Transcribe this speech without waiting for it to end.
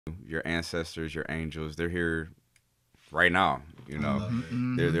your ancestors, your angels, they're here right now.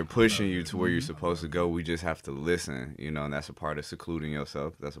 Mm-hmm. They're pushing you to where you're supposed to go. We just have to listen, and that's a part of secluding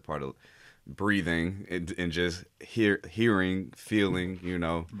yourself. That's a part of breathing and just hearing, feeling,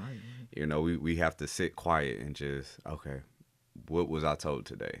 Right. we have to sit quiet and just, okay, what was I told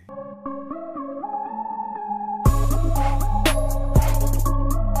today?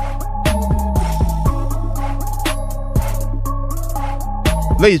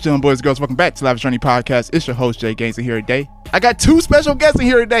 Ladies and gentlemen, boys and girls, welcome back to Lavish Journey podcast. It's your host, Jay Gaines, in here today. I got two special guests in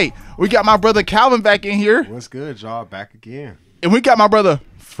here today. We got my brother Calvin back in here. What's good, y'all? Back again. And we got my brother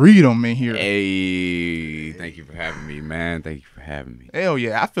Freedom in here. Hey, thank you for having me, man. Thank you for having me. Hell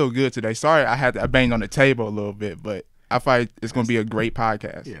yeah, I feel good today. Sorry I banged on the table a little bit, but I feel like it's going to be a great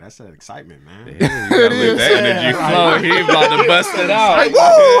podcast. Yeah, that's that excitement, man. Yeah, you gotta let that energy flow. He about to bust it out. Like,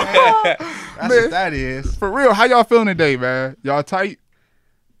 whoa! That's Man. what that is. For real, how y'all feeling today, man? Y'all tight?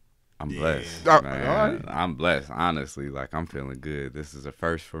 I'm blessed, Yeah. man. All right. I'm blessed, honestly. Like, I'm feeling good. This is a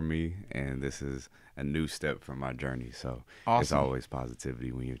first for me, and this is a new step for my journey. So It's Awesome. always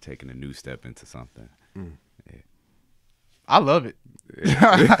positivity when you're taking a new step into something. I love it.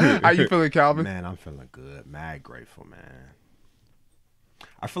 How you feeling, Calvin? Man, I'm feeling good. Mad grateful, man.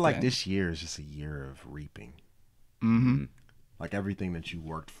 I feel like Okay. this year is just a year of reaping. Mm-hmm. Like everything that you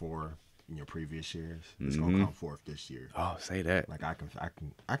worked for in your previous years, it's gonna come forth this year. Oh, say that. Like I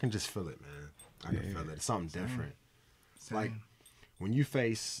can just feel it, man. I can feel it. It's something different. Like when you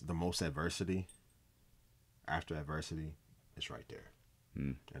face the most adversity, after adversity, it's right there.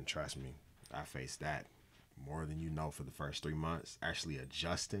 And trust me, I faced that more than you know for the first 3 months. Actually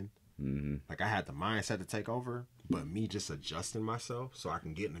adjusting. Like I had the mindset to take over, but me just adjusting myself so I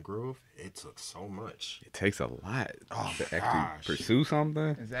can get in the groove, it took so much. It takes a lot to actually gosh. pursue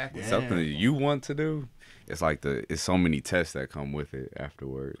something. Exactly. Yeah. Something that you want to do. It's like it's so many tests that come with it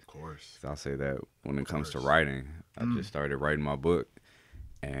afterwards. Of course. So I'll say that when it comes to course. writing, I just started writing my book,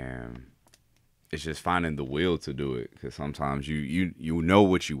 and it's just finding the will to do it. Because sometimes you know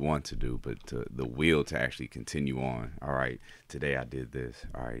what you want to do, but the will to actually continue on. All right, today I did this.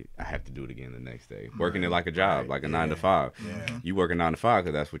 All right, I have to do it again the next day. Working it like a job, like a 9 to 5. Yeah. You work a 9 to 5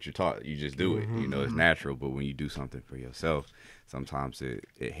 because that's what you're taught. You just do it. It's natural. But when you do something for yourself, sometimes it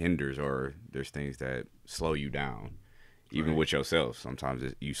hinders, or there's things that slow you down. Even with yourself, sometimes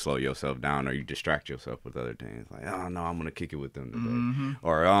you slow yourself down, or you distract yourself with other things. Like, oh no, I'm gonna kick it with them today,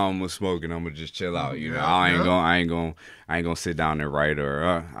 or oh, I'm gonna smoke and I'm gonna just chill out. I ain't gonna sit down and write,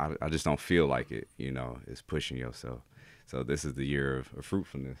 or I just don't feel like it. It's pushing yourself. So this is the year of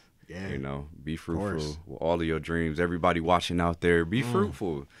fruitfulness. Yeah. Be fruitful course. with all of your dreams. Everybody watching out there, be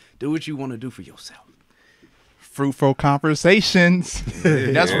fruitful. Do what you want to do for yourself. Fruitful conversations.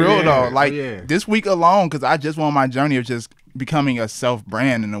 That's real though. Like this week alone, because I just went on my journey of just becoming a self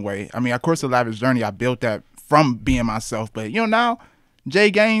brand in a way. I mean, of course, the Lavish Journey, I built that from being myself. But now, Jay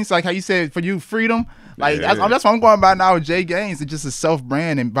Gaines, like how you said, for you, freedom. Like that's what I'm going by now with Jay Gaines. It's just a self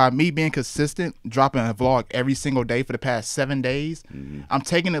brand, and by me being consistent, dropping a vlog every single day for the past 7 days, I'm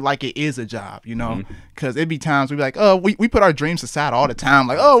taking it like it is a job, because it'd be times we be like, oh, we put our dreams aside all the time,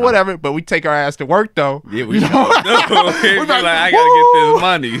 like, oh, whatever, but we take our ass to work though. Yeah, we know. We like, I gotta get this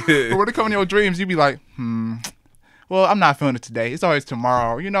money. But when it comes to your dreams, you be like, well, I'm not feeling it today. It's always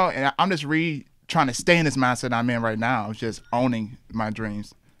tomorrow, and I'm just trying to stay in this mindset I'm in right now, just owning my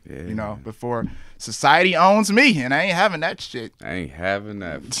dreams. Before society owns me, and I ain't having that shit. I ain't having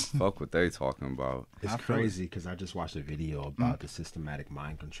that. Fuck what they talking about. It's crazy because I just watched a video about the systematic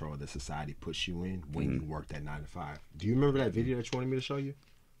mind control that society puts you in when you work that 9 to 5. Do you remember that video that you wanted me to show you?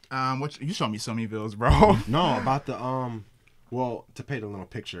 What you showed me so many videos, bro. No, about the well, to paint a little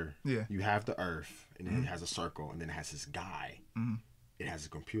picture. Yeah. You have the earth, and then it has a circle, and then it has this guy. It has a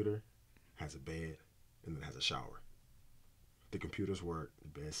computer, has a bed, and then it has a shower. The computer's work, the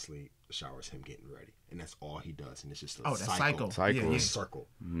bed's sleep, the shower's him getting ready. And that's all he does. And it's just a cycle. Yeah. Circle.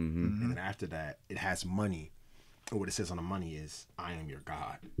 And then after that, it has money. And what it says on the money is, I am your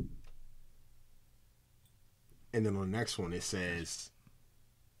God. And then on the next one, it says,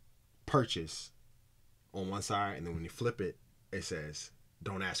 purchase on one side. And then when you flip it, it says,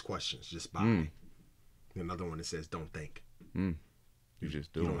 don't ask questions, just buy. And another one, it says, don't think. You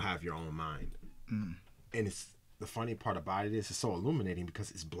just do. You don't have your own mind. And it's the funny part about it is it's so illuminating because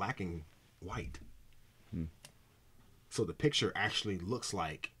it's black and white. So the picture actually looks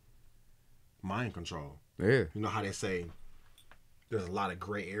like mind control. Yeah. You know how they say there's a lot of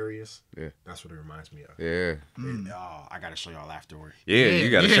gray areas? Yeah. That's what it reminds me of. Yeah. Oh, I got to show y'all afterward. Yeah,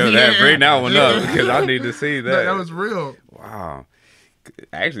 you got to show that. Bring that one up because I need to see that. That was real. Wow.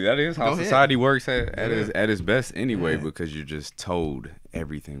 Actually, that is how society works at its best anyway, because you're just told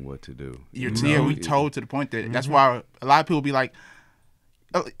everything what to do. We told to the point that that's why a lot of people be like,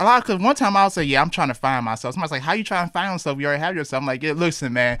 because one time I'll say, I'm trying to find myself. Somebody's like, how you trying to find yourself? You already have yourself. I'm like,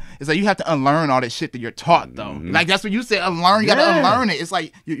 listen, man. It's like you have to unlearn all that shit that you're taught, though. Like, that's what you said, unlearn. You got to unlearn it. It's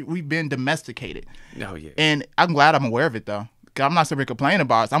like we've been domesticated. Oh, yeah. And I'm glad I'm aware of it, though. Cause I'm not sitting here complaining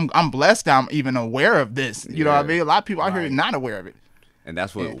about it. I'm blessed that I'm even aware of this. You know what I mean? A lot of people out here are not aware of it. And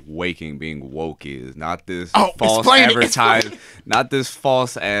that's what being woke is. Not this not this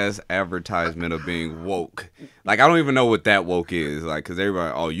false ass advertisement of being woke. Like, I don't even know what that woke is. Like, cause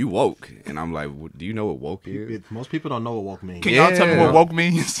everybody, you woke. And I'm like, do you know what woke is? Most people don't know what woke means. Can y'all tell me what woke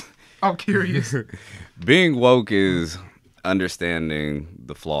means? I'm curious. Being woke is understanding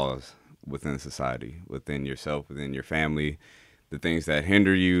the flaws within society, within yourself, within your family, the things that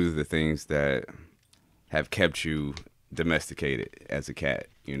hinder you, the things that have kept you domesticated as a cat,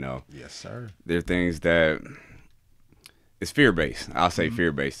 you know. Yes, sir. There are things that it's fear-based. I'll say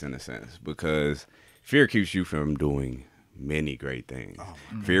fear-based in a sense, because fear keeps you from doing many great things.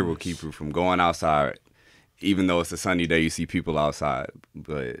 Fear will keep you from going outside, even though it's a sunny day, you see people outside.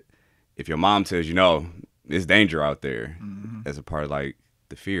 But if your mom tells you, no, there's danger out there, as a part of like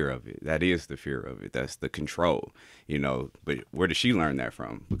the fear of it, that is the fear of it. That's the control, you know. But where did she learn that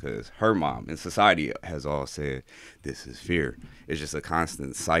from? Because her mom and society has all said this is fear. It's just a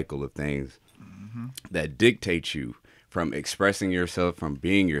constant cycle of things that dictate you from expressing yourself, from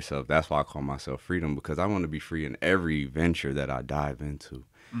being yourself. That's why I call myself freedom, because I want to be free in every venture that I dive into.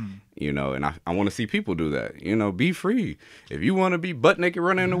 You know, and I want to see people do that. You know, be free. If you want to be butt naked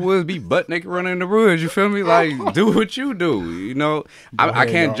running in the woods, be butt naked running in the woods. You feel me? Like, do what you do. You know, I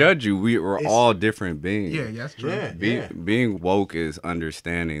can't judge you. We're all different beings. Yeah, that's true. Being woke is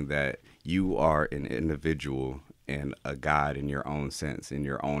understanding that you are an individual and a God in your own sense, in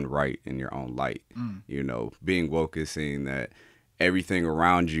your own right, in your own light. You know, being woke is seeing that everything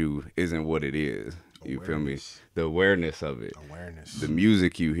around you isn't what it is. You feel me? The awareness of it. The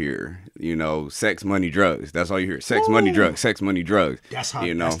music you hear. You know, sex, money, drugs. That's all you hear. Sex, money, drugs. Sex, money, drugs. That's how,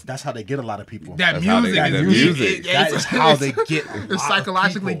 you know? That's how they get a lot of people. That music. That is how they get it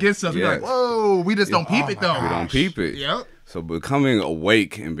psychologically gets us. You're like, whoa, we just don't peep it, though. We don't peep it. Yep. So becoming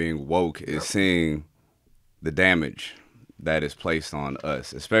awake and being woke is seeing the damage that is placed on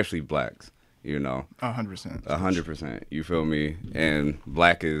us, especially blacks. You know? 100%. 100%. You feel me? And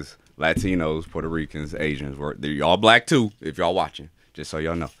black is Latinos, Puerto Ricans, Asians. They're all black too, if y'all watching. Just so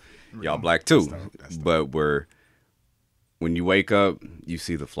y'all know. Y'all black too. That's dope. But when you wake up, you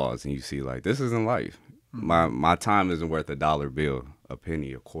see the flaws and you see, like, this isn't life. My time isn't worth $1 bill, a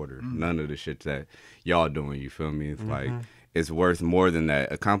penny, a quarter. None of the shit that y'all doing, you feel me? It's like, it's worth more than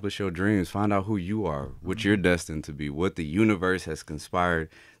that. Accomplish your dreams. Find out who you are, what you're destined to be, what the universe has conspired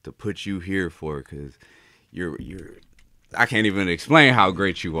to put you here for, because you're I can't even explain how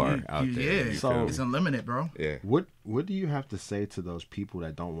great you are out there. Yeah, so it's unlimited, bro. Yeah. What do you have to say to those people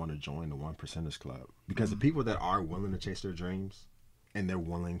that don't want to join the 1%ers club? Because the people that are willing to chase their dreams and they're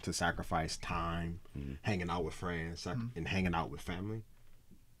willing to sacrifice time, hanging out with friends, and hanging out with family,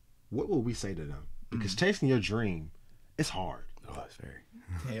 what will we say to them? Because chasing your dream, it's hard. Oh, it's very.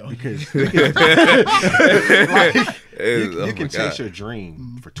 Because you can chase your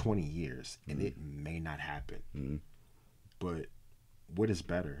dream for 20 years and it may not happen. But what is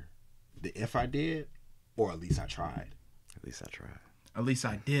better? The if I did, or at least I tried? At least I tried. At least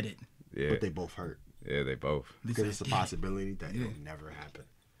I did it. Yeah. But they both hurt. Yeah, they both. Because it's a possibility that it'll never happen.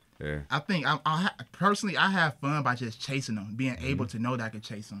 Yeah. I think personally, I have fun by just chasing them, being able to know that I can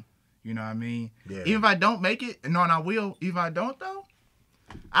chase them. You know what I mean? Yeah. Even if I don't make it, and I will. If I don't, though,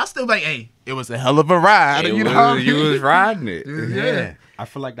 I still like, hey, it was a hell of a ride. You know what I mean? You was riding it. Yeah. I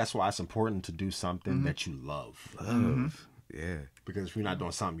feel like that's why it's important to do something that you love. Yeah. Because if you're not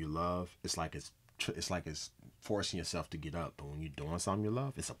doing something you love, it's like it's forcing yourself to get up. But when you're doing something you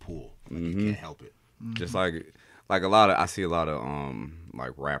love, it's a pull. Like you can't help it. Just like I see a lot of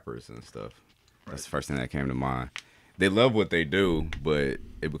like rappers and stuff. That's the first thing that came to mind. They love what they do, but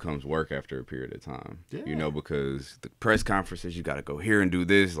it becomes work after a period of time. Yeah. You know, because the press conferences, you got to go here and do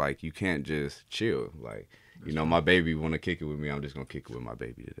this. Like, you can't just chill. Like, you know, my baby want to kick it with me. I'm just going to kick it with my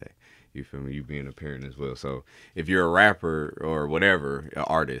baby today. You feel me? You being a parent as well. So if you're a rapper or whatever, an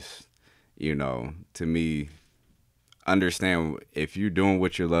artist, you know, to me, understand if you're doing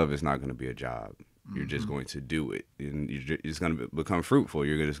what you love, it's not going to be a job. You're just going to do it, and you're just going to become fruitful.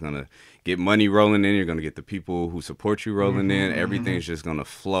 You're just going to get money rolling in. You're going to get the people who support you rolling in. Everything's just going to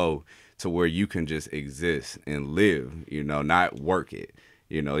flow to where you can just exist and live, you know, not work it.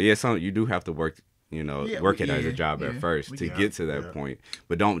 You know, yeah, you do have to work work it as a job at first to get to that Yeah. point.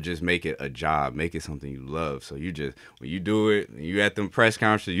 But don't just make it a job. Make it something you love. So you just, when you do it, and you at them press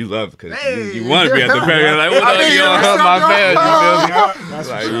conferences, you love it because you want to be at the press. You're like, what up, yo, my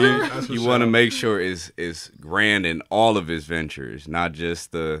fans? You feel me? You want to make sure it's grand in all of his ventures, not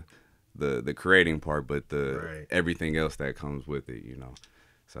just the creating part, but the everything else that comes with it,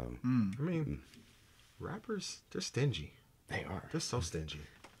 So I mean, rappers, they're stingy. They are. They're so stingy.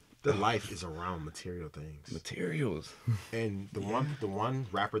 Their life is around material things. Materials. And the one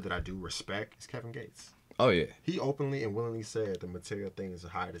rapper that I do respect is Kevin Gates. Oh yeah. He openly and willingly said the material things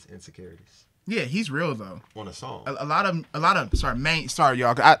hide his insecurities. Yeah, he's real though. On a song. A lot of sorry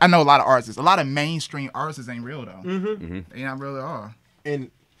y'all. I know a lot of artists. A lot of mainstream artists ain't real though. They not real at all.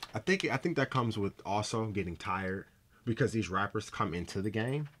 And I think that comes with also getting tired because these rappers come into the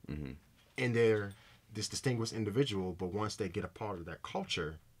game and they're this distinguished individual, but once they get a part of that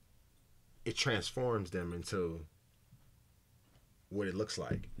culture, it transforms them into what it looks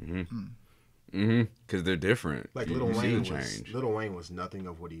like. Because they're different. Like Lil Wayne was nothing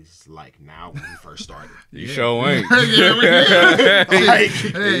of what he's like now when he first started. You sure ain't. You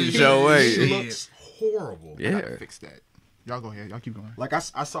sure ain't. He looks horrible. I gotta fix that. Y'all go ahead. Y'all keep going. Like I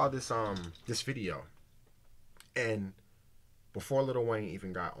saw this video, and before Lil Wayne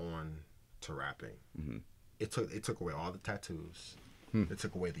even got on to rapping, it took away all the tattoos. They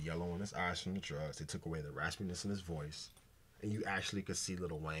took away the yellow on his eyes from the drugs. They took away the raspiness in his voice. And you actually could see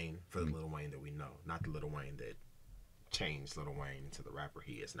Lil Wayne for the Lil Wayne that we know, not the Lil Wayne that changed Lil Wayne into the rapper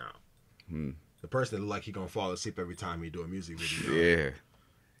he is now. The person that look like he gonna fall asleep every time he do a music video. Yeah.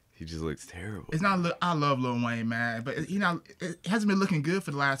 He just looks terrible. It's not. I love Lil Wayne, man, but it hasn't been looking good for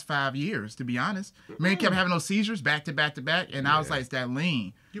the last 5 years, to be honest. Man, he kept having those seizures back to back to back, and I was like, it's that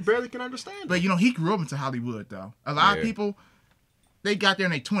lean. You barely can understand. But he grew up into Hollywood though. A lot of people, they got there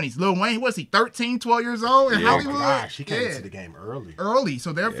in their 20s. Lil Wayne, was he 13, 12 years old in Hollywood? Oh my gosh, he came into the game early. Early,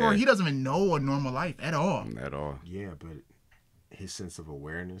 so therefore he doesn't even know a normal life at all. At all. Yeah, but his sense of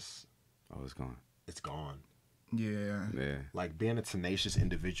awareness, it's gone. It's gone. Yeah. Like being a tenacious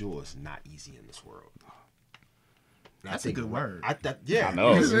individual is not easy in this world. That's a good word. I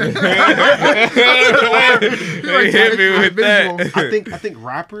know. They hit me with that. I think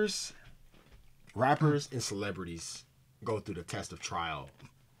rappers and celebrities go through the test of trial.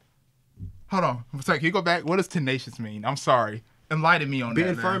 Hold on. Sorry, can you go back? What does tenacious mean? I'm sorry. Enlighten me on that.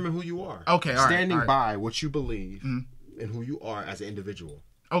 Being firm in who you are. Okay, all right. Standing by what you believe and who you are as an individual.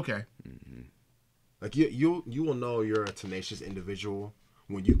 Okay. Like you will know you're a tenacious individual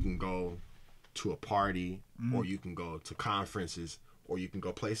when you can go to a party or you can go to conferences or you can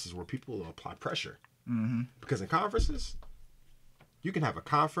go places where people will apply pressure. Because in conferences, you can have a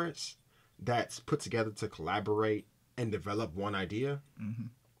conference that's put together to collaborate and develop one idea.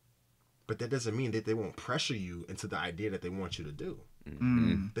 But that doesn't mean that they won't pressure you into the idea that they want you to do.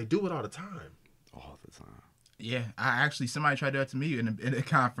 They do it all the time. All the time. Yeah, somebody tried that to me in a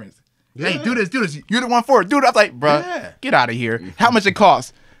conference. Hey, do this. You're the one for it. Dude, I was like, bruh, get out of here. How much it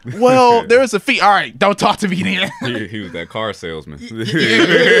costs? Well, there's a fee. All right, don't talk to me then. He was that car salesman.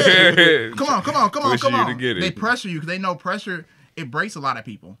 Come on. Get it. They pressure you because they know pressure, it breaks a lot of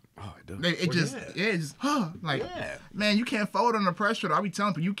people. Oh, it does. Man, you can't fold under pressure. Though. I be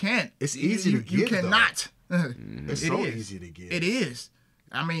telling people, you can't. It's easy to give, You cannot. It's so easy to give. It is.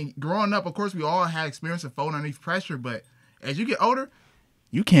 I mean, growing up, of course, we all had experience of folding underneath pressure, but as you get older,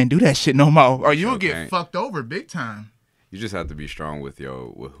 you can't do that shit no more, or you'll get fucked over big time. You just have to be strong with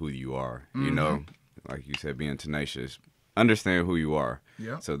who you are. You know, like you said, being tenacious. Understand who you are.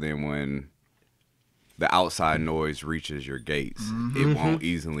 Yeah. So then when the outside noise reaches your gates, it won't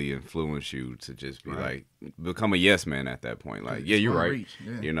easily influence you to just be like, become a yes man at that point. Like, yeah, you're right.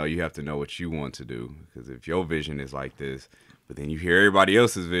 Yeah. You have to know what you want to do. Because if your vision is like this, but then you hear everybody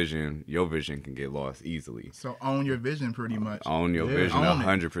else's vision, your vision can get lost easily. So own your vision pretty much. Own your vision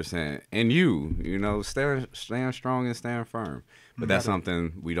 100%. And stand strong and stand firm. But that's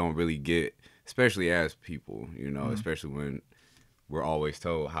something we don't really get, especially as people, especially when we're always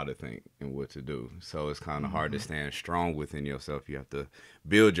told how to think and what to do. So it's kind of hard to stand strong within yourself. You have to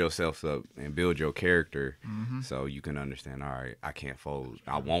build yourself up and build your character so you can understand, all right, I can't fold.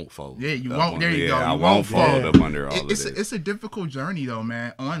 I won't fold. Yeah, you won't. There you go. I won't fold up under all of this. It's a difficult journey, though,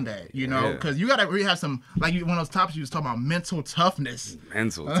 man, on that, because you got to really have some, like one of those topics you was talking about, mental toughness.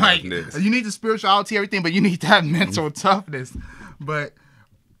 Mental toughness. You need the spirituality, everything, but you need to have mental toughness. But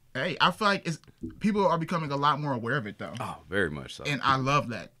hey, I feel like people are becoming a lot more aware of it, though. Oh, very much so. And I love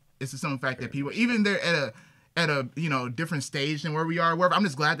that. It's the simple fact that people, even they're at a different stage than where we are, wherever. I'm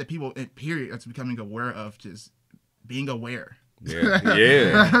just glad that people, period, are becoming aware of just being aware.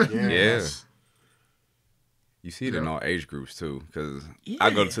 Yeah. Yes. You see it in all age groups too, because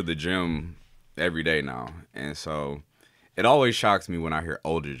I go to the gym every day now, and so it always shocks me when I hear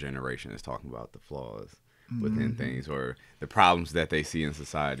older generations talking about the flaws within things or the problems that they see in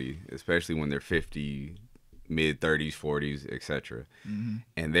society, especially when they're 50, mid 30s, 40s, etc.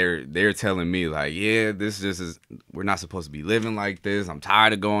 And they're telling me like, yeah, this just is, we're not supposed to be living like this. I'm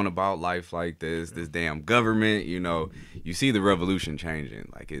tired of going about life like this. This damn government, you know. You see the revolution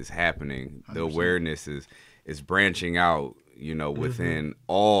changing, like it's happening. 100%. The awareness is branching out, you know, within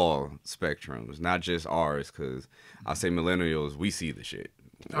all spectrums, not just ours, because I'll say millennials, we see the shit.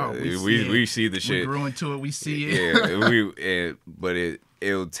 Oh, we see the shit. We grew into it. We see it. Yeah, but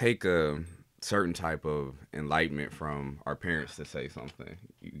it'll take a certain type of enlightenment from our parents to say something.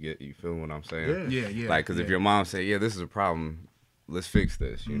 You feel what I'm saying? Yeah. Like, because if your mom say, yeah, this is a problem, let's fix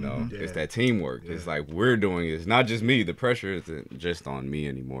this, you know? It's that teamwork. It's like, we're doing it. It's not just me. The pressure isn't just on me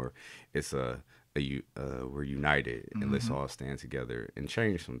anymore. It's we're united, and let's all stand together and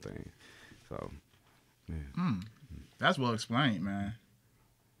change some things. So, yeah. That's well explained, man.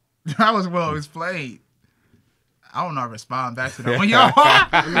 That was well explained. I don't know how to respond back to that. When y'all,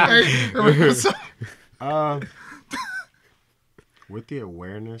 with the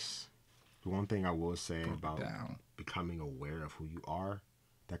awareness, the one thing I will say about becoming aware of who you are,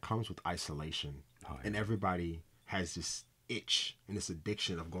 that comes with isolation. And everybody has this itch and this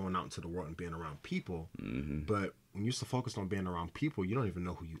addiction of going out into the world and being around people. But when you're so focused on being around people, you don't even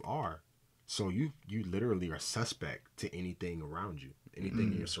know who you are. So you literally are suspect to anything around you,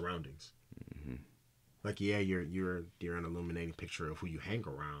 anything in your surroundings. Like, yeah, you're an illuminating picture of who you hang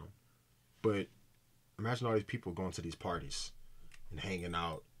around, but imagine all these people going to these parties and hanging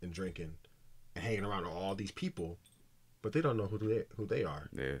out and drinking and hanging around all these people, but they don't know who they are.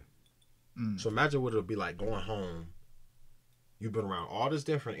 Yeah. So imagine what it'll be like going home. You've been around all this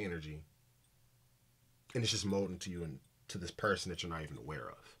different energy, and it's just molding to you and to this person that you're not even aware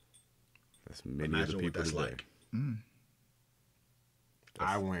of. That's many of the people what that's today. like.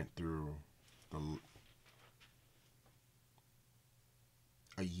 I went through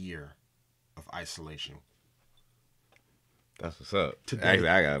a year of isolation. That's what's up. Actually,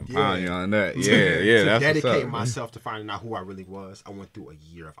 I got to pound you on that. Yeah, that's dedicate what's up. myself to finding out who I really was, I went through a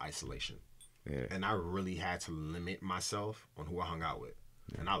year of isolation. Yeah. And I really had to limit myself on who I hung out with.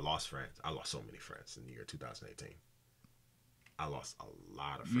 And I lost friends. I lost so many friends in the year 2018. I lost a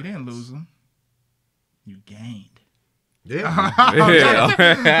lot of friends. You didn't lose them. You gained. Yeah.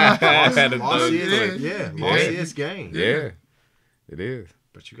 Loss is gain. Yeah, it is.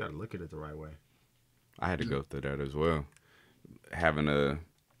 But you got to look at it the right way. I had to go through that as well. I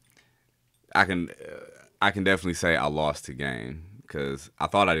can definitely say I lost to gain, because I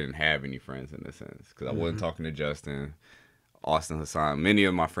thought I didn't have any friends in a sense, because I wasn't talking to Justin, Austin, Hassan. Many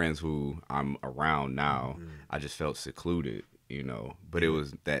of my friends who I'm around now, I just felt secluded, you know. But it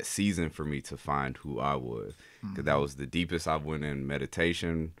was that season for me to find who I was, because that was the deepest I went in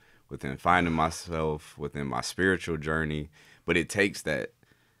meditation, within finding myself, within my spiritual journey. But it takes that.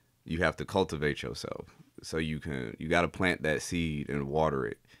 You have to cultivate yourself. So you got to plant that seed and water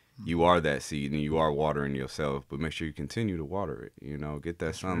it. You are that seed, and you are watering yourself, but make sure you continue to water it, you know, get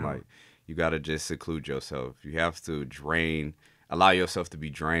that sunlight. You got to just seclude yourself. You have to allow yourself to be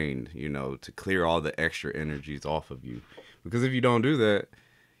drained, you know, to clear all the extra energies off of you. Because if you don't do that,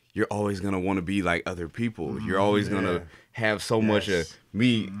 you're always going to want to be like other people. You're always going to have so much of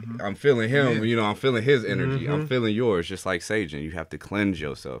me. I'm feeling him, you know, I'm feeling his energy. I'm feeling yours, just like Sagen. You have to cleanse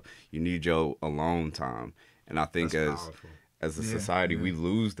yourself. You need your alone time. And I think as a society, we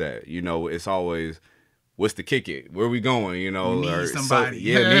lose that. You know, it's always, what's the kick it? Where we going? You know, need somebody.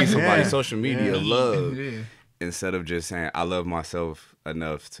 Need somebody. Social media, love. Instead of just saying, I love myself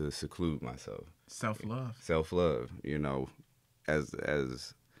enough to seclude myself. Self-love, you know, as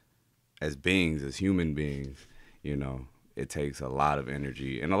beings, as human beings, you know, it takes a lot of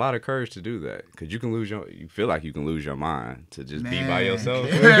energy and a lot of courage to do that, because you feel like you can lose your mind to just be by yourself.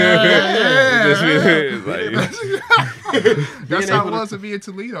 That's how it was to be in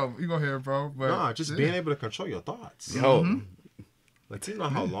Toledo. You go ahead, bro. But just being able to control your thoughts. Like, you know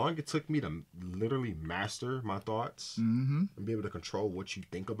how long it took me to literally master my thoughts and be able to control what you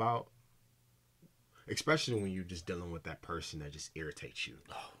think about? Especially when you're just dealing with that person that just irritates you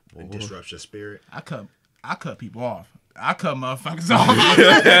and disrupts your spirit. I cut people off. I cut motherfuckers off.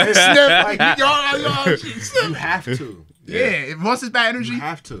 Snap, like, you have to. Yeah. Once it's bad energy, you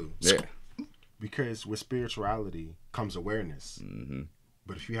have to. Yeah. Because with spirituality comes awareness.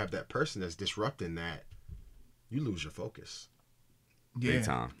 But if you have that person that's disrupting that, you lose your focus. Big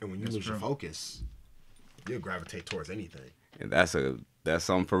time. And when you lose your focus, you'll gravitate towards anything. And that's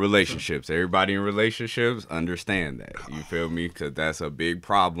something for relationships. Everybody in relationships understand that. You feel me? Because that's a big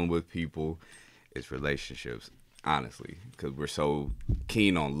problem with people. It's relationships, honestly, because we're so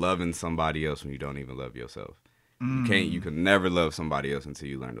keen on loving somebody else when you don't even love yourself. You can never love somebody else until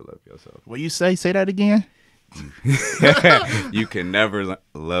you learn to love yourself. What you say? Say that again. You can never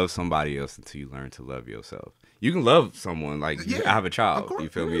love somebody else until you learn to love yourself. You can love someone like you have a child. You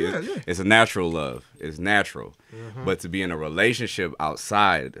feel me? It's a natural love. It's natural. But to be in a relationship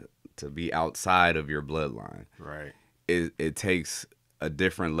outside of your bloodline, right? It takes a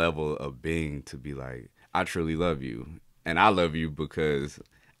different level of being to be like, I truly love you, and I love you because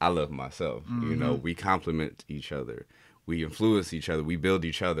I love myself. You know, we complement each other. We influence each other. We build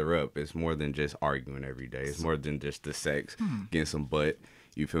each other up. It's more than just arguing every day. It's more than just the sex, getting some butt.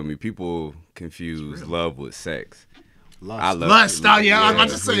 You feel me? People confuse love with sex. Lust. Oh, yeah, I was about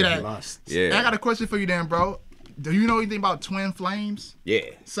to say that. Lust. Yeah. I got a question for you then, bro. Do you know anything about twin flames? Yeah.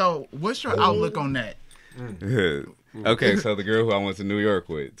 So what's your outlook on that? Okay, so the girl who I went to New York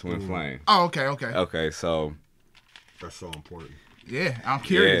with, twin flame. Oh, okay. Okay, so That's so important. Yeah, I'm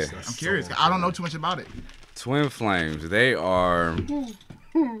curious. Yeah. I'm curious. I don't know too much about it. twin flames, they are...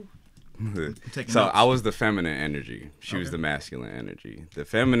 So I was the feminine energy. She was the masculine energy. The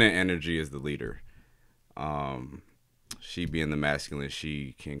feminine energy is the leader. She being the masculine,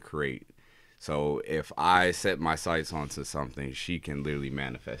 she can create. So if I set my sights onto something, she can literally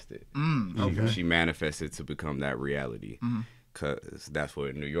manifest it. She manifests it to become that reality. Because that's what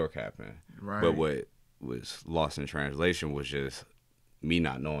in New York happened. Right. But what was lost in translation was just me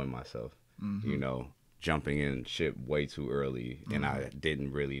not knowing myself. You know, jumping in shit way too early, and I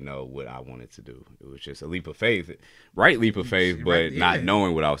didn't really know what I wanted to do. It was just a leap of faith, right leap of faith, but not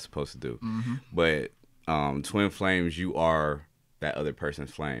knowing what I was supposed to do. But twin flames, you are that other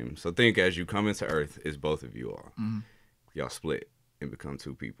person's flame. So think as you come into Earth, it's both of you all. Y'all split and become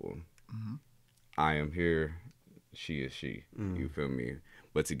two people. I am here, she is she. You feel me?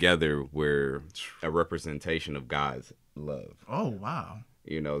 But together, we're a representation of God's love. Oh, wow.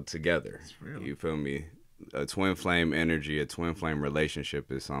 You know, together. You feel me? A twin flame energy, a twin flame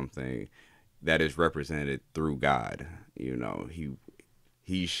relationship is something that is represented through God. You know,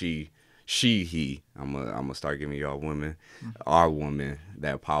 he, she. I'm gonna start giving y'all women, our woman,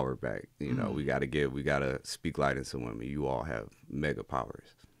 that power back. You know, we gotta speak light into women. You all have mega powers.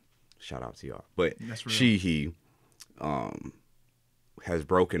 Shout out to y'all. But he has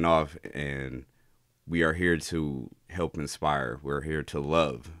broken off, and we are here to help inspire. We're here to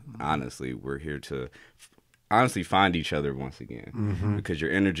love. Honestly, we're here to find each other once again, because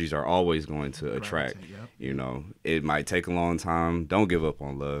your energies are always going to attract. You know, it might take a long time. Don't give up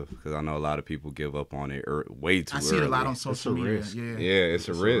on love, because I know a lot of people give up on it way too early. I see it a lot on social media. Yeah, it's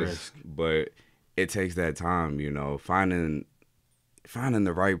a risk, but it takes that time. You know, finding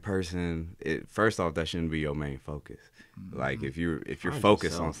the right person. First off, that shouldn't be your main focus. Like if you're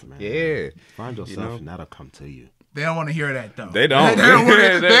focused on something, find yourself, and that'll come to you. They don't want to hear that though. They don't. They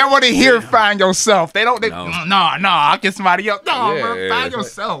don't want to hear find yourself. They don't. No, I'll get somebody else. No, bro, find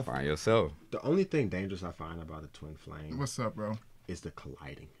yourself. Find yourself. The only thing dangerous I find about a twin flame. What's up, bro? Is the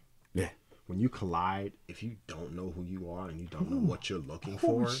colliding. Yeah. When you collide, if you don't know who you are and you don't know what you're looking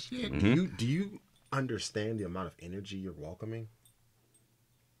for, shit. do you understand the amount of energy you're welcoming?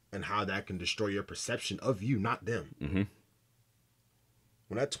 And how that can destroy your perception of you, not them.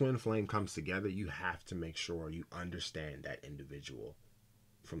 When that twin flame comes together, you have to make sure you understand that individual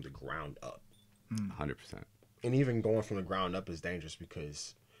from the ground up. 100%. And even going from the ground up is dangerous,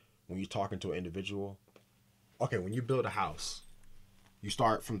 because when you're talking to an individual, okay, when you build a house, you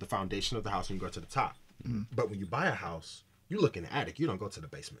start from the foundation of the house and you go to the top. But when you buy a house, you look in the attic. You don't go to the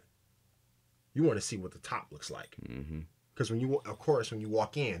basement. You want to see what the top looks like. Because when you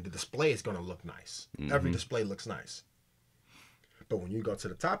walk in, the display is going to look nice. Every display looks nice. But when you go to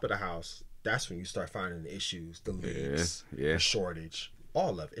the top of the house, that's when you start finding the issues, the leaks, the shortage,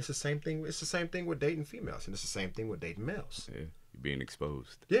 all of it. It's the same thing. It's the same thing with dating females, and it's the same thing with dating males. Yeah, you're being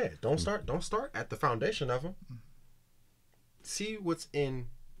exposed. Yeah, don't start at the foundation of them. See what's in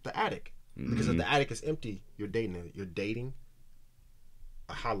the attic, because if the attic is empty, you're dating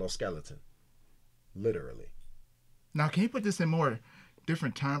a hollow skeleton, literally. Now, can you put this in more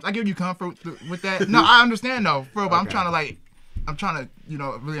different terms? I give you comfort with that. No, I understand though, bro. But okay. I'm trying to,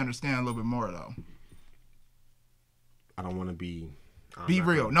 really understand a little bit more though. I don't want to be. Be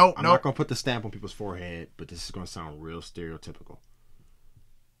real. I'm not gonna put the stamp on people's forehead, but this is gonna sound real stereotypical.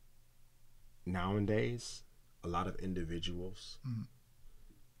 Nowadays, a lot of individuals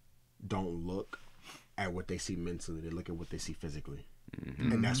don't look at what they see mentally; they look at what they see physically,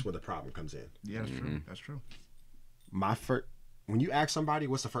 and that's where the problem comes in. Yeah, that's true. That's true. when you ask somebody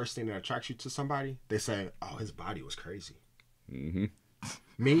what's the first thing that attracts you to somebody, they say, "Oh, his body was crazy." Mm-hmm.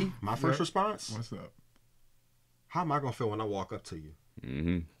 Me, my first response, "What's up? How am I gonna feel when I walk up to you?"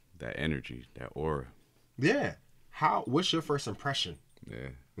 Mm-hmm. That energy, that aura. Yeah. What's your first impression? Yeah.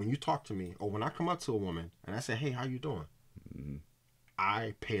 When you talk to me, or when I come up to a woman and I say, "Hey, how you doing?" Mm-hmm.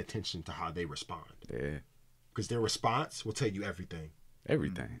 I pay attention to how they respond. Yeah. Because their response will tell you everything.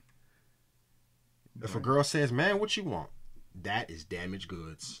 Everything. If a girl says, "Man, what you want?" That is damaged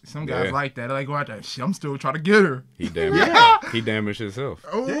goods. Some guys like that. They like go out there. I'm still trying to get her. He damaged. He damaged himself.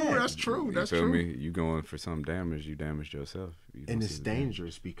 Oh, that's true. That's you feel true. me? You going for some damage? You damaged yourself. And it's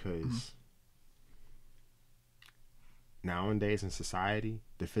dangerous because nowadays in society,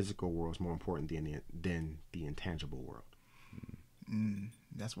 the physical world is more important than the intangible world.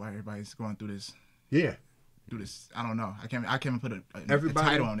 That's why everybody's going through this. Yeah. Through this. I don't know. I can't even put a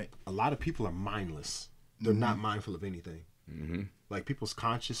title on it. A lot of people are mindless. They're not mindful of anything. Mm-hmm. Like people's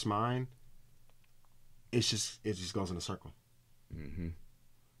conscious mind, it just goes in a circle. Mm-hmm.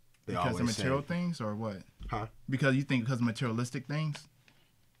 Because of material things or what? Huh? Because you think because of materialistic things?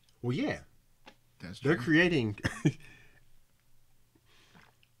 Well, yeah. That's true. They're creating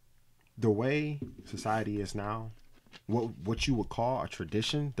the way society is now. What you would call a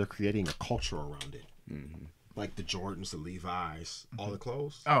tradition, they're creating a culture around it. Mm-hmm. Like the Jordans, the Levi's, all the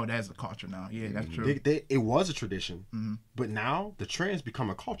clothes. Oh, that's a culture now. Yeah, that's true. It was a tradition, but now the trends become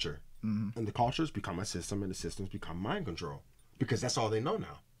a culture. And the cultures become a system, and the systems become mind control. Because that's all they know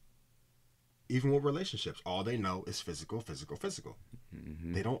now. Even with relationships, all they know is physical, physical, physical.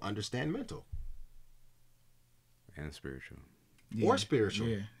 Mm-hmm. They don't understand mental. And spiritual. Yeah. Or spiritual.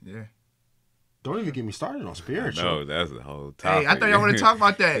 Yeah. Don't even get me started on spiritual. No, that's the whole topic. Hey, I thought y'all want to talk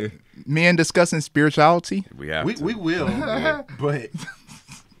about that. Men discussing spirituality. We will, but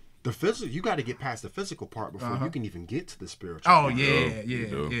the physical, you got to get past the physical part before you can even get to the spiritual. Oh part.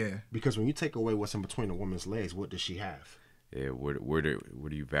 yeah. Because when you take away what's in between a woman's legs, what does she have? Yeah, where do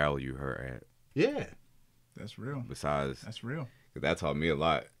you value her at? Yeah, that's real. Besides, that's real. That taught me a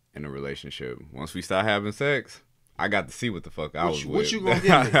lot in a relationship. Once we start having sex, I got to see what the fuck I was with. What you gonna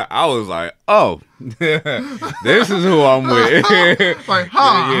give me? I was like, oh, this is who I'm with. Like,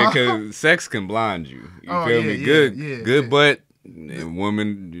 huh? Yeah, because sex can blind you. You feel me? Good butt. And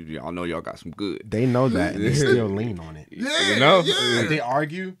women, y'all know y'all got some good. They know that, and they still lean on it. You know? Like they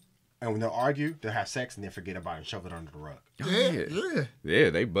argue, and when they'll argue, they'll have sex and then forget about it and shove it under the rug. Yeah,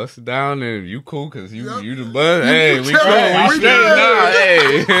 they bust it down and you cool because you the bust. Hey, we cool. We straight now.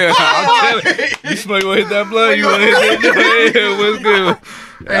 Hey, I'm telling you, you smell you want to hit that blood, you want to hit that. Yeah, what's good?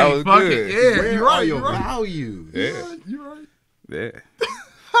 That was good. Yeah, where are your values? Yeah, you're right. Yeah.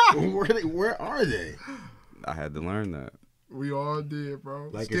 Where are they? I had to learn that. We all did, bro.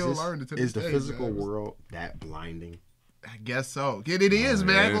 Like, still learning to this Is the day, physical man. world that blinding? I guess so. It is,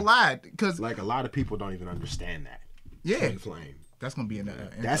 man. I ain't gonna lie. Cause like a lot of people don't even understand that. Yeah. Twin flame. That's gonna be in the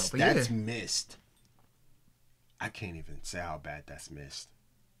that's missed. I can't even say how bad that's missed.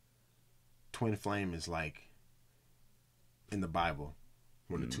 Twin flame is like in the Bible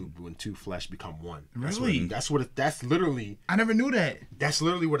when two flesh become one. Really? That's literally. I never knew that. That's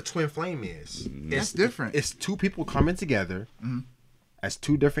literally what a twin flame is. That's different. It's two people coming together as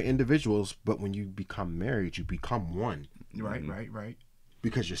two different individuals, but when you become married, you become one. Right.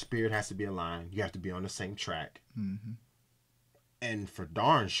 Because your spirit has to be aligned. You have to be on the same track. Mm-hmm. And for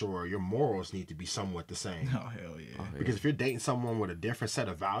darn sure, your morals need to be somewhat the same. Oh, hell yeah. Because if you're dating someone with a different set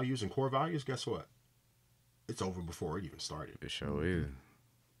of values and core values, guess what? It's over before it even started. It sure is.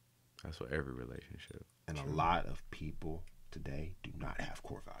 That's what every relationship. And a lot of people today do not have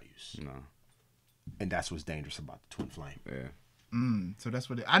core values. No. And that's what's dangerous about the twin flame. Yeah. So that's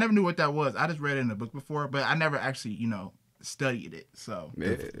what I never knew what that was. I just read it in a book before, but I never actually, studied it. So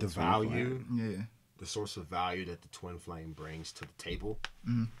the value, the source of value that the twin flame brings to the table,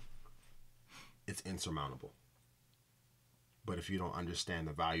 it's insurmountable. But if you don't understand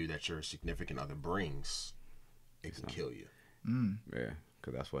the value that your significant other brings, it can kill you. Yeah,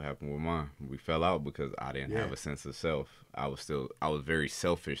 because that's what happened with mine. We fell out because I didn't have a sense of self. I was very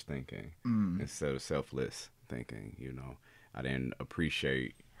selfish thinking instead of selfless thinking. I didn't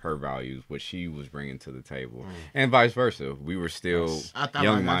appreciate her values, what she was bringing to the table, and vice versa. We were still young-minded.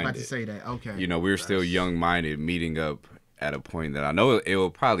 I was about to say that. Okay. We were still young-minded, meeting up at a point that I know it will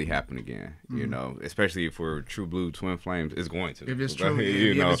probably happen again. Especially if we're true blue twin flames, it's going to. If it's true,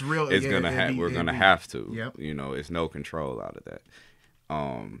 if it's real, it's gonna we're gonna have to. Yep. It's no control out of that.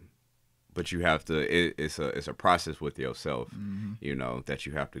 But you have to. It's a process with yourself. That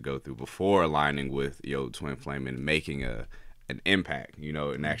you have to go through before aligning with your twin flame and making an impact.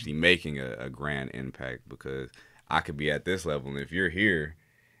 And actually making a grand impact, because I could be at this level, and if you're here,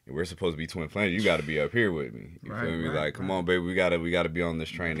 and we're supposed to be twin flames, you got to be up here with me. You feel me? Like, come on, baby, we gotta be on this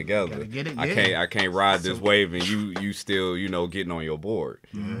train together. Get it, I can't ride this wave, and you still, getting on your board.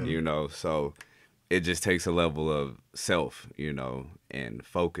 So it just takes a level of self, and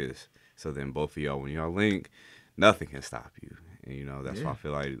focus. So then both of y'all, when y'all link, nothing can stop you. And, that's why I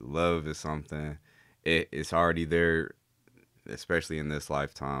feel like love is something. It's already there, especially in this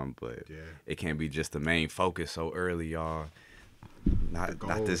lifetime, but it can't be just the main focus so early, y'all. Not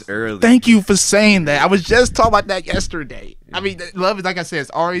this early. Thank you for saying that. I was just talking about that yesterday. I mean, love is, like I said,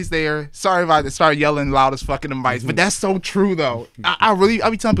 it's always there. Sorry if I started yelling loud as fucking the mics, but that's so true though. I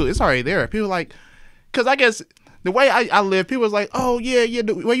be telling people it's already there. People like, because I guess the way I live, people was like, oh yeah,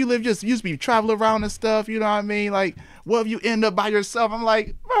 the way you live just used to be travel around and stuff. You know what I mean? Like, what if you end up by yourself? I'm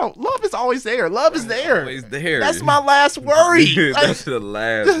like, bro, love is always there. Love is there. Always there. That's my last worry. That's the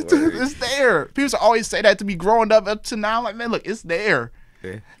last worry. It's there. People always say that to me growing up to now. I'm like, man, look, it's there.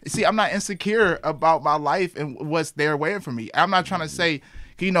 Yeah. See, I'm not insecure about my life and what's there waiting for me. I'm not trying to say,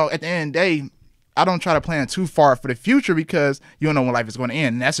 at the end of the day, I don't try to plan too far for the future because you don't know when life is going to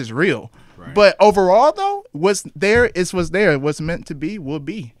end. And that's just real. Right. But overall, though, what's there is what's there. What's meant to be will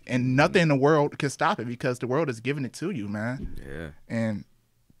be. And nothing in the world can stop it because the world is giving it to you, man. Yeah. And,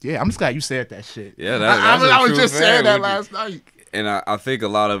 I'm just glad you said that shit. Yeah, I was just saying that last night. And I think a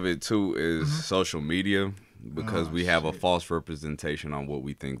lot of it, too, is social media because we have a false representation on what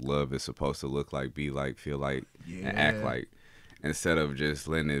we think love is supposed to look like, be like, feel like, and act like, instead of just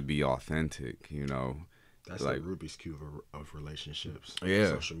letting it be authentic, That's like the Rubik's Cube of relationships. Yeah.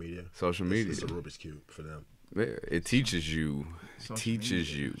 Social media. It's a Rubik's Cube for them. Yeah, it teaches you.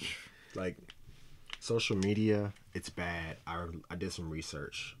 Like, social media, it's bad. I did some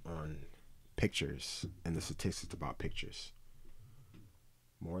research on pictures and the statistics about pictures.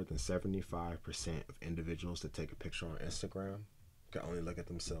 More than 75% of individuals that take a picture on Instagram can only look at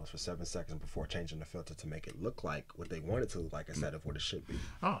themselves for 7 seconds before changing the filter to make it look like what they want it to look like instead of what it should be.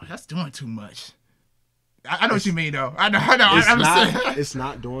 Oh, that's doing too much. I know what you mean, though. I know. It's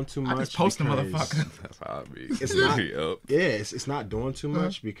not doing too much. I just post the motherfucker. That's how I be. It's not doing too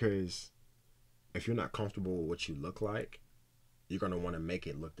much because if you're not comfortable with what you look like, you're gonna want to make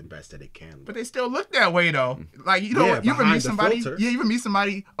it look the best that it can look. But they still look that way, though. Like, you ever meet somebody? Filter. Yeah, you ever meet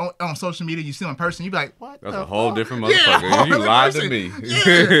somebody on social media? You see them in person, you be like, "What?" That's a whole different motherfucker. Yeah, you lied to me.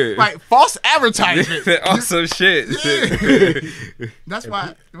 Yeah. Like false advertisement. Also shit. Yeah. That's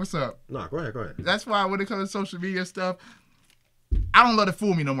why. What's up? No, go ahead. That's why when it comes to social media stuff, I don't let it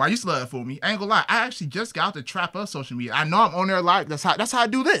fool me no more. I used to let it fool me. I ain't gonna lie. I actually just got out the trap of social media. I know I'm on there live. That's how I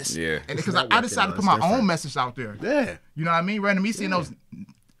do this. Yeah. And because I decided to put my own message out there. Yeah. You know what I mean? Rather than me seeing those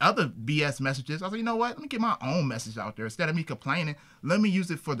other BS messages, I was like, you know what? Let me get my own message out there. Instead of me complaining, let me use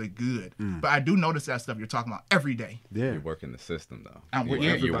it for the good. But I do notice that stuff you're talking about every day. Yeah. You're working the system, though. I'm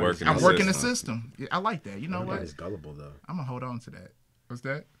working the system. Yeah, I like that. You know what? Everybody's gullible, though. I'm going to hold on to that. What's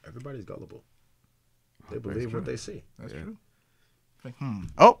that? Everybody's gullible. They believe what they see. That's true. Like,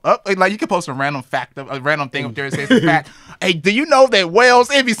 like you can post a random fact, a random thing up there that says a fact. Hey, do you know that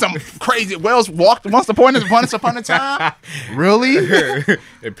whales? It'd be some crazy whells walked once upon a time. Really?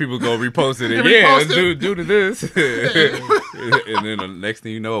 And people go repost it. And due to this. And then the next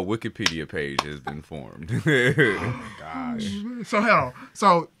thing you know, a Wikipedia page has been formed. Oh gosh. So hell on.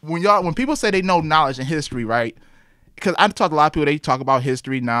 So when people say they know knowledge and history, right? Because I talk to a lot of people, they talk about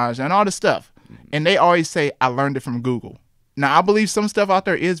history, knowledge, and all this stuff, and they always say, "I learned it from Google." Now, I believe some stuff out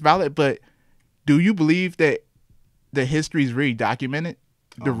there is valid, but do you believe that the history is really documented?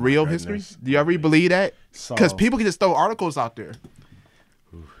 The real history? Do you ever believe that? Because people can just throw articles out there.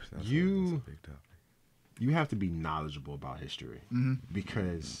 You have to be knowledgeable about history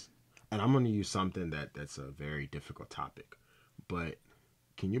because, and I'm going to use something that's a very difficult topic, but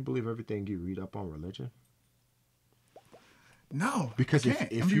can you believe everything you read up on religion? No, because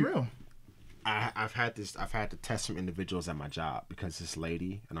if you real. I've had to test some individuals at my job because this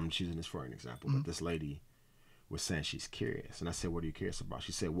lady, and I'm choosing this for an example, but this lady was saying she's curious. And I said, what are you curious about?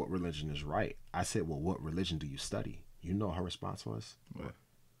 She said, what religion is right? I said, well, what religion do you study? You know her response was? What?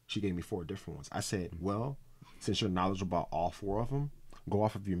 She gave me 4 different ones. I said, well, since you're knowledgeable about all 4 of them, go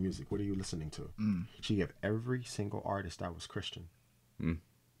off of your music. What are you listening to? She gave every single artist that was Christian.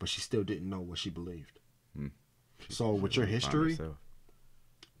 But she still didn't know what she believed. So with your history,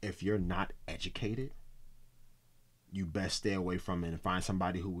 if you're not educated, you best stay away from it and find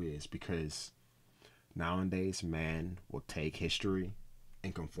somebody who is, because nowadays man will take history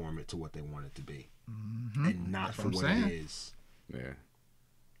and conform it to what they want it to be and not for what it is. Yeah.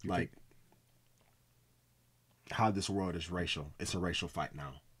 Like how this world is racial. It's a racial fight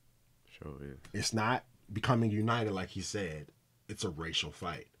now. Sure is. It's not becoming united, like he said, it's a racial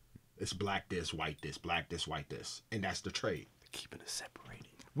fight. It's black this, white this, black this, white this, and that's the trade. Keeping it separated.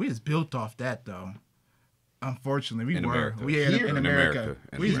 We just built off that though. Unfortunately, we In were. America. We had in America.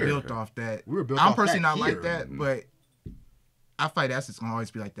 We just America. built off that. We were built I'm off personally that not here. like that, but I fight that's just gonna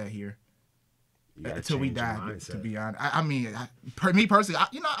always be like that here until we die. To be honest, I mean, me personally,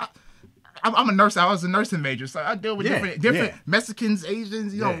 I'm a nurse. I was a nursing major, so I deal with different Mexicans,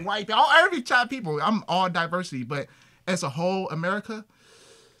 Asians, white, every type of people. I'm all diversity, but as a whole, America.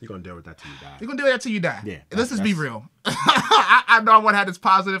 You're going to deal with that till you die. You're going to deal with that till you die. Yeah. Let's just be real. I know I want to have this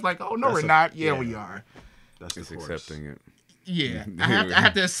positive, like, oh, no, we're not. Yeah, we are. That's just accepting it. Yeah. I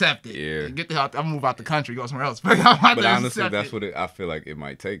have to accept it. Yeah. Get the hell out. I'll move out the country, go somewhere else. But honestly, that's what I feel like it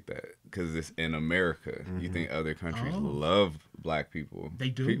might take that. Because it's in America. Mm-hmm. You think other countries love black people. They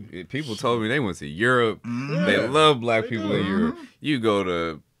do. People told me they went to Europe. Mm-hmm. They love black people in Europe. You go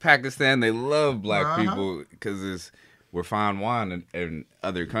to Pakistan, they love black people because we're fine wine in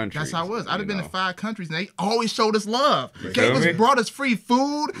other countries. That's how it was. I'd have been in 5 countries, and they always showed us love. Brought us free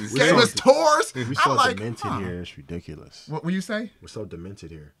food, gave us tours. We're so demented here. It's ridiculous. What will you say? We're so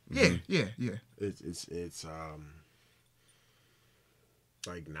demented here. Yeah. It's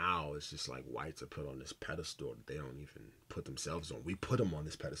like now it's just like whites are put on this pedestal that they don't even put themselves on. We put them on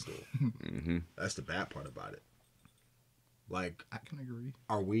this pedestal. Mm-hmm. That's the bad part about it. Like, I can agree.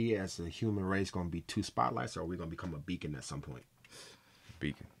 Are we as a human race going to be 2 spotlights, or are we going to become a beacon at some point?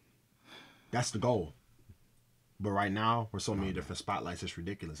 Beacon. That's the goal. But right now, we're so many different spotlights, it's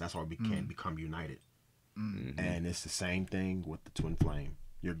ridiculous. That's why we can't become united. Mm-hmm. And it's the same thing with the twin flame.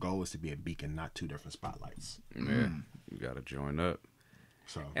 Your goal is to be a beacon, not 2 different spotlights. Yeah, you got to join up.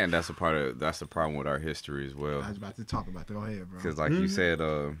 So, and that's the problem with our history as well. I was about to talk about that. Go ahead, bro. Because like you said,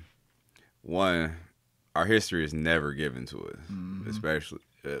 our history is never given to us, especially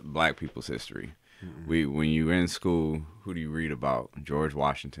black people's history. Mm-hmm. When you're in school, who do you read about? George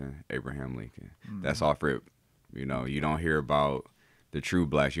Washington, Abraham Lincoln. That's off rip. You don't hear about the true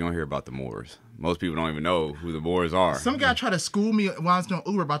blacks. You don't hear about the Moors. Most people don't even know who the Moors are. Some guy tried to school me when I was doing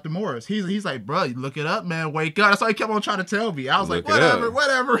Uber about the Moors. He's like, bro, you look it up, man. Wake up. That's all he kept on trying to tell me. I was like, whatever.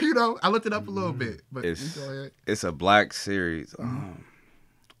 I looked it up a little bit. But it's a black series.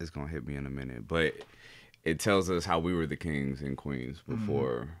 It's going to hit me in a minute. But it tells us how we were the kings and queens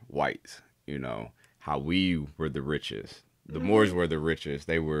before whites, how we were the richest. The Moors were the richest.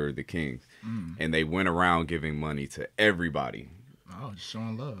 They were the kings. And they went around giving money to everybody. Oh, just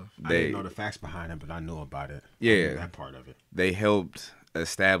showing love. I didn't know the facts behind it, but I knew about it. Yeah. I knew that part of it. They helped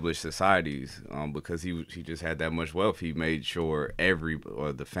establish societies because he just had that much wealth. He made sure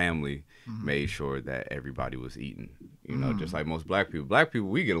the family made sure that everybody was eating. Just like most black people. Black people,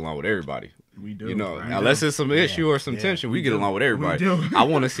 we get along with everybody. We do. Unless it's some issue or some tension, we get along with everybody. I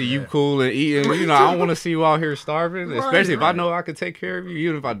want to see you cool and eating. I don't want to see you out here starving, especially if I know I can take care of you.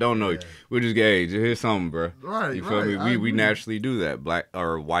 Even if I don't know you, we'll just gauge. Here's something, bro. Right. You feel me? We naturally do that. Black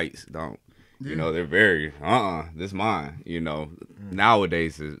or whites don't. Yeah. They're very, this mine.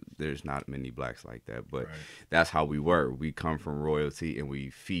 Nowadays, there's not many blacks like that, but that's how we were. We come from royalty and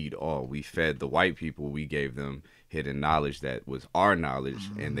we feed all. We fed the white people. We gave them hidden knowledge that was our knowledge,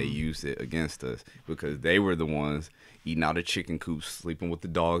 and they used it against us because they were the ones eating out of chicken coops, sleeping with the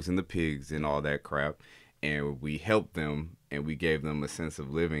dogs and the pigs and all that crap. And we helped them and we gave them a sense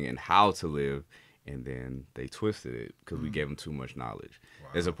of living and how to live. And then they twisted it because we gave them too much knowledge. Wow.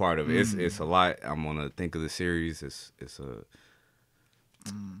 It's a part of it. It's a lot. I'm gonna think of the series. It's a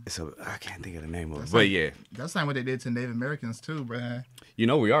I can't think of the name of it. But yeah, that's not what they did to Native Americans too, bro.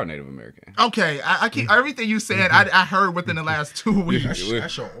 We are Native American. Okay, I keep everything you said. I heard within the last 2 weeks.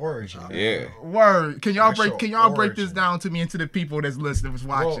 That's your origin. Yeah. Word. Can y'all break this down to me and to the people that's listening, was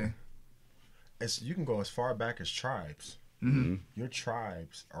watching? Well, you can go as far back as tribes. Mm-hmm. Your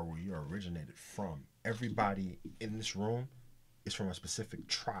tribes are where you originated from. Everybody in this room is from a specific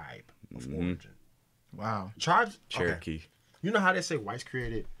tribe of origin. Wow. Tribes. Cherokee. Okay. You know how they say whites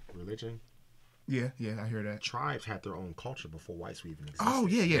created religion? Yeah, I hear that. Tribes had their own culture before whites even existed. Oh,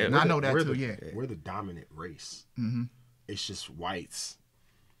 yeah. I know that too, yeah. We're the dominant race. Mm-hmm. It's just whites,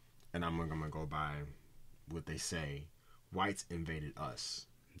 and I'm going to go by what they say. Whites invaded us.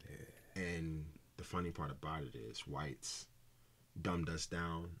 Yeah. And the funny part about it is whites dumbed us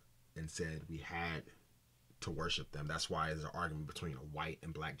down and said we had to worship them. That's why there's an argument between a white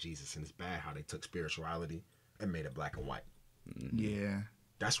and black Jesus, and it's bad how they took spirituality and made it black and white. Yeah.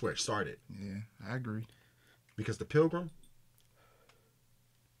 That's where it started. Yeah, I agree. Because the Pilgrim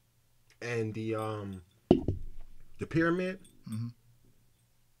and the pyramid,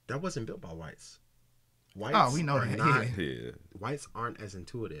 that wasn't built by whites. Whites we know that. Whites aren't as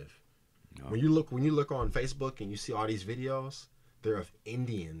intuitive. No. When you look on Facebook and you see all these videos, they're of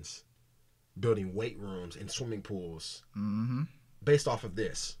Indians building weight rooms and swimming pools based off of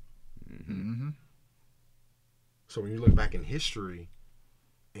this. So when you look back in history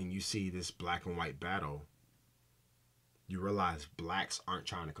and you see this black and white battle, you realize blacks aren't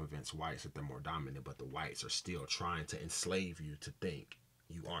trying to convince whites that they're more dominant, but the whites are still trying to enslave you to think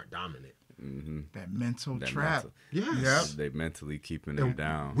you aren't dominant. That mental trap. Yes. They mentally keeping you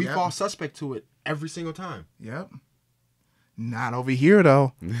down. We fall suspect to it every single time. Yep. Not over here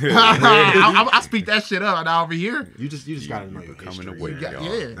though. I speak that shit up. Not over here. You just gotta know your coming history. awake,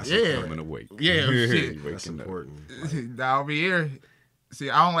 y'all. Yeah. Coming awake. Yeah, shit. That's important. Not over here. See,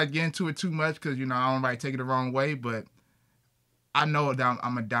 I don't like getting into it too much because I don't like take it the wrong way, but I know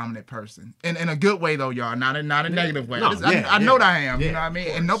I'm a dominant person, and in a good way though, y'all. Not a negative way. I know that I am. You know what I mean?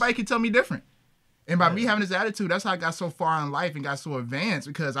 And nobody can tell me different. And by me having this attitude, that's how I got so far in life and got so advanced,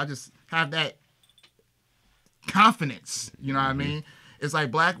 because I just have that confidence. You know what I mean? It's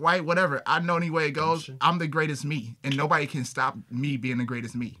like black, white, whatever. I know any way it goes, I'm the greatest me, and nobody can stop me being the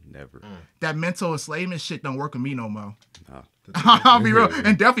greatest me. Never. That mental enslavement shit don't work with me no more. No. I'll be real,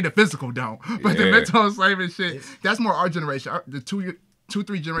 and definitely the physical don't. But the mental enslavement shit, that's more our generation. The two,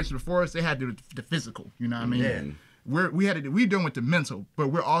 3 generations before us, they had the physical. You know what I mean? Yeah. We're dealing with the mental, but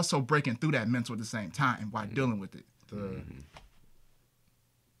we're also breaking through that mental at the same time while dealing with it. I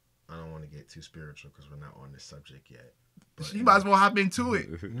don't want to get too spiritual because we're not on this subject yet. But You might as well hop into it.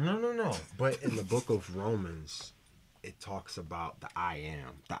 No. But in the book of Romans, it talks about the I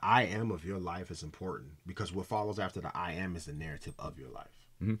am. The I am of your life is important because what follows after the I am is the narrative of your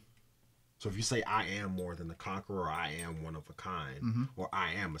life. So if you say I am more than the conqueror, or I am one of a kind, or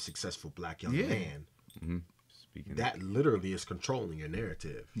I am a successful black young man, that literally is controlling your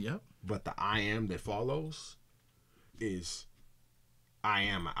narrative. Yep. But the I am that follows is I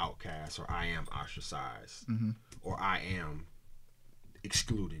am an outcast, or I am ostracized, or I am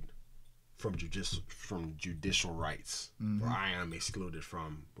excluded from judicial rights, or I am excluded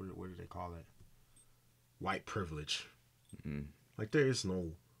from what do they call it? White privilege. Like there is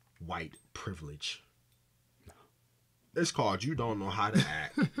no white privilege. It's called you don't know how to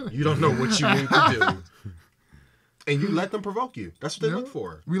act. You don't know what you need to do. And you let them provoke you. That's what they look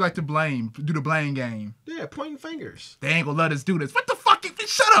for. We like to do the blame game. Yeah, pointing fingers. They ain't gonna let us do this. What the fuck?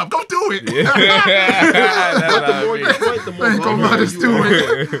 Shut up. Go do it. But the more you point, the more they ain't gonna let us do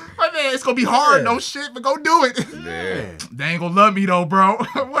it. But man, it's gonna be hard, no shit, but go do it. Yeah. They ain't gonna love me though, bro.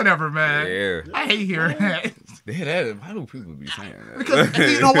 Whatever, man. Yeah. I hate hearing that. Why do people be saying that? Because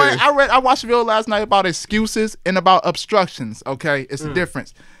you know what? I watched a video last night about excuses and about obstructions. Okay, it's the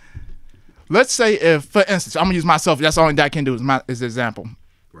difference. Let's say if, for instance, I'm gonna use myself. That's all that I can do is an example.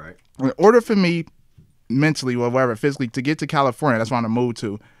 Right. In order for me, mentally or whatever, physically, to get to California, that's what I'm gonna move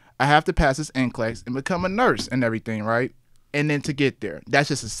to. I have to pass this NCLEX and become a nurse and everything, right? And then to get there, that's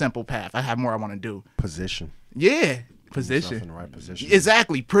just a simple path. I have more I want to do. Position. Yeah, position. In the right position.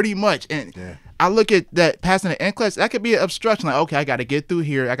 Exactly, pretty much. And I look at that passing the NCLEX, that could be an obstruction. Like, okay, I got to get through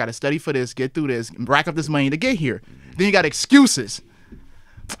here. I got to study for this, get through this, rack up this money to get here. Then you got excuses.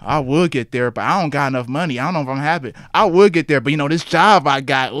 I would get there, but I don't got enough money. I don't know if I'm happy. I would get there, but this job I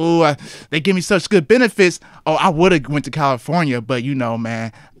got, they give me such good benefits. Oh, I would have went to California, but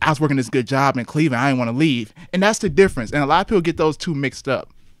man, I was working this good job in Cleveland. I didn't want to leave. And that's the difference. And a lot of people get those two mixed up.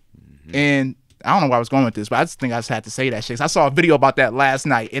 And I don't know where I was going with this, but I just think I just had to say that shit. I saw a video about that last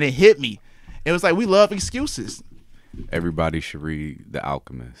night, and it hit me. It was like, we love excuses. Everybody should read The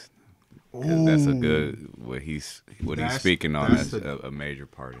Alchemist. That's a good what he's speaking on. That's a major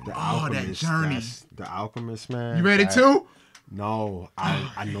part of it. That journey. The Alchemist, man. You read it too? No,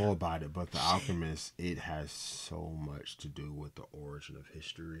 I know about it, but The Alchemist, it has so much to do with the origin of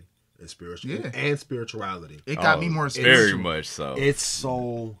history and spirituality. It got me more spiritual. Very much so. It's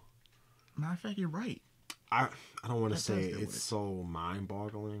so. Matter of fact, you're right. I don't want to say it's so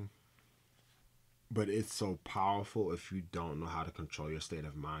mind-boggling. But it's so powerful. If you don't know how to control your state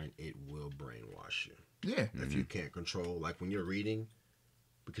of mind, it will brainwash you. Yeah. If you can't control, like when you're reading,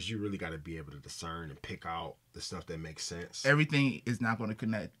 because you really got to be able to discern and pick out the stuff that makes sense. Everything is not going to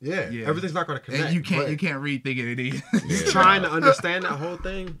connect. Yeah. Everything's not going to connect. And you can't read thinking it is. Trying to understand that whole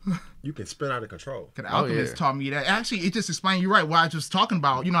thing, you can spin out of control. The Alchemist taught me that. Actually, it just explained you right what I was just talking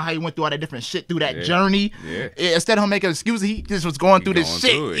about. You know how he went through all that different shit through that journey? Yeah. Instead of him making excuses, he just was going through this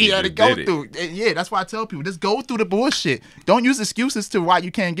shit. He had to go through. Yeah, that's why I tell people, just go through the bullshit. Don't use excuses to why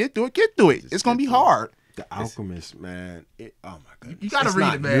you can't get through it. Get through it. It's going to be hard. The Alchemist, man. Oh my goodness. You got to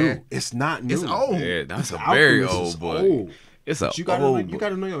read it, man. New. It's not new. It's old. Yeah, that's a very old book. It's a you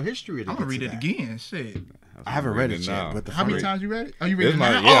gotta know your history. I'm going to read it again. Shit. I haven't read it yet. But how many times you read it? Oh, you read it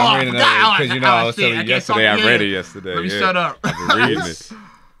now? now? Yeah, I'm reading it now. Because, I was telling you yesterday, I read it yesterday. Let me shut up. I've been reading it.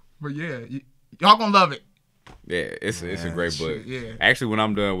 But yeah, y'all gonna love it. Yeah, it's a great book. Yeah. Actually, when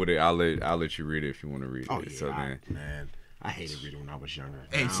I'm done with it, I'll let you read it if you want to read it. Oh, yeah. So then, man. I hated reading when I was younger.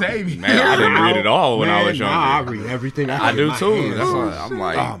 Hey, same. Man, I didn't read it all when I was younger. I read everything. I do too. That's why I'm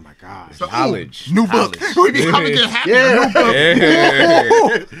like, oh my god, knowledge. New book. We be having to get happy. Yeah.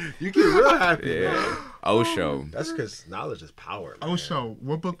 You get real happy. Yeah. Osho. That's because knowledge is power. Man. Osho.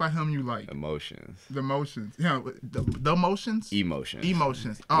 What book by him you like? Emotions. The Emotions. Yeah, the Emotions.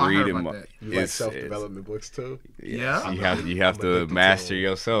 Emotions. Oh, I heard about that. You like self-development books too? Yeah. You have to master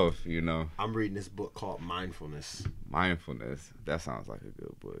yourself. I'm reading this book called Mindfulness. That sounds like a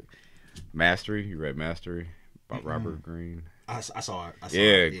good book. Mastery. You read Mastery by Robert Greene? I saw it.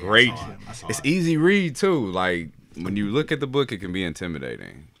 Yeah, great. I saw it's it. easy read too. Like when you look at the book, it can be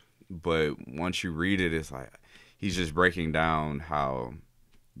intimidating, but once you read it, it's like he's just breaking down how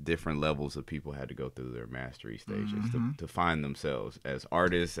different levels of people had to go through their mastery stages to find themselves as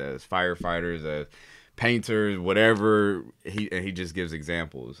artists, as firefighters, as painters, whatever. He just gives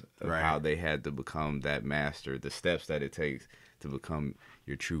examples of how they had to become that master, the steps that it takes to become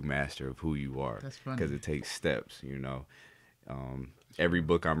your true master of who you are. That's funny. Because it takes steps, Every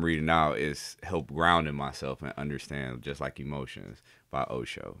book I'm reading now is help grounding myself and understand, just like Emotions by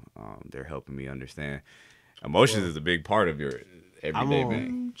Osho. They're helping me understand. Emotions is a big part of your everyday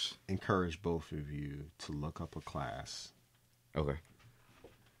thing. Encourage both of you to look up a class. Okay.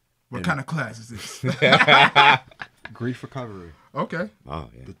 What kind of class is this? Grief recovery. Okay. Oh,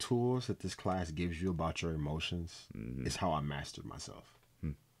 yeah. The tools that this class gives you about your emotions is how I mastered myself.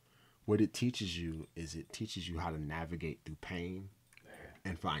 What it teaches you is it teaches you how to navigate through pain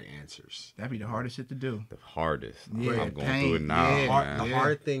and find answers. That'd be the hardest shit to do. The hardest. Yeah, I'm going pain. through it now. Yeah. Man. The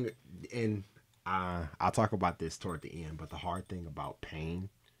hard thing, and I'll talk about this toward the end, but the hard thing about pain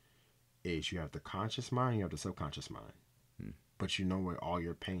is you have the conscious mind, you have the subconscious mind. But you know where all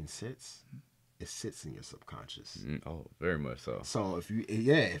your pain sits? It sits in your subconscious. Oh, very much so. So if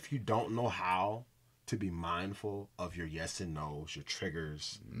you don't know how to be mindful of your yes and no's, your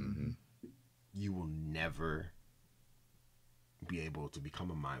triggers, you will never be able to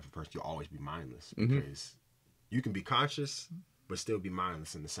become a mindful person. You'll always be mindless because you can be conscious but still be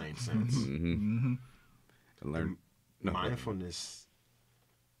mindless in the same sense. Learn mindfulness.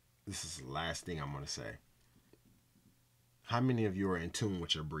 This is the last thing I'm going to say. How many of you are in tune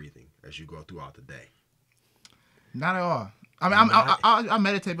with your breathing as you go throughout the day? Not at all. I mean, I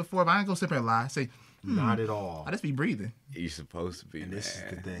meditate before, but I ain't gonna sit there and lie. Say, not at all. I just be breathing. You're supposed to be. And this is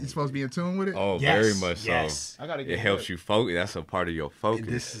the thing. You're supposed to be in tune with it. Oh, Yes, very much so. yes. I gotta get It helps you focus. That's a part of your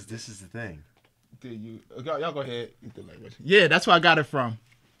focus. And this is the thing. Y'all go ahead. Yeah, that's where I got it from.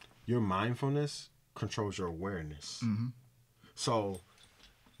 Your mindfulness controls your awareness. So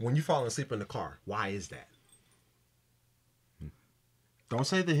when you fall asleep in the car, why is that? Don't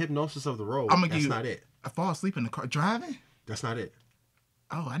say the hypnosis of the road. That's not it. I fall asleep in the car driving. That's not it.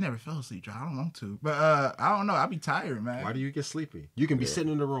 Oh, I never fell asleep driving. I don't want to, but I don't know. I be tired, man. Why do you get sleepy? You can be sitting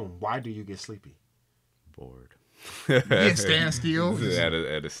in the room. Why do you get sleepy? Bored. Yeah, stand still.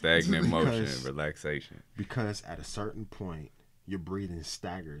 at a stagnant motion, relaxation. Because at a certain point, your breathing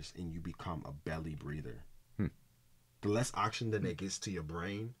staggers and you become a belly breather. The less oxygen that gets to your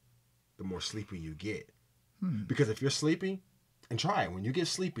brain, the more sleepy you get. Because if you're sleepy, and try it. When you get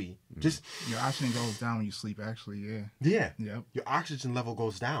sleepy, just... Your oxygen goes down when you sleep, actually, yeah. Yeah. Yep. Your oxygen level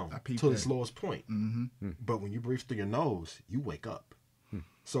goes down to its lowest point. But when you breathe through your nose, you wake up.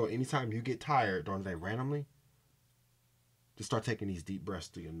 So anytime you get tired during the day randomly, just start taking these deep breaths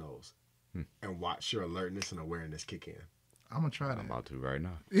through your nose and watch your alertness and awareness kick in. I'm going to try that. I'm about to right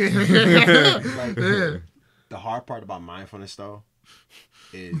now. The hard part about mindfulness, though,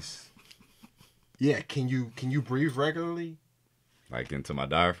 is... can you breathe regularly? Like into my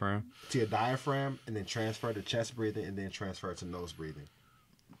diaphragm? To your diaphragm, and then transfer to chest breathing, and then transfer to nose breathing.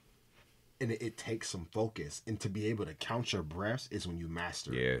 And it takes some focus. And to be able to count your breaths is when you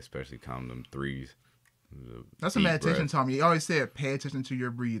master it. Yeah, especially count them threes. That's what meditation taught me. He always said, pay attention to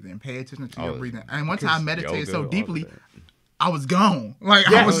your breathing. Pay attention to your breathing. And one time I meditated so deeply, I was gone.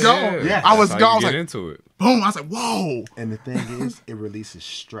 I was gone. Yeah. I was gone. I was like, like, into it. Boom. I was like, whoa. And the thing is, it releases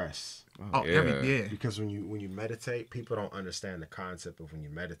stress. Because when you meditate, people don't understand the concept of when you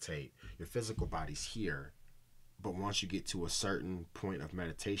meditate, your physical body's here, but once you get to a certain point of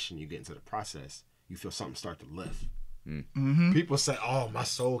meditation, you get into the process, you feel something start to lift. People say, "Oh, my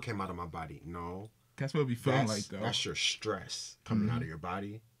soul came out of my body." No, that's what we feeling like, though. That's your stress coming out of your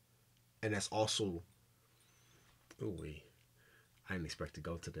body, and that's also. I didn't expect to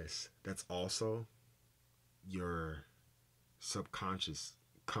go to this. That's also your subconscious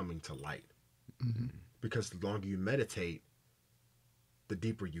coming to light. Because the longer you meditate, the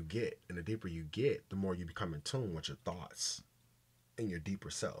deeper you get. And the deeper you get, the more you become in tune with your thoughts and your deeper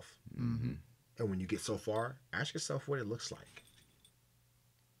self. And when you get so far, ask yourself what it looks like.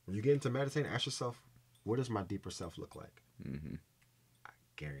 When you get into meditating, ask yourself, what does my deeper self look like? I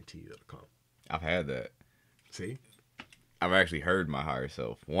guarantee you it'll come. I've had that. See? I've actually heard my higher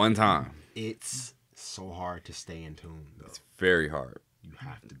self one time. It's so hard to stay in tune, though. It's very hard. You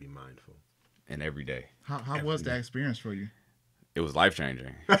have to be mindful. And every day. How was that experience for you? It was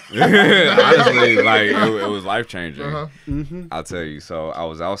life-changing. Honestly, like, it was life-changing. I'll tell you. So I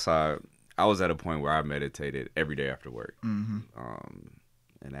was outside. I was at a point where I meditated every day after work.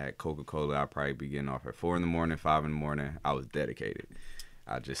 And at Coca-Cola, I'd probably be getting off at 4 in the morning, 5 in the morning. I was dedicated.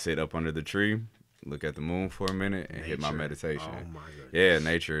 I'd just sit up under the tree, look at the moon for a minute, and hit my meditation. Oh, my goodness. Yeah,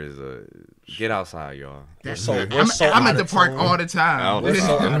 nature is get outside, y'all. I'm at the park all the time. We're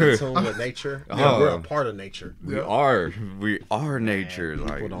so out of tune with nature. We're a part of nature. We are nature. People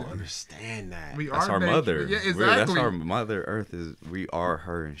like, don't understand that. That's our mother. Yeah, exactly. That's our mother. Earth is. We are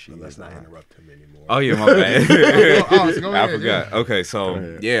her, and she. Let's not interrupt him anymore. Oh yeah, my bad. Go ahead, I forgot. Yeah. Okay, so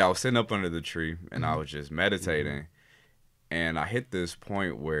I was sitting up under the tree, and I was just meditating. And I hit this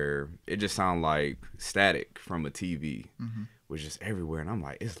point where it just sounded like static from a TV, was just everywhere. And I'm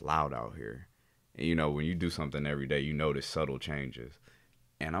like, it's loud out here. And, you know, when you do something every day, you notice subtle changes.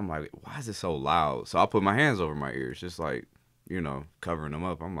 And I'm like, why is it so loud? So I put my hands over my ears, just like, you know, covering them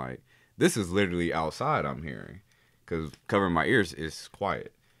up. I'm like, this is literally outside I'm hearing. Because covering my ears is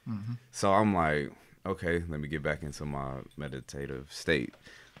quiet. So I'm like, okay, let me get back into my meditative state.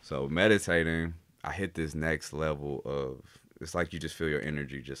 So meditating, I hit this next level of, it's like you just feel your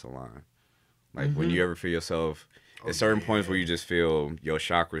energy just align. Like when you ever feel yourself at certain points where you just feel your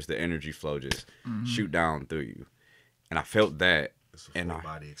chakras, the energy flow just shoot down through you. And I felt that. It's a full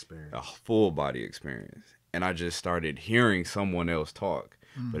body experience. A full body experience. And I just started hearing someone else talk,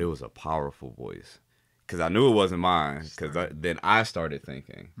 but it was a powerful voice. Because I knew it wasn't mine. Because then I started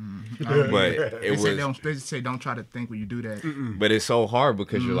thinking. But they say don't try to think when you do that. But it's so hard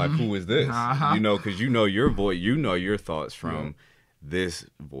because you're like, who is this? You know, because you know your voice, you know your thoughts from this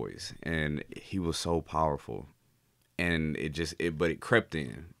voice. And he was so powerful. And but it crept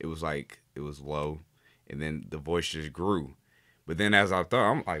in. It was like, it was low. And then the voice just grew. But then as I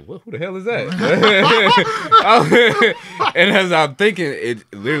thought, I'm like, what? Who the hell is that? And as I'm thinking, it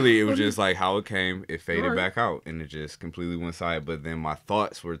was just like how it came. It faded back out, and it just completely went silent. But then my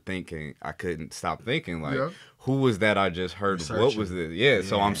thoughts were thinking. I couldn't stop thinking, like, who was that I just heard? What was this? Yeah,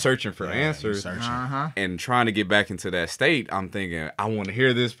 so I'm searching for answers and trying to get back into that state. I'm thinking, I want to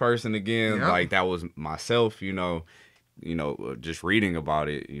hear this person again. Like that was myself, you know, just reading about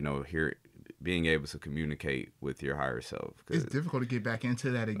it, you know, being able to communicate with your higher self. It's difficult to get back into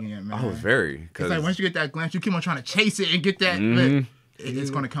that again, man. Oh, it's very. It's like once you get that glance, you keep on trying to chase it and get that. But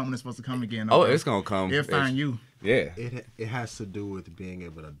it's going to come when it's supposed to come again. Oh, it's going to come. It'll find you. Yeah. It has to do with being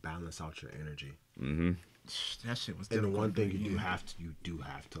able to balance out your energy. That shit was difficult. And the one thing you do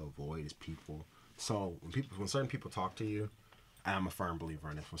have to avoid is people. So when certain people talk to you, I'm a firm believer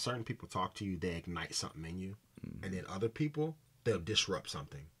in this. When certain people talk to you, they ignite something in you. And then other people, they'll disrupt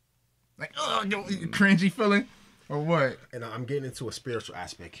something. Like, oh, cringy feeling, or what? And I'm getting into a spiritual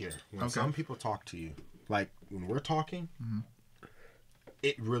aspect here. When some people talk to you, like when we're talking,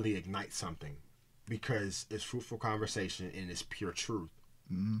 it really ignites something because it's fruitful conversation and it's pure truth.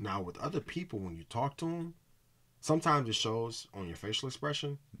 Now, with other people, when you talk to them, sometimes it shows on your facial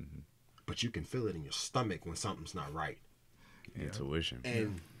expression, but you can feel it in your stomach when something's not right. Intuition.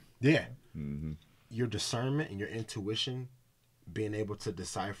 And your discernment and your intuition, being able to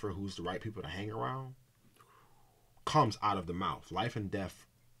decipher who's the right people to hang around, comes out of the mouth. Life and death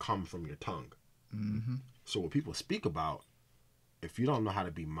come from your tongue. So what people speak about, if you don't know how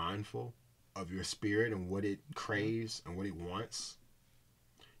to be mindful of your spirit and what it craves and what it wants,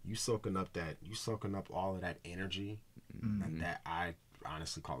 you soaking up all of that energy, and that I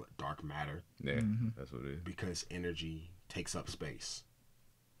honestly call it dark matter. Yeah, that's what it is. Because energy takes up space.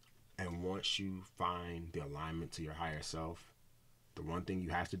 And once you find the alignment to your higher self, the one thing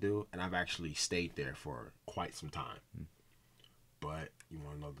you have to do, and I've actually stayed there for quite some time. But you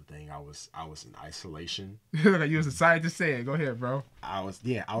want to know the thing? I was in isolation. You was excited to say it. Go ahead, bro. I was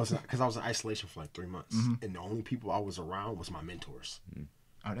in isolation for like 3 months, and the only people I was around was my mentors.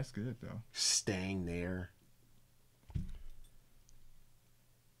 Oh, that's good though. Staying there,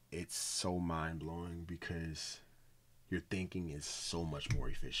 it's so mind blowing because your thinking is so much more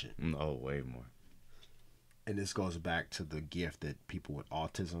efficient. Oh, way more. And this goes back to the gift that people with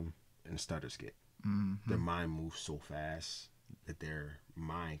autism and stutters get. Their mind moves so fast that their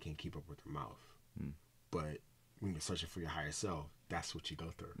mind can't keep up with their mouth. But when you're searching for your higher self, that's what you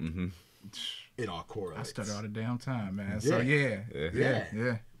go through. It all correlates. I stutter all the damn time, man. So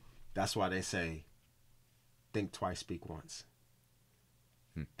yeah. That's why they say, think twice, speak once.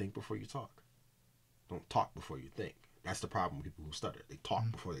 Think before you talk. Don't talk before you think. That's the problem with people who stutter. They talk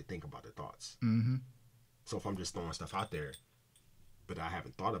before they think about their thoughts. So if I'm just throwing stuff out there, but I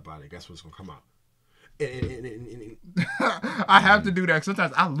haven't thought about it, guess what's gonna come out? I have to do that.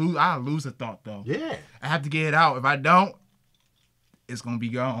 Sometimes I lose a thought though. Yeah. I have to get it out. If I don't, it's gonna be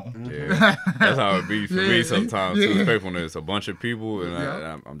gone. Yeah. That's how it be for me sometimes. Too, especially when there's a bunch of people and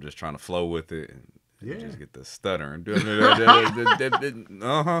I'm just trying to flow with it. And just get the stuttering.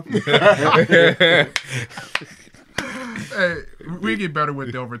 Hey, we get better with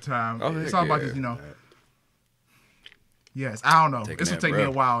it over time. It's all about this, Yes, I don't know. This will take me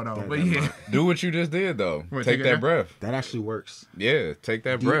a while though, but do what you just did though. Take that breath. That actually works. Yeah, take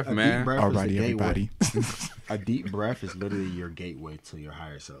that breath, man. Alrighty, everybody. A deep breath is literally your gateway to your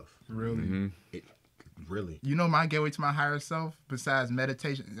higher self. Really? Really. You know my gateway to my higher self, besides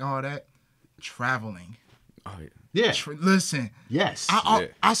meditation and all that? Traveling. Oh yeah. Listen. Yes.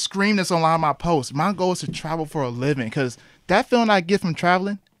 I scream this on a lot of my posts. My goal is to travel for a living because that feeling I get from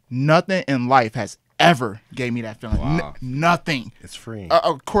traveling, nothing in life has ever gave me that feeling. Wow. Nothing. It's freeing.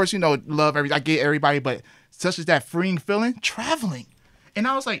 Of course, love I get everybody, but such as that freeing feeling, traveling. And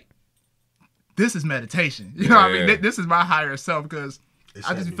I was like, this is meditation. You know what I mean? This is my higher self because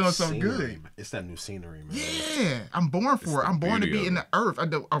I just feel so good. It's that new scenery, man. Yeah, I'm born for it. I'm born to be in the earth,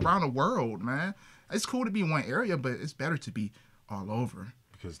 around the world, man. It's cool to be in one area, but it's better to be all over.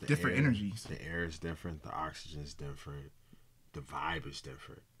 Because different energies. The air is different. The oxygen is different. The vibe is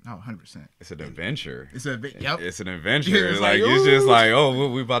different. Oh, 100%. It's an adventure. It's an adventure. It's it's just like, oh,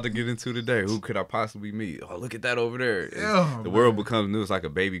 what we about to get into today? Who could I possibly meet? Oh, look at that over there. The world becomes new. It's like a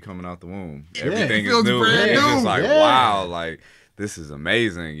baby coming out the womb. Everything is new. It's just like, wow, like, this is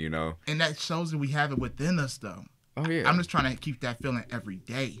amazing, And that shows that we have it within us, though. Oh, yeah. I'm just trying to keep that feeling every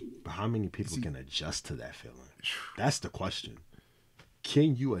day. But how many people can adjust to that feeling? That's the question.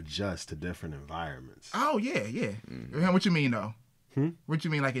 Can you adjust to different environments? Oh, yeah. What you mean, though? What you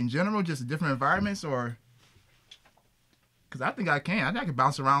mean, like in general, just different environments, or? Because I think I can. I think I can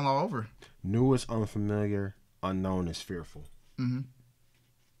bounce around all over. New is unfamiliar. Unknown is fearful.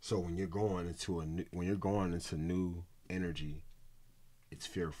 So when you're going into new energy, it's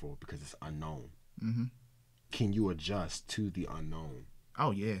fearful because it's unknown. Can you adjust to the unknown?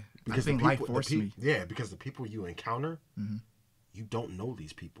 Oh yeah, because I think life forced me. Yeah, because the people you encounter, you don't know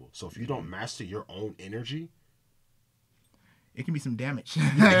these people. So if you don't master your own energy, it can be some damage.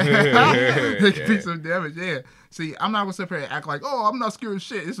 It can be some damage. Yeah. See, I'm not gonna sit here and act like, oh, I'm not scared of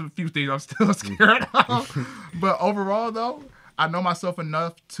shit. There's a few things I'm still scared of. But overall, though, I know myself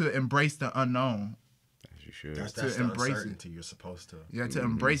enough to embrace the unknown. That's to embrace it. You're supposed to. Yeah, to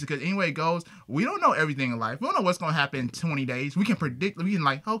embrace it. Because anyway it goes, we don't know everything in life. We don't know what's going to happen in 20 days. We can predict. We can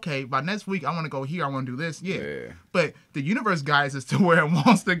like, okay, by next week, I want to go here. I want to do this. Yeah. But the universe guides us to where it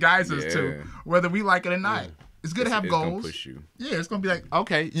wants to guide us to, whether we like it or not. It's good to have goals. It's gonna push you. Yeah, it's gonna be like,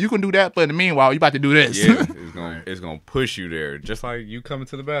 okay, you can do that, but in the meanwhile, you about to do this. Yeah, it's gonna push you there, just like you coming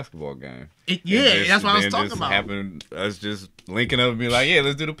to the basketball game. That's what I was talking about. Us just linking up and being like, yeah,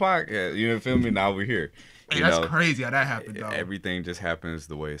 let's do the podcast. You know, feel me? Now we're here. Hey, that's crazy how that happened, though. Everything just happens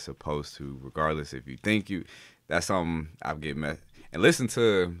the way it's supposed to, regardless if you think you. That's something I get and listen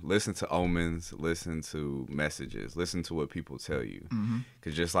to omens, listen to messages, listen to what people tell you.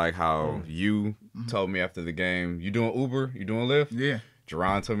 Because just like how you told me after the game, you doing Uber, you doing Lyft? Yeah.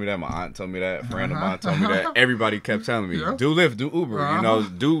 Jerron told me that, my aunt told me that, a friend of mine told me that. Everybody kept telling me, do Lyft, do Uber,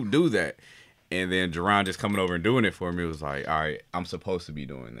 do that. And then Jerron just coming over and doing it for me was like, all right, I'm supposed to be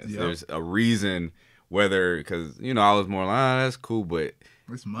doing this. There's a reason, because, I was more like, that's cool, but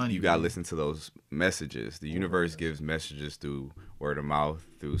it's money. You got to listen to those messages. The universe gives messages through word of mouth,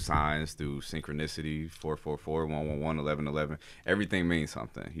 through signs, through synchronicity, 444, 111, 1111. Everything means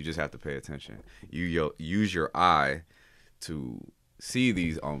something. You just have to pay attention. You use your eye to see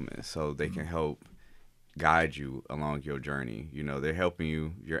these omens so they can help guide you along your journey. They're helping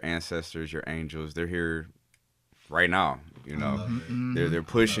you, your ancestors, your angels, they're here right now. They're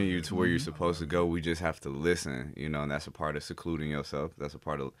pushing you to where you're supposed to go. We just have to listen, and that's a part of secluding yourself. That's a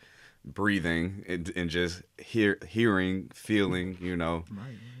part of breathing and just hearing, feeling,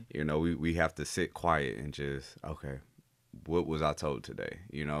 Right. We have to sit quiet and just, okay, what was I told today?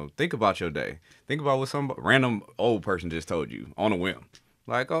 Think about your day. Think about what some random old person just told you on a whim.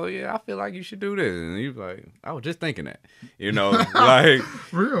 Like, oh yeah, I feel like you should do this, and you like, I was just thinking that, like,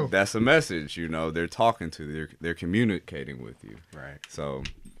 real. That's a message, they're talking to, they're communicating with you, Right. So,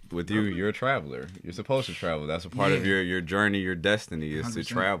 with you, you're a traveler. You're supposed to travel. That's a part of your journey, your destiny is 100%. To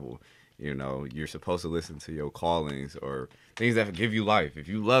travel. You're supposed to listen to your callings or things that give you life. If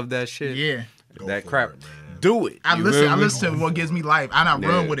you love that shit, that crap, do it. I listen to what gives me life. I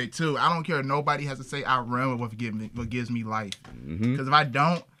run with it too. I don't care. Nobody has to say I run with what gives me life. Because if I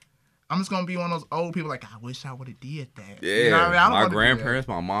don't, I'm just gonna be one of those old people like I wish I would have did that. Yeah, you know what I mean? My grandparents,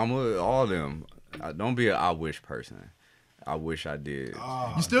 my mama, all of them. Don't be an I wish person. I wish I did.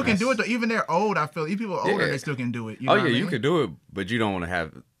 You still can do it though. Even they're old. I feel even people older they still can do it. You know you can do it, but you don't want to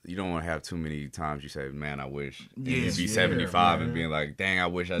have. You don't want to have too many times you say, "Man, I wish." And you be 75 and being like, "Dang, I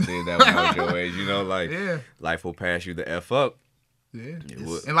wish I did that when I was your age." Life will pass you the F up. Yeah,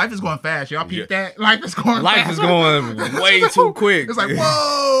 and life is going fast. Y'all peep that? Life is going. Life fast. is going way too quick. It's like,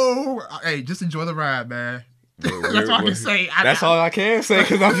 whoa! Hey, just enjoy the ride, man. That's all I can say. That's all I can say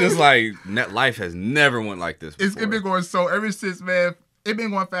because I'm just like, life has never went like this before. It's been going ever since, man. It's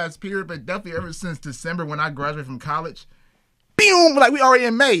been going fast, period. But definitely ever since December when I graduated from college. Boom! Like we already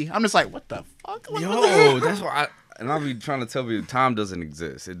in May. I'm just like, what the fuck? That's why I'll be trying to tell you, time doesn't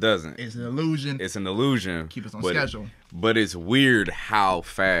exist. It doesn't. It's an illusion. It's an illusion. Keep us on schedule. But it's weird how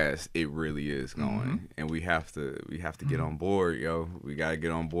fast it really is going, and we have to get on board, yo. We gotta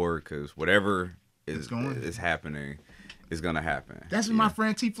get on board because whatever is happening is gonna happen. That's what my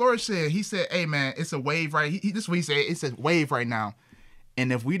friend T. Flores said. He said, "Hey man, it's a wave right." This is what he said. It's a wave right now.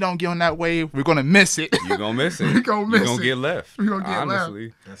 And if we don't get on that wave, we're gonna miss it. You're gonna miss it. You're gonna get left. We're gonna get honestly.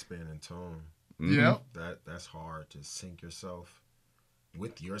 left. That's being in tune. Yep. That's hard to sync yourself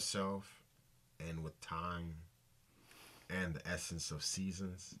with yourself and with time and the essence of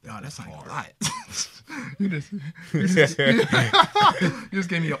seasons. That's like hard. a lot. you just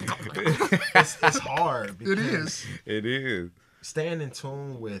gave me a. It's hard. It is. It is. Staying in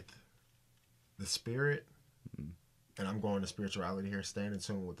tune with the spirit. And I'm going to spirituality here. Staying in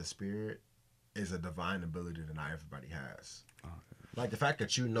tune with the spirit is a divine ability that not everybody has. Okay. Like the fact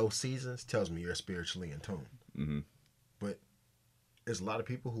that you know seasons tells me you're spiritually in tune. Mm-hmm. But there's a lot of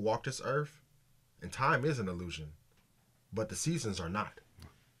people who walk this earth, and time is an illusion, but the seasons are not.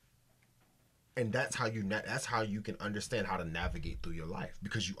 And that's how you can understand how to navigate through your life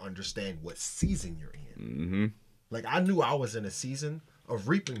because you understand what season you're in. Mm-hmm. Like I knew I was in a season of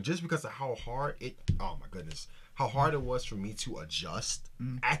reaping just because of how hard it. Oh my goodness. How hard it was for me to adjust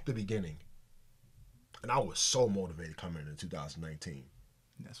at the beginning. And I was so motivated coming into 2019.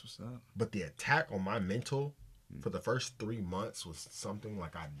 That's what's up. But the attack on my mental for the first 3 months was something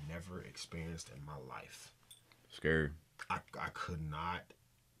like I never experienced in my life. Scary. I could not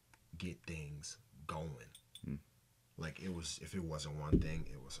get things going. Like it was, if it wasn't one thing,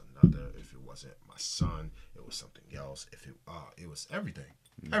 it was another. If it wasn't my son, it was something else. If it was everything.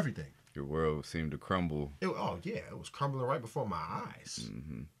 Everything. Your world seemed to crumble. It was crumbling right before my eyes.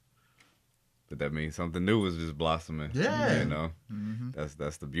 Mm-hmm. But that means something new was just blossoming. Yeah,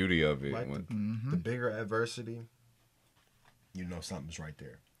 That's the beauty of it. Like the bigger adversity, something's right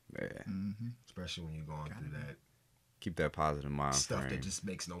there. Yeah, especially when you're going through that. Keep that positive mind stuff frame. That just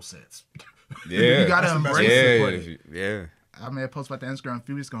makes no sense. Yeah, you gotta embrace it. Yeah. I made a post about the Instagram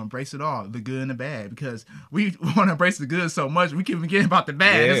few weeks ago. Embrace it all, the good and the bad, because we want to embrace the good so much we keep forgetting about the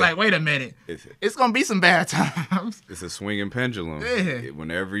bad. Yeah. It's like, wait a minute, it's gonna be some bad times. It's a swinging pendulum. Yeah. When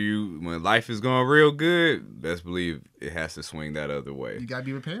life is going real good, best believe it has to swing that other way. You gotta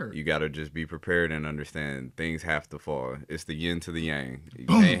be prepared. You gotta just be prepared and understand things have to fall. It's the yin to the yang. You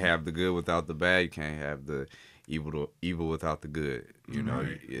can't have the good without the bad. You can't have the evil without the good.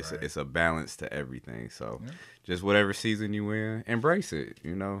 It's a balance to everything. So just whatever season you in, embrace it.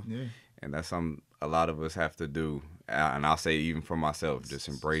 And that's something a lot of us have to do. And I'll say even for myself, just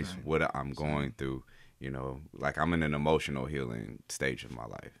embrace what I'm going through. Like I'm in an emotional healing stage of my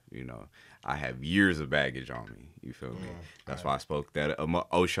life. I have years of baggage on me. You feel me? That's why I spoke that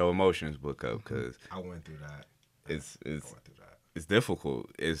Osho Emotions book up, because I went through that. It's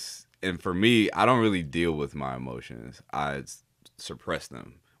difficult. And for me, I don't really deal with my emotions. I suppress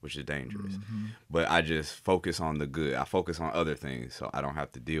them, which is dangerous. But I just focus on the good. I focus on other things so I don't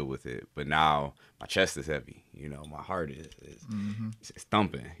have to deal with it. But now my chest is heavy. My heart is it's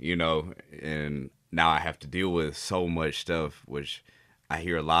thumping, and now I have to deal with so much stuff, which I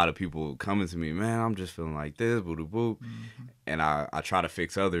hear a lot of people coming to me, man, I'm just feeling like this, boo-doo-boo. And I try to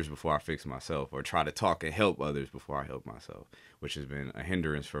fix others before I fix myself, or try to talk and help others before I help myself, which has been a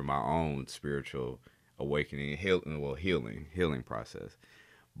hindrance for my own spiritual awakening, healing process.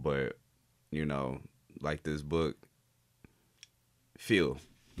 But, like this book, feel.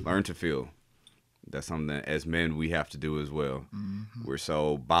 Learn to feel. That's something that as men we have to do as well. Mm-hmm. We're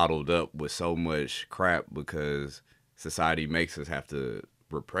so bottled up with so much crap because society makes us have to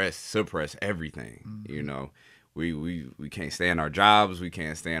suppress everything. Mm-hmm. You know, we can't stand our jobs, we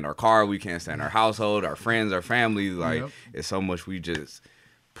can't stand our car, we can't stand our household, our friends, our family. Like it's so much we just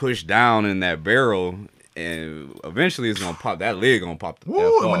push down in that barrel, and eventually it's gonna pop. That lid gonna pop.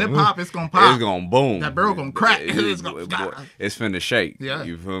 When it pop, it's gonna pop. It's gonna boom. That barrel gonna crack. It's finna shake. Yeah.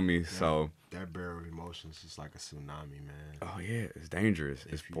 You feel me? Yeah. So. That barrel of emotions is like a tsunami, man. Oh yeah, it's dangerous.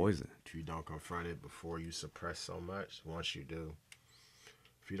 It's poison. If you don't confront it before you suppress so much, once you do,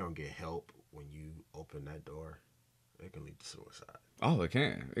 if you don't get help when you open that door, it can lead to suicide. Oh, it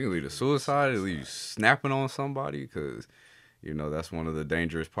can. It can lead to suicide. It lead you snapping on somebody because, you know, that's one of the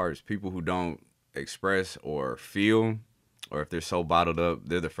dangerous parts. People who don't express or feel, or if they're so bottled up,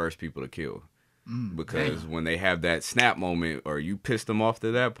 they're the first people to kill. Because when they have that snap moment, or you piss them off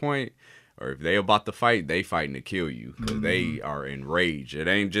to that point, or if they about to fight, they fighting to kill you because they are enraged. It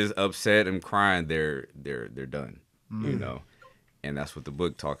ain't just upset and crying. They're done, you know, and that's what the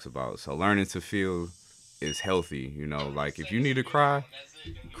book talks about. So learning to feel is healthy, you know. Like if you need to cry.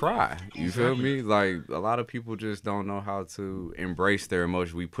 You feel me? Like a lot of people just don't know how to embrace their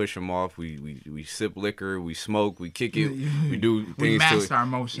emotions. We push them off. We sip liquor. We smoke. We kick it. We do things. We mask our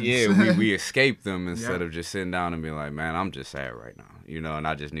emotions. Yeah, we escape them instead of just sitting down and being like, man, I'm just sad right now, you know, and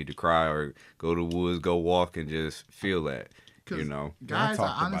I just need to cry or go to the woods, go walk, and just feel that, you know. Guys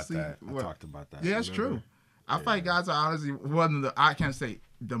are honestly, I talked about that. Yeah, it's true. I feel like guys are honestly one of the, I can't say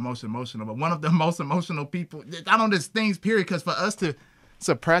the most emotional, but one of the most emotional people. I don't just things, period, because for us to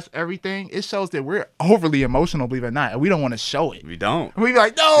suppress everything, it shows that we're overly emotional, believe it or not, and we don't want to show it. We don't. We be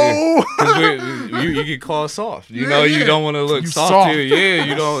like, no. You get called soft. You know, you don't want to look soft to you. Yeah,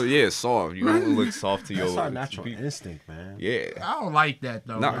 you don't. Yeah, soft. You don't want to look soft to your. That's our natural instinct, man. Yeah. I don't like that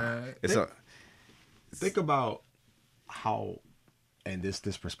though. No, man. Think about how, and this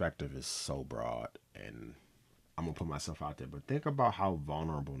perspective is so broad, and I'm gonna put myself out there, but think about how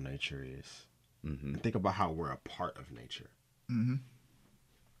vulnerable nature is. Mm-hmm. And think about how we're a part of nature. Mm-hmm.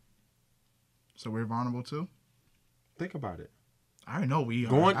 So we're vulnerable too? Think about it. I know we are.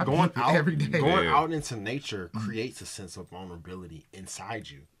 Going out every day. Going out into nature creates a sense of vulnerability inside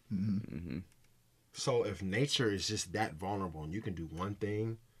you. Mm-hmm. Mm-hmm. So if nature is just that vulnerable and you can do one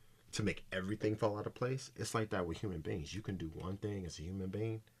thing to make everything fall out of place, it's like that with human beings. You can do one thing as a human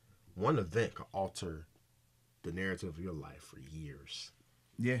being. One event can alter the narrative of your life for years.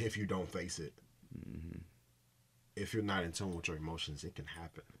 Yeah. If you don't face it. Mm-hmm. If you're not in tune with your emotions, it can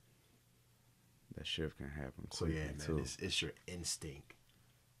happen. That shift can happen. So yeah, man, it's your instinct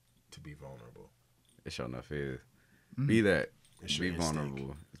to be vulnerable. It sure enough is. Be that. Be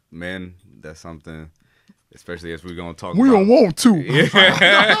vulnerable. Men, that's something, especially as we're gonna talk about. We don't want to.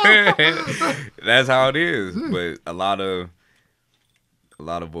 That's how it is. But a lot of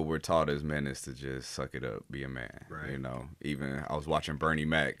what we're taught as men is to just suck it up, be a man. Right. You know, even I was watching Bernie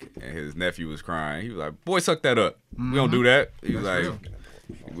Mac and his nephew was crying. He was like, "Boy, suck that up. We don't do that." He was like,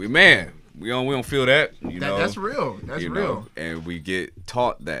 "We man. We don't feel that, you know." That's real. That's real. Know? And we get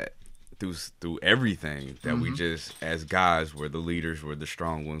taught that through everything that we just, as guys, we're the leaders, we're the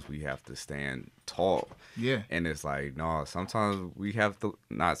strong ones. We have to stand tall. Yeah. And it's like, no, sometimes we have to,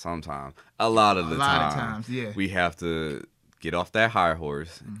 not sometimes, a lot of times, yeah. We have to get off that high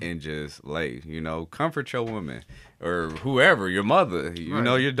horse and just lay, you know, comfort your woman or whoever, your mother, you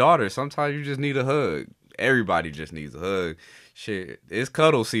know, your daughter. Sometimes you just need a hug. Everybody just needs a hug. Shit, it's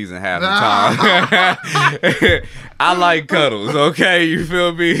cuddle season half the time. I like cuddles, okay? You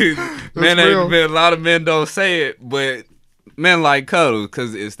feel me? A lot of men don't say it, but men like cuddles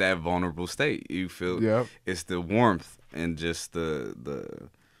because it's that vulnerable state. You feel it's the warmth and just the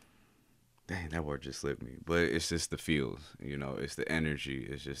dang, that word just slipped me. But it's just the feels, you know, it's the energy.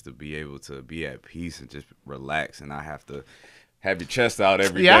 It's just to be able to be at peace and just relax and not have to have your chest out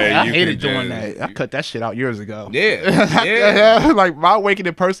every day. I hated doing that. I cut that shit out years ago. Yeah. Like my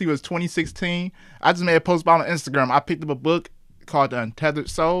awakening personally was 2016. I just made a post about on Instagram. I picked up a book called The Untethered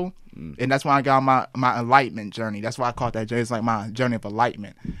Soul, and that's when I got my enlightenment journey. That's why I called that journey. It's like my journey of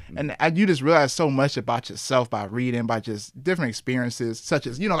enlightenment. And you just realize so much about yourself by reading, by just different experiences, such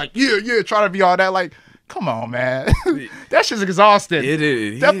as, you know, like, try to be all that. Like, come on, man. That shit's exhausting. It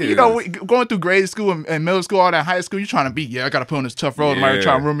is. You know, going through grade school and middle school, all that high school, you trying to be, I got to put on this tough road. Somebody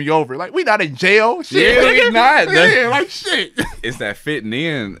trying to run me over. Like, we not in jail. Shit. Yeah, we not. Like, shit. It's that fitting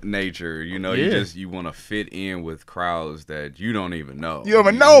in nature. You know, you want to fit in with crowds that you don't even know. You don't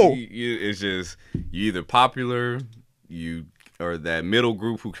even know. It's just, you either popular, or that middle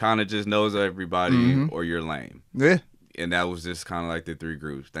group who kind of just knows everybody, or you're lame. Yeah. And that was just kind of like the three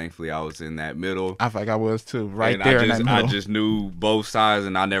groups. Thankfully, I was in that middle. I feel like I was too, right and there in that middle. I just knew both sides,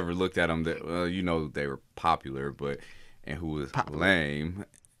 and I never looked at them. You know, they were popular, and who was lame.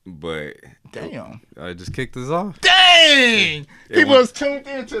 But damn, I just kicked us off. Dang, people was tuned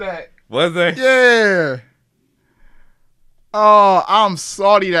into that. Was they? Yeah. Oh, I'm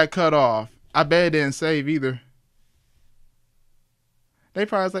salty that cut off. I bet it didn't save either. They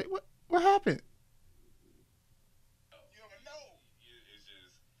probably was like, what happened?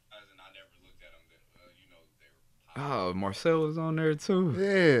 Oh, Marcel was on there too.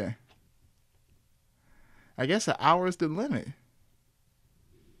 Yeah. I guess an hour is the limit.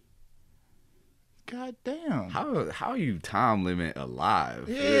 God damn. How you time limit alive?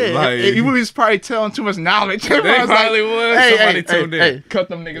 Yeah. Like, he was probably telling too much knowledge. They probably was. Hey, somebody tuned in. Hey, cut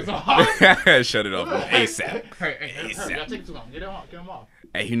them niggas off. Shut it off. ASAP. ASAP. Y'all take too long. Get them off.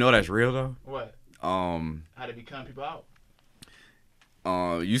 Hey, you know that's real though? What? How to become people out?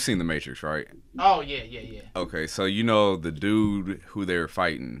 You seen The Matrix, right? Oh yeah. Okay, so you know the dude who they were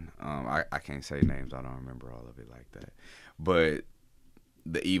fighting. I can't say names. I don't remember all of it like that. But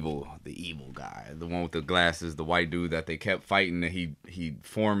the evil guy, the one with the glasses, the white dude that they kept fighting, and he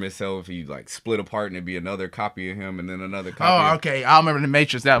formed himself. He like split apart, and it'd be another copy of him, and then another copy. Oh, okay. I don't remember The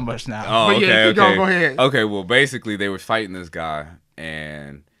Matrix that much now. Oh, but okay. Yeah, okay. Go ahead. Okay. Well, basically, they were fighting this guy,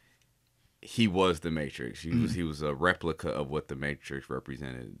 and he was the Matrix. He was a replica of what the Matrix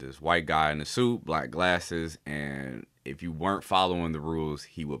represented. This white guy in a suit, black glasses, and if you weren't following the rules,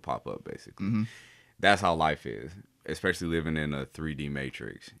 he would pop up, basically. Mm-hmm. That's how life is, especially living in a 3D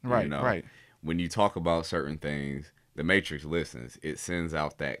Matrix. Right, you know? right. When you talk about certain things, the Matrix listens. It sends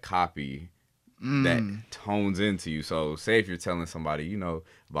out that copy that tones into you. So say if you're telling somebody, you know,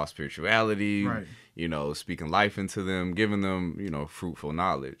 about spirituality, right. you know, speaking life into them, giving them, you know, fruitful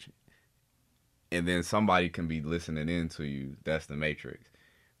knowledge. And then somebody can be listening into you. That's the Matrix.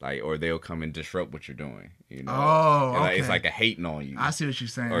 Like, or they'll come and disrupt what you're doing. You know? Oh, okay. Okay. It's like a hating on you. I see what you're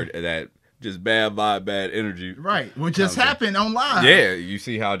saying. Or that just bad vibe, bad energy. Right. What just happened on live. Yeah. You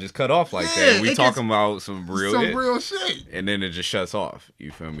see how it just cut off like that. We talking about some real shit. And then it just shuts off.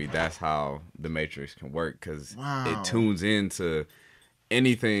 You feel me? That's how the Matrix can work. Because it tunes into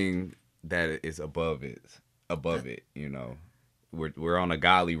anything that is above it, you know. We're on a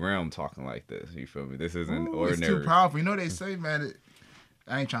godly realm talking like this. You feel me? This isn't ordinary. It's too powerful. You know they say, man.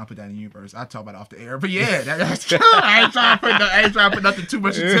 I ain't trying to put that in the universe. I talk about it off the air, but yeah, that's true. I ain't trying to put nothing too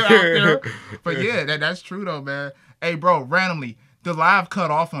much out there. But yeah, that's true though, man. Hey, bro, randomly the live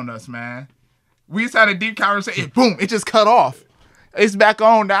cut off on us, man. We just had a deep conversation. Boom, it just cut off. It's back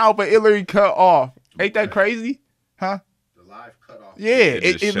on now, but it literally cut off. Ain't that crazy? Huh? The live cut off. Yeah,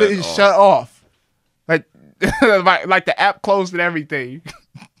 it literally shut off. Like the app closed and everything.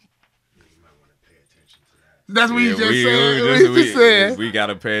 That's what you just said. We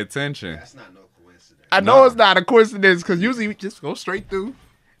gotta pay attention. That's not no coincidence. I know it's not a coincidence because usually we just go straight through.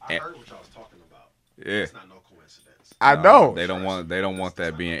 I heard what y'all was talking about. Yeah, it's not no coincidence. I know they don't want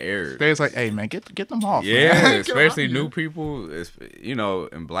that being aired. They're like, hey man, get them off. Yeah, man. especially new people. It's, you know,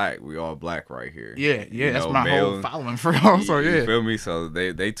 in black, we all black right here. Yeah, you that's know, my whole following for them. So yeah, you feel me? So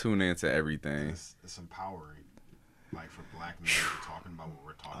they tune into everything. It's empowering. Like for black men talking about what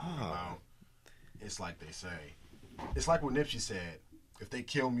we're talking about, it's like they say. It's like what Nipsey said, if they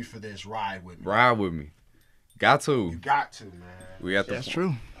kill me for this, ride with me. Ride with me. Got to. You got to, man. We have to. That's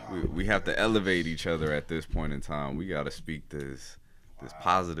true. We have to elevate each other at this point in time. We got to speak this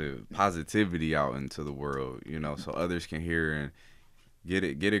positivity out into the world, you know, so others can hear and get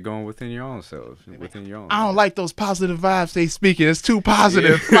it going within your own selves, within your own. I don't like those positive vibes they speaking. It's too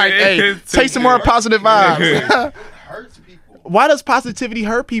positive. Like, hey, take some more positive vibes. It hurts people. Why does positivity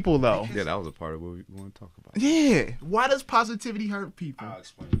hurt people though? Yeah, that was a part of what we want to talk about. Yeah. Why does positivity hurt people? I'll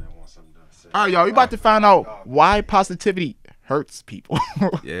explain that once I'm done. All right, y'all. We about to find out why positivity hurts people.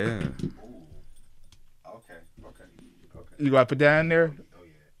 Yeah. Okay. You got to put that in there? Oh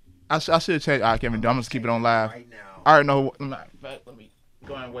yeah. I should have changed. All right, Kevin, I'm going to keep it on live. Right now. All right, no. Let me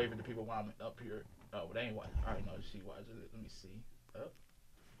go ahead and wave at the people while I'm up here. Oh, but they ain't watching. All right, no. See, why is it? Let me see.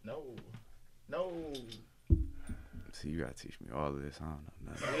 No. See, you gotta teach me all of this. I don't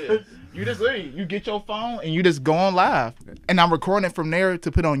know nothing. Yeah. You just you get your phone and you just go on live, and I'm recording it from there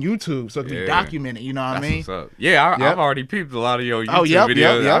to put on YouTube, so it can be documented. You know what I mean? What's up. Yeah, I've already peeped a lot of your YouTube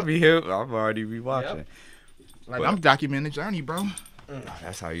videos. I'll be here. I've already be watching. Like, I'm documenting the journey, bro.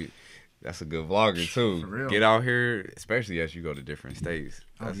 That's how you. That's a good vlogger too. For real. Get out here, especially as you go to different states.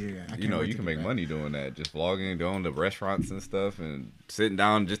 Oh yeah, you know you can make money doing that. Just vlogging, going to restaurants and stuff, and sitting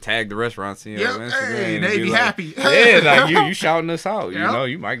down, just tag the restaurants in your Instagram. Hey, and they be like, happy. Yeah, like you shouting us out. Yep. You know,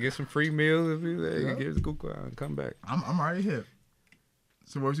 you might get some free meals if you give us a Google and come back. I'm already hip.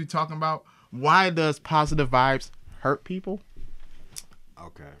 So what was we talking about? Why does positive vibes hurt people?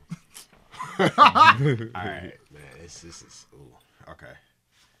 Okay. All right, man. This is okay.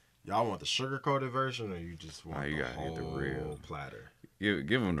 Y'all want the sugar-coated version, or you just want you the gotta whole get the real platter? Give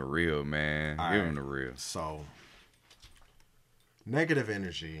them the real, man. All give right. them the real. So, negative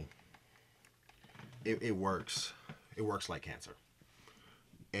energy, it works. It works like cancer.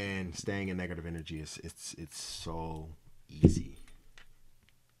 And staying in negative energy it's so easy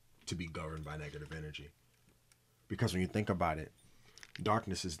to be governed by negative energy. Because when you think about it,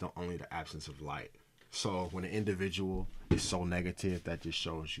 darkness is only the absence of light. So when an individual is so negative, that just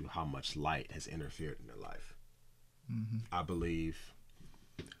shows you how much light has interfered in their life. Mm-hmm. I believe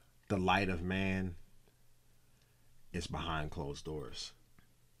the light of man is behind closed doors.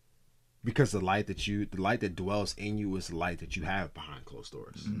 Because the light that dwells in you is the light that you have behind closed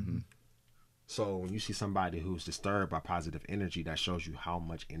doors. Mm-hmm. So when you see somebody who's disturbed by positive energy, that shows you how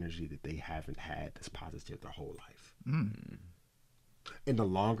much energy that they haven't had that's positive their whole life. Mm. And the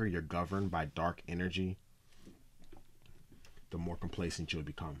longer you're governed by dark energy, the more complacent you'll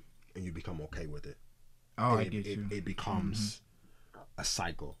become, and you become okay with it. Oh, I get you. It becomes a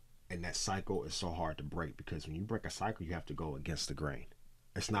cycle, and that cycle is so hard to break, because when you break a cycle, you have to go against the grain.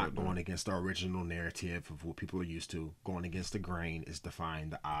 It's not going against the original narrative of what people are used to. Going against the grain is defying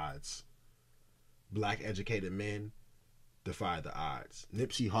the odds. Black educated men defy the odds.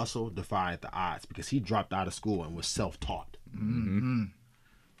 Nipsey Hussle defied the odds because he dropped out of school and was self-taught. Mm-hmm.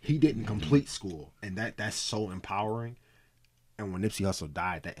 He didn't complete school, and that's so empowering. And when Nipsey Hussle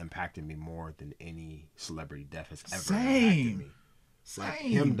died, that impacted me more than any celebrity death has ever impacted me. Like,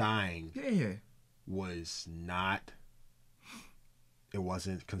 him dying was not... It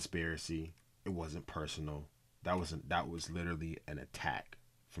wasn't conspiracy. It wasn't personal. That was literally an attack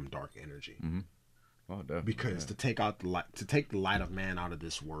from dark energy. Mm-hmm. Oh, definitely. Because to take the light of man out of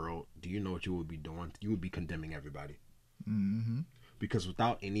this world, do you know what you would be doing? You would be condemning everybody. Mm-hmm. Because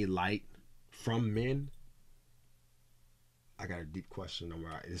without any light from men, I got a deep question.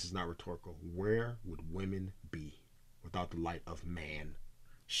 This is not rhetorical. Where would women be without the light of man?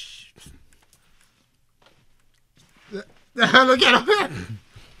 Shh. Look at him.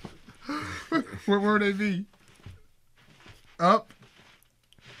 Where would they be? Up?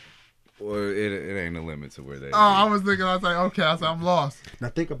 Well, it ain't a limit to where they. I was thinking. I was like, okay. I said, I'm lost. Now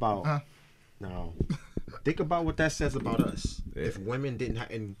think about. Think about what that says about us. Yeah. If women didn't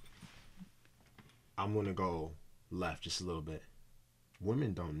have, and I'm gonna go left just a little bit.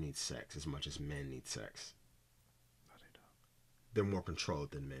 Women don't need sex as much as men need sex. No, they don't. They're more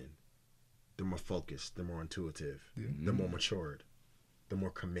controlled than men. They're more focused. They're more intuitive. Mm-hmm. They're more matured. They're more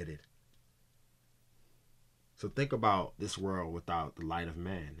committed. So think about this world without the light of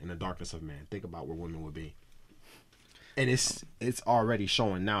man and the darkness of man. Think about where women would be. And it's already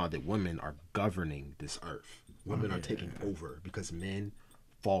showing now that women are governing this earth. Women are taking over because men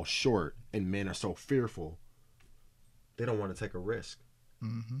fall short, and men are so fearful. They don't want to take a risk.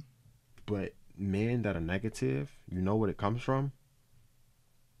 Mm-hmm. But men that are negative, you know what it comes from?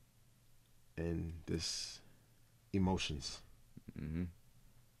 And this emotions. Mm-hmm.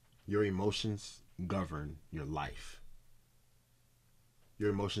 Your emotions govern your life. Your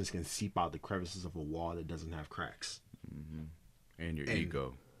emotions can seep out the crevices of a wall that doesn't have cracks. Mm-hmm. And your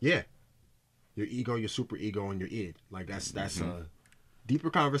ego. Yeah. Your ego, your super ego, and your id. Like that's a deeper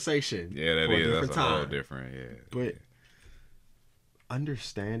conversation. Yeah, that is. That's a whole different. Yeah. But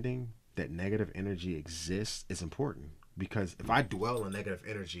understanding that negative energy exists is important. Because if I dwell in negative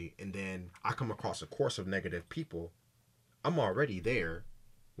energy and then I come across a course of negative people, I'm already there.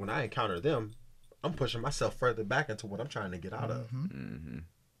 When I encounter them, I'm pushing myself further back into what I'm trying to get out of. Mm-hmm.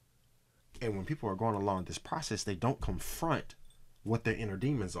 And when people are going along this process, they don't confront what their inner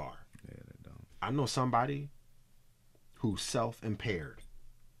demons are. Yeah, they don't. I know somebody who's self-impaired.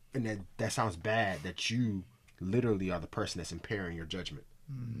 And that sounds bad, that you literally are the person that's impairing your judgment.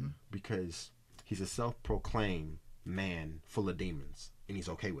 Mm-hmm. Because he's a self-proclaimed man full of demons, and he's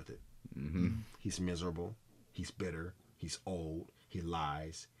okay with it. Mm-hmm. He's miserable, he's bitter, he's old, he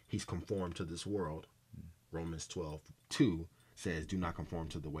lies, he's conformed to this world. Romans 12:2 says, do not conform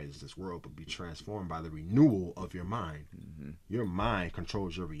to the ways of this world, but be transformed by the renewal of your mind. Mm-hmm. Your mind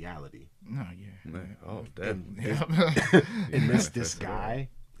controls your reality. No, yeah. Oh, definitely. And this guy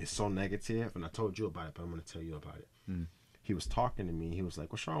is so negative, and I told you about it, but I'm going to tell you about it. he was talking to me. He was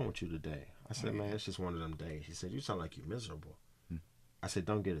like, "What's wrong with you today?" I said, "Man, it's just one of them days." He said, "You sound like you're miserable." I said,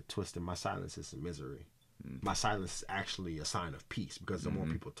 "Don't get it twisted. My silence isn't misery. My silence is actually a sign of peace, because the more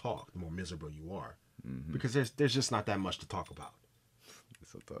people talk, the more miserable you are. Because there's just not that much to talk about."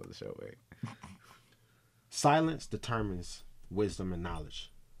 It's a thought of the show, man. Silence determines wisdom and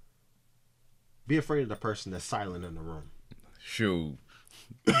knowledge. Be afraid of the person that's silent in the room. Shoot.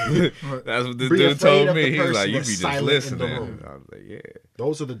 That's what the dude told me. He was like, "You be just listening." I was like, "Yeah."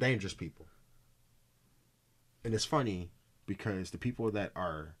 Those are the dangerous people. And it's funny because the people that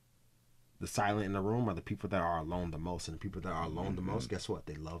are the silent in the room are the people that are alone the most. And the people that are alone the most, guess what?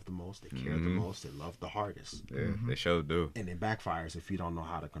 They love the most. They care the most. They love the hardest. Yeah, they sure do. And it backfires if you don't know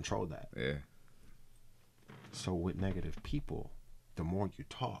how to control that. Yeah. So with negative people, the more you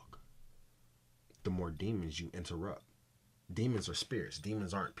talk, the more demons you interrupt. Demons are spirits.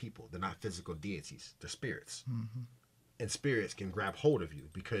 Demons aren't people. They're not physical deities. They're spirits. And spirits can grab hold of you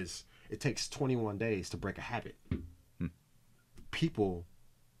because it takes 21 days to break a habit. People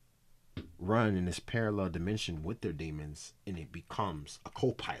run in this parallel dimension with their demons, and it becomes a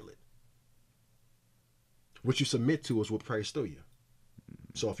co-pilot. What you submit to is what prays through you.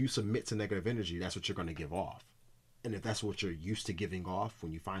 So if you submit to negative energy, that's what you're going to give off. And if that's what you're used to giving off,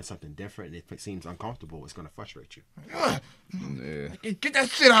 when you find something different and if it seems uncomfortable, it's going to frustrate you. Yeah. Get that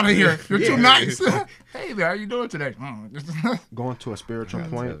shit out of here. You're too nice. Hey there, how you doing today? Going to a spiritual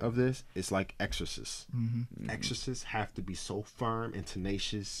point of this, it's like exorcists. Exorcists have to be so firm and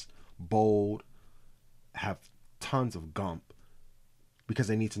tenacious, bold, have tons of gump, because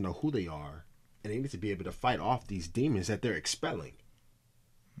they need to know who they are, and they need to be able to fight off these demons that they're expelling.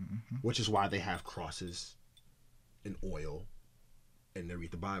 Which is why they have crosses and oil and they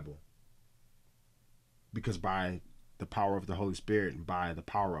read the Bible. Because by the power of the Holy Spirit and by the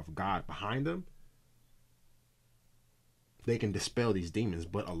power of God behind them, they can dispel these demons,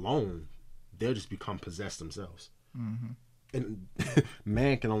 but alone, they'll just become possessed themselves. And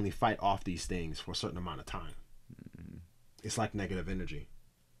man can only fight off these things for a certain amount of time. It's like negative energy.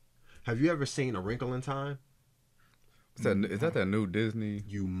 Have you ever seen A Wrinkle in Time? Is that new Disney?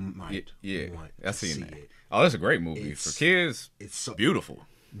 You might want I've to seen see that. it. Oh, that's a great movie for kids. It's so beautiful.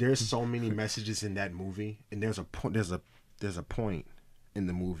 There's so many messages in that movie, and there's a point in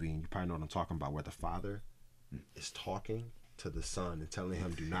the movie, and you probably know what I'm talking about, where the father is talking to the son and telling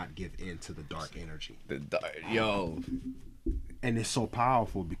him, "Do not give in to the dark energy." And it's so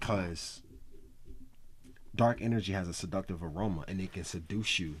powerful because dark energy has a seductive aroma, and it can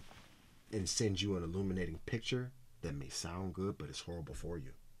seduce you and send you an illuminating picture that may sound good, but it's horrible for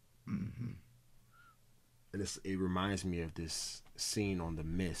you. And it reminds me of this scene on The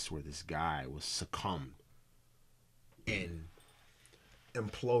Mist where this guy was succumbed and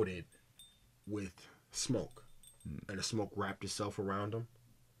imploded with smoke. And the smoke wrapped itself around him,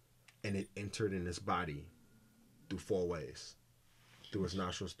 and it entered in his body through 4 ways. Through his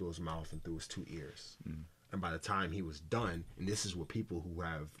nostrils, through his mouth, and through his 2 ears. And by the time he was done, and this is what people who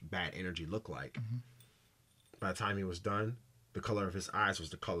have bad energy look like, by the time he was done, the color of his eyes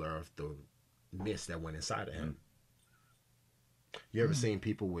was the color of the mist that went inside of him. You ever seen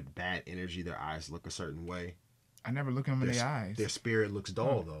people with bad energy, their eyes look a certain way? I never look them in the eyes. Their spirit looks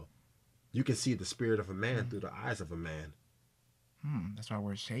dull, though. You can see the spirit of a man through the eyes of a man. That's why I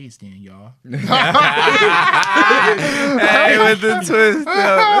wear shades then, y'all. Hey, with the twist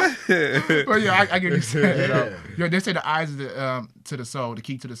up. Well, yeah, I get you saying. Yo, they say the eyes is to the soul, the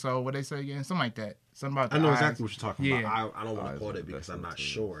key to the soul. What they say again? Something like that. Something about the I know eyes. exactly what you're talking about. Yeah. I don't want to quote it because I'm not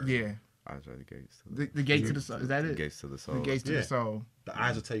sure. Yeah. Eyes are the gates. The gates to the soul. Is that it? The gates to the soul. The gates to the soul. The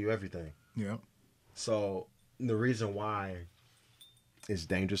eyes will tell you everything. Yep. So the reason why it's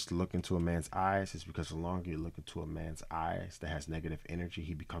dangerous to look into a man's eyes is because the longer you look into a man's eyes that has negative energy,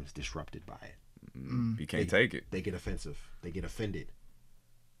 he becomes disrupted by it. He can't take it. They get offensive. They get offended.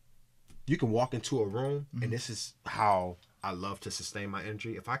 You can walk into a room, and this is how I love to sustain my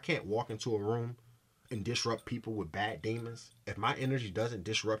energy. If I can't walk into a room and disrupt people with bad demons, if my energy doesn't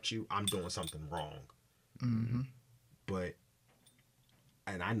disrupt you, I'm doing something wrong. But,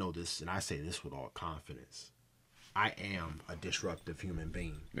 and I know this, and I say this with all confidence, I am a disruptive human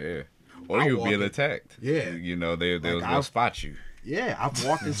being. Yeah. Or you'll be attacked. Yeah. You know, they'll spot you. Yeah, I've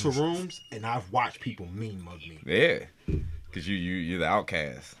walked into rooms and I've watched people mean mug me. Yeah. Because you're the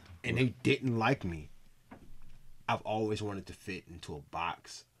outcast. And they didn't like me. I've always wanted to fit into a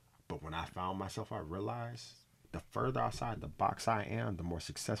box. But when I found myself, I realized the further outside the box I am, the more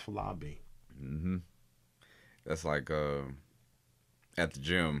successful I'll be. That's like at the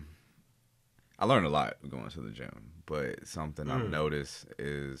gym. I learned a lot going to the gym, but something I've noticed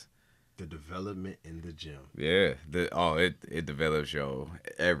is The development in the gym. Yeah. It develops your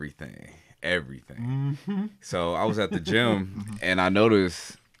everything. So I was at the gym and I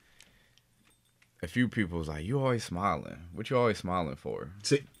noticed a few people was like, "You always smiling. What you always smiling for?"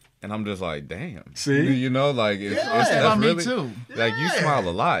 See? And I'm just like, "Damn." See? You know, like that's me really too. like you smile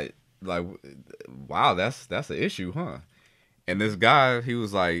a lot. Like, wow, that's an issue, huh? And this guy, he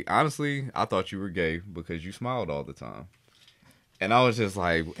was like, "Honestly, I thought you were gay because you smiled all the time." And I was just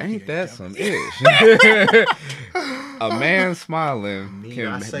like, "Ain't that some ish?" A man smiling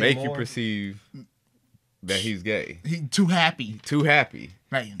can make you perceive that he's gay. He too happy. Too happy.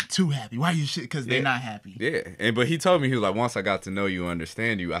 Right, too happy. Why you shit? Because they're not happy. Yeah, but he told me, he was like, once I got to know you,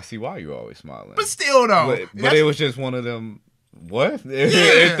 understand you, I see why you're always smiling. But still, though. But it was just one of them. What?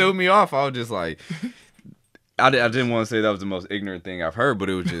 It threw me off. I was just like, I didn't want to say that was the most ignorant thing I've heard, but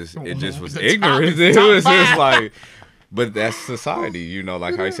it was just was ignorant. It was just like, but that's society, you know,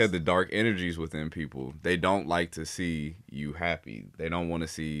 like how I said, the dark energies within people. They don't like to see you happy. They don't want to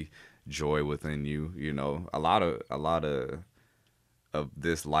see joy within you. You know, a lot of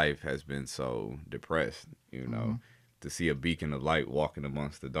this life has been so depressed, you know, to see a beacon of light walking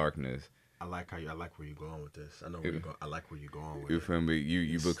amongst the darkness. I like where you're going with this. I know where you're going. I like where you're going with it. You feel me?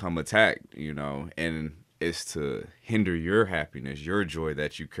 You become attacked, you know, and it's to hinder your happiness, your joy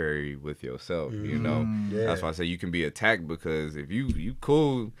that you carry with yourself, you know. Yeah. That's why I say you can be attacked, because if you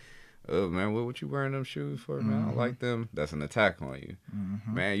cool, oh man, what you wearing them shoes for, man? I don't like them. That's an attack on you.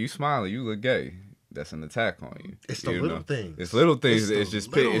 Man, you smiling, you look gay. That's an attack on you. It's the little things. It's little things. It's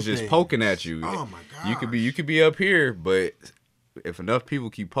just poking at you. Oh my god. You could be up here, but if enough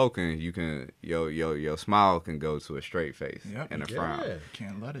people keep poking, you can your smile can go to a straight face and a frown.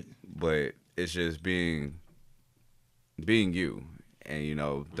 Can't let it. But it's just being you, and you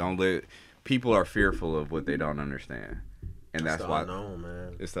know, don't let people are fearful of what they don't understand, and that's why unknown,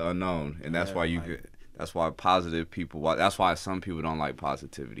 man. It's the unknown, and that's why that's why positive people. That's why some people don't like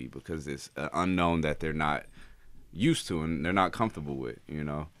positivity, because it's an unknown that they're not used to and they're not comfortable with, you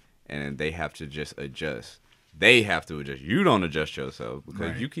know, and they have to just adjust. They have to adjust. You don't adjust yourself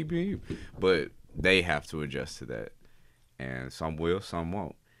because you keep being you, but they have to adjust to that, and some will, some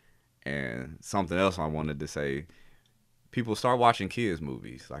won't. And something else I wanted to say: people start watching kids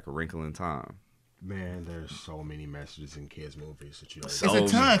movies, like A Wrinkle in Time. Man, there's so many messages in kids' movies that you. It's a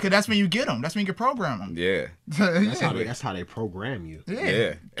ton, because that's when you get them. That's when you can program them. Yeah, that's how they program you.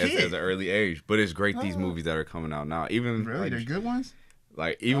 Yeah, at an early age. But it's great, these movies that are coming out now. Even really, they're good ones.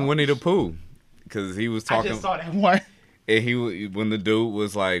 Like even Winnie the Pooh, because he was talking. I just saw that one. And when the dude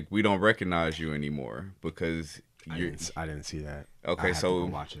was like, "We don't recognize you anymore because I didn't see that." Okay, so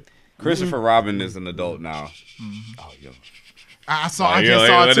watch it. Christopher Robin is an adult now. Oh, yo. I just saw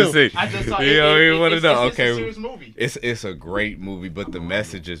it too. I just saw it. You want to know? Okay, it's a serious movie. It's a great movie, but the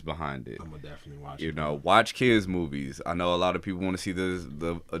messages behind it. I'm gonna definitely watch it. You know, watch kids movies. I know a lot of people want to see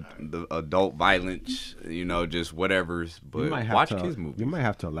the adult violence, you know, just whatever's. But watch kids movies. You might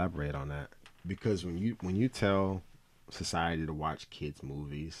have to elaborate on that, because when you tell society to watch kids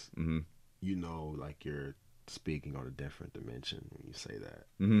movies, you know, like you're speaking on a different dimension when you say that.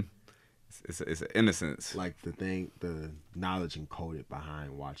 It's an innocence. Like the knowledge encoded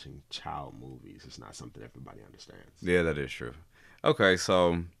behind watching child movies is not something everybody understands. Yeah, that is true. Okay,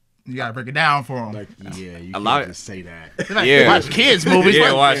 so you gotta break it down for them. Like, yeah, you can't just say that. Like, watch kids movies.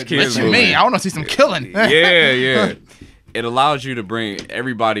 Watch kids movies. Me, I want to see some killing. Yeah. It allows you to bring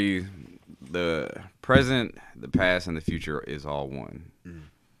everybody. The present, the past, and the future is all one.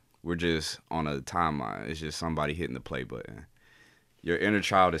 We're just on a timeline. It's just somebody hitting the play button. Your inner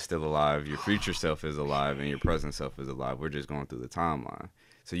child is still alive, your future self is alive, and your present self is alive. We're just going through the timeline.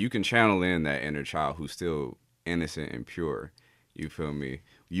 So you can channel in that inner child who's still innocent and pure. You feel me?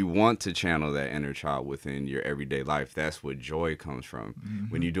 You want to channel that inner child within your everyday life. That's what joy comes from.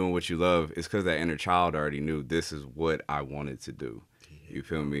 When you're doing what you love, it's because that inner child already knew this is what I wanted to do. You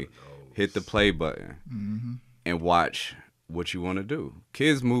feel me? Hit the play button and watch what you want to do.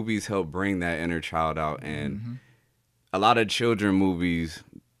 Kids movies help bring that inner child out, and a lot of children movies,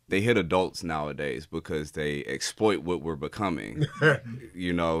 they hit adults nowadays because they exploit what we're becoming.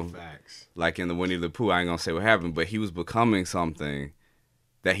 You know, facts. Like in the Winnie the Pooh, I ain't gonna say what happened, but he was becoming something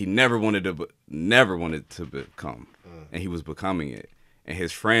that he never wanted to become, and he was becoming it. And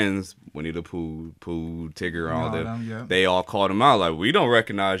his friends, Winnie the Pooh, Tigger, all them, they all called him out like, "We don't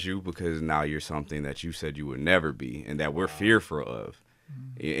recognize you because now you're something that you said you would never be, and that we're fearful of."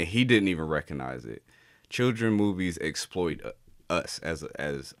 And he didn't even recognize it. Children movies exploit us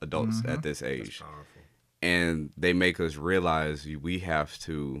as adults at this age, and they make us realize we have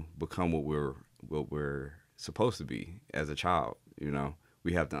to become what we're supposed to be as a child. You know,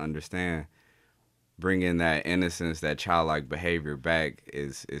 we have to understand bringing that innocence, that childlike behavior back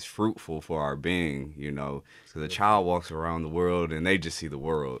is fruitful for our being, you know. Because a child walks around the world and they just see the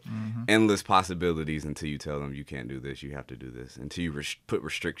world. Endless possibilities until you tell them you can't do this, you have to do this, until you put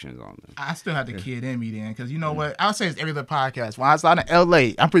restrictions on them. I still have the kid in me then, because you know what? I'll say this every other podcast. When I was out in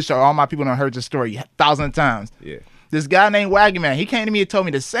L.A., I'm pretty sure all my people have heard this story 1,000 times. Yeah. This guy named Wagon Man, he came to me and told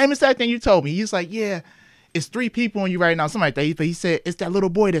me the same exact thing you told me. He's like, yeah, it's 3 people on you right now, something like that. But he said, it's that little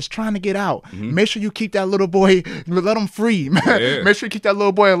boy that's trying to get out. Make sure you keep that little boy, let him free. Yeah. Make sure you keep that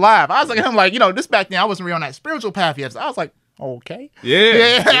little boy alive. I was like, I'm like, you know, this back then, I wasn't really on that spiritual path yet. So I was like, okay.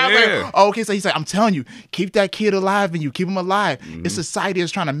 Yeah. I was like, oh, okay. So he's like, I'm telling you, keep that kid alive and you keep him alive. If society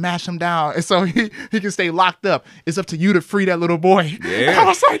is trying to mash him down, and so he can stay locked up. It's up to you to free that little boy. Yeah. I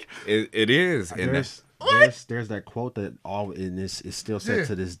was like, it is. There's that quote that all in this is still said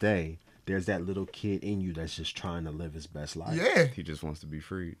to this day. There's that little kid in you that's just trying to live his best life. yeah, He just wants to be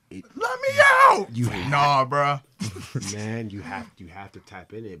free. let me out. Nah, bro. Man, you have to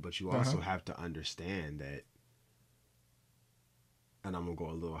tap in it, but you also have to understand that. And I'm gonna go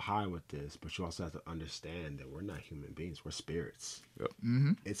a little high with this, but you also have to understand that we're not human beings; we're spirits. Yep.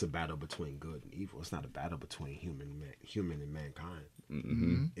 It's a battle between good and evil. It's not a battle between human and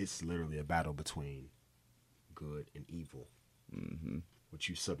mankind. It's literally a battle between good and evil. What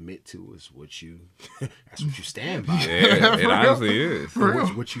you submit to is what you that's what you stand by. Yeah, it honestly is.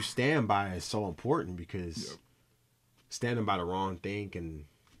 What you stand by is so important because standing by the wrong thing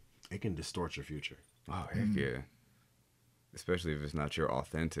it can distort your future. Oh, heck yeah. Especially if it's not your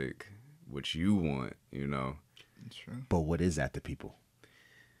authentic, what you want, you know. That's true. But what is that to people?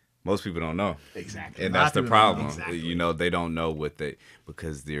 Most people don't know. Exactly. And that's the problem. Exactly. You know, they don't know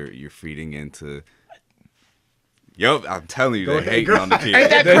because you're feeding into. Yo, I'm telling you, they hating on the kids. Ain't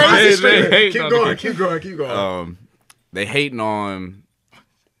that crazy? They hating Keep on going, the kids. keep going. They hating on.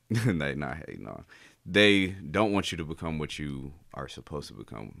 They not hating on. They don't want you to become what you are supposed to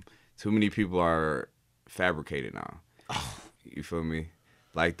become. Too many people are fabricated now. You feel me?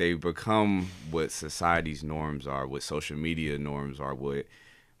 Like they become what society's norms are, what social media norms are, what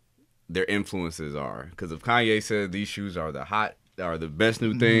their influences are. Because if Kanye said these shoes are the best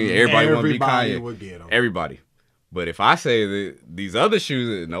new thing, everybody want to be Kanye. Would get them. Everybody. But if I say that these other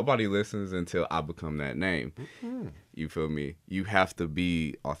shoes, nobody listens until I become that name. You feel me? You have to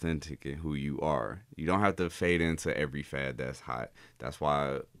be authentic in who you are. You don't have to fade into every fad that's hot. That's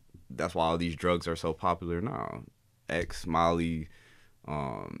why all these drugs are so popular now. X, Molly,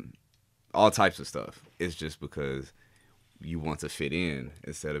 all types of stuff. It's just because you want to fit in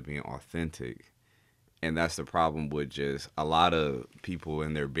instead of being authentic. And that's the problem with just a lot of people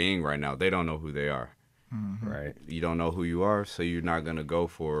in their being right now. They don't know who they are. Right? You don't know who you are, so you're not going to go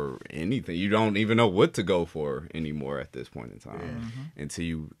for anything. You don't even know what to go for anymore at this point in time. Until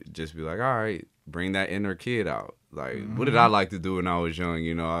you just be like, all right, bring that inner kid out. Like, what did I like to do when I was young?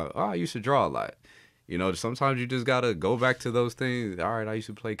 You know, I used to draw a lot. You know, sometimes you just got to go back to those things. All right, I used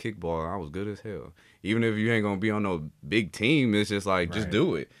to play kickball. I was good as hell. Even if you ain't going to be on no big team, it's just like, just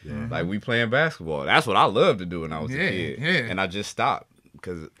do it. Yeah. Like, we playing basketball. That's what I loved to do when I was a kid. Yeah. And I just stopped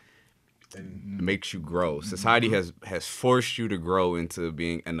because it makes you grow. Society has forced you to grow into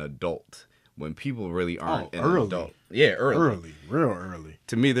being an adult when people really aren't an adult. Yeah, early. Real early.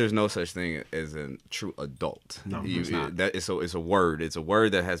 To me, there's no such thing as a true adult. No, it's not. It's a word. It's a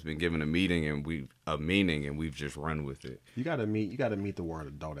word that has been given a meaning, and we've just run with it. You gotta meet the word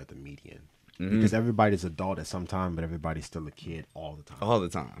adult at the median. Because everybody's adult at some time, but everybody's still a kid all the time. All the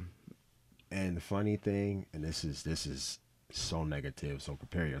time. And the funny thing, and this is so negative, so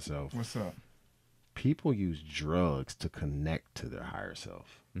prepare yourself. What's up? People use drugs to connect to their higher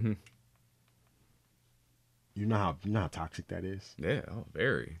self. You know how toxic that is? Yeah,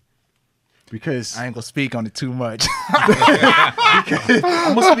 very. Because I ain't gonna speak on it too much.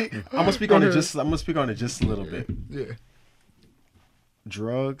 I'm gonna speak on it just a little bit. Yeah.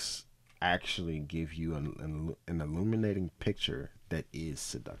 Drugs actually give you an illuminating picture that is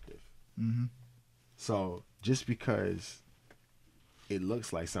seductive. So just because it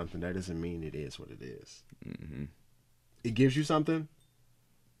looks like something, that doesn't mean it is what it is. It gives you something,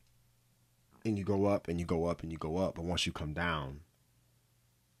 and you go up and you go up and you go up, but once you come down,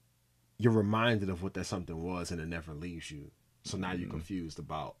 you're reminded of what that something was, and it never leaves you. So now you're confused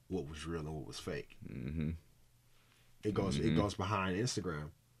about what was real and what was fake. It goes behind Instagram.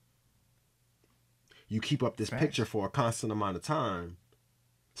 You keep up this picture for a constant amount of time.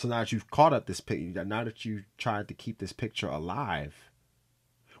 So now that you've caught up this picture, now that you tried to keep this picture alive,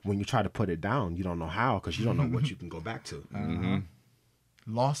 when you try to put it down, you don't know how, because you don't know what you can go back to.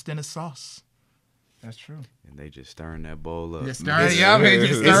 Lost in the sauce. That's true. And they just stirring that bowl up. Just stirring it up.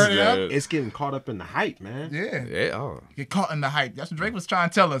 Just stirring it up. It's getting caught up in the hype, man. Yeah. Yeah. Oh. Get caught in the hype. That's what Drake was trying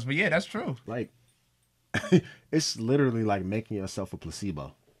to tell us. But yeah, that's true. Like, it's literally like making yourself a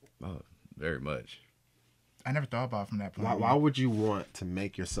placebo. Oh, very much. I never thought about it from that point. Why would you want to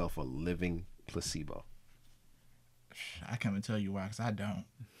make yourself a living placebo? I can't even tell you why, because I don't.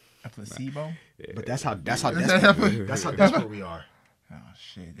 A placebo? Yeah. But that's how desperate we are. Oh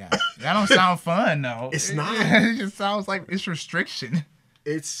shit, that don't sound fun though. It's not. It just sounds like it's restriction.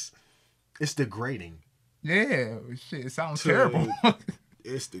 It's degrading. Yeah, shit, it sounds terrible.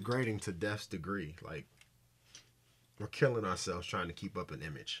 It's degrading to death's degree. Like, we're killing ourselves trying to keep up an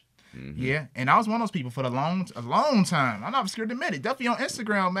image. Mm-hmm. Yeah, and I was one of those people for a long time. I'm not scared to admit it. Definitely on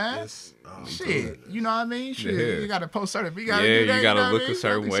Instagram, man. Shit, you know what I mean? Shit, you gotta post certain. You gotta do that, you gotta know look what I mean? a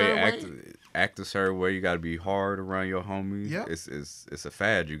certain way, way. act a certain way. You gotta be hard around your homies. Yep. It's a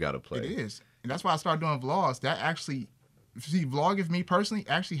fad you gotta play. It is, and that's why I started doing vlogs. That actually, vlogging for me personally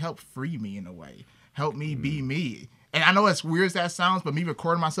actually helped free me in a way. Helped me be me. And I know as weird as that sounds, but me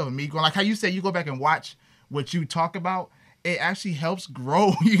recording myself and me going, like how you said, you go back and watch what you talk about. It actually helps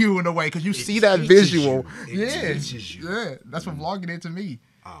grow you in a way because you see that visual. Yeah, that's what vlogging did to me.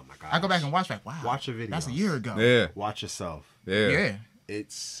 Oh my god! I go back and watch like, wow, watch a video. That's a year ago. Yeah, watch yourself. Yeah. You're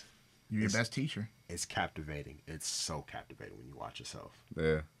your best teacher. It's captivating. It's so captivating when you watch yourself.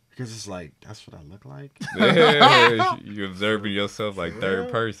 Yeah. Because it's like, that's what I look like. Yeah, you observing yourself like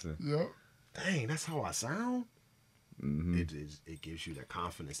third person. Yep. Dang, that's how I sound. Mm-hmm. It gives you the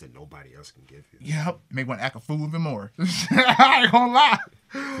confidence that nobody else can give you. Yep. Make one act a fool even more. I ain't gonna lie.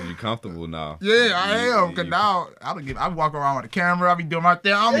 Cause you're comfortable now. Yeah, I am. Cause now I walk around with a camera. I be doing my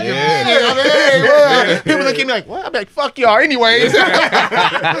thing. I'm people look at me like, "What?" I'm like, "Fuck y'all." Anyways,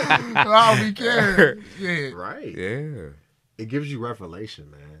 I don't be caring. Yeah. Right. Yeah. It gives you revelation,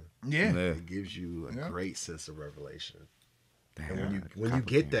 man. Yeah. It gives you a great sense of revelation. And when you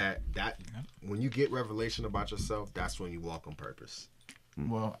get when you get revelation about yourself, that's when you walk on purpose.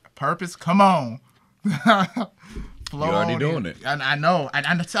 Well, purpose, come on. You already doing it. And I know.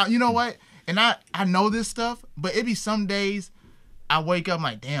 And you know what? And I know this stuff, but it be some days I wake up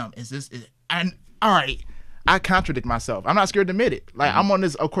like, damn, all right. I contradict myself. I'm not scared to admit it. Like I'm on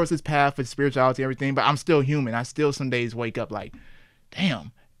this, of course, this path for spirituality and everything, but I'm still human. I still some days wake up like,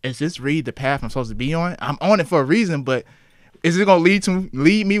 damn, is this really the path I'm supposed to be on? I'm on it for a reason, but is it gonna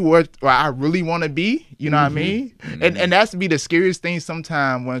lead me where I really want to be? You know what I mean? Mm-hmm. And that's to be the scariest thing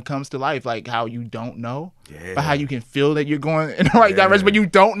sometimes when it comes to life, like how you don't know, but how you can feel that you're going in the right direction, but you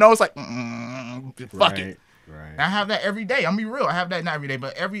don't know. It's like, fuck it. Right. I have that every day. I'm gonna be real. I have that not every day,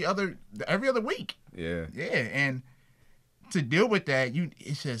 but every other week. Yeah. Yeah, and to deal with that,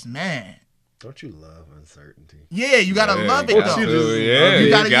 it's just, man. Don't you love uncertainty? Yeah, you gotta love it though. You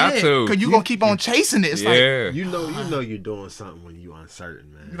got to. Cause you gonna keep on chasing it. It's like you know you're doing something when you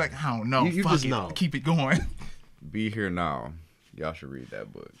uncertain, man. You're like, I don't know. You fuck just it. know. Keep it going. Be Here Now. Y'all should read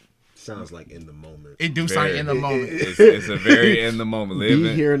that book. Sounds like in the moment. It do something in the moment. It's a very in the moment.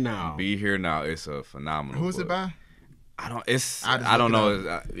 Be Here Now. Be Here Now. It's a phenomenal. Who's book. It by? I don't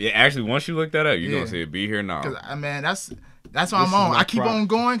know. Actually, once you look that up, you're gonna see it. Be Here Now. Man, that's what I'm on. I keep on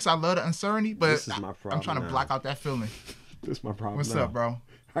going because I love the uncertainty, but this is my problem. I'm trying to block out that feeling. This is my problem. What's up, bro?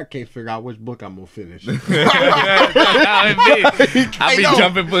 I can't figure out which book I'm gonna finish. I be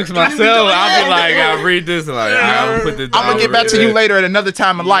jumping books myself. I'll be like, I'll read this and like, I'll put this. I'm gonna get back to you later at another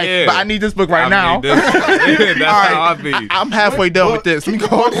time in life, but I need this book right now. That's how I be. I'm halfway done with this. Let me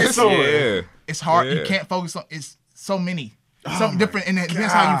go on this. Yeah. It's hard. You can't focus on. It's so many. Something different, and it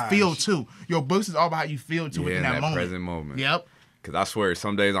depends how you feel too. Your books is all about how you feel too within that moment. Present moment. Yep. Cause I swear,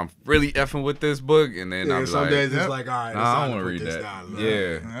 some days I'm really effing with this book, and then I'm some like, days it's like, all right, I don't want to read that. Down,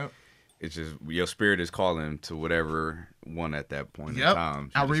 Yep. It's just your spirit is calling to whatever one at that point in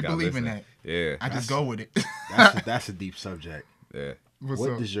time. I really believe in that. Yeah. I just go with it. that's a deep subject. Yeah.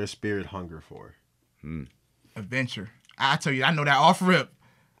 What does your spirit hunger for? Adventure. I tell you, I know that off rip.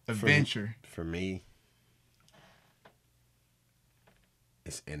 Adventure. For me,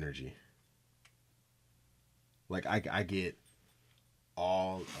 it's energy. Like I get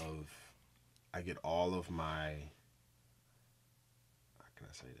all of my, how can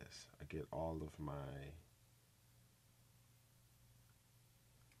I say this? I get all of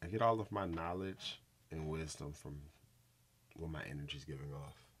my knowledge and wisdom from what my energy's giving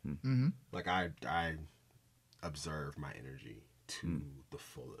off. Mm-hmm. Like I observe my energy to the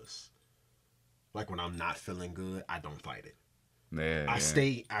fullest. Like when I'm not feeling good, I don't fight it. Yeah, I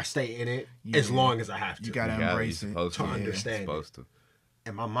stay in it as long as I have to. You gotta embrace it to understand it.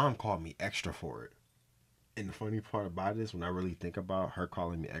 And my mom called me extra for it. And the funny part about it is when I really think about her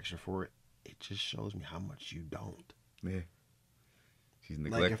calling me extra for it, it just shows me how much you don't. Yeah. She's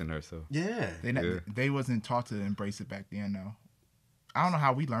neglecting herself. Yeah. They wasn't taught to embrace it back then, though. I don't know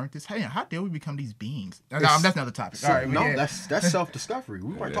how we learned this. Hey, how did we become these beings? No, that's another topic. All right, that's self-discovery.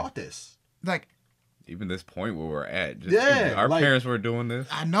 We weren't taught this. Like, even this point where we're at. Our parents were doing this.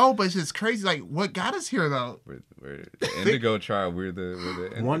 I know, but it's just crazy. Like, what got us here, though? We're the indigo tribe. We're the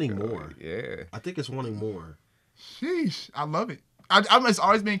indigo. Wanting more. Yeah. I think it's wanting more. Sheesh. I love it. I'm just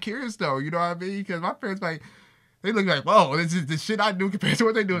always been curious, though. You know what I mean? Because my parents, like, they look like, whoa, this is the shit I do compared to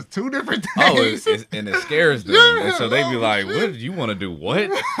what they do is two different things. Oh, and it scares them. And so they be like, what? You want to do what?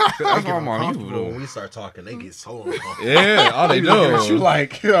 That's why when we start talking, they get so uncomfortable. Yeah, all they do. You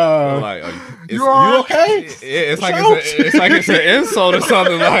like, you okay? It's like it's an insult or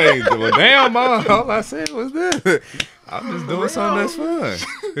something. Like, well, damn, Mom, all I said was this. I'm just doing something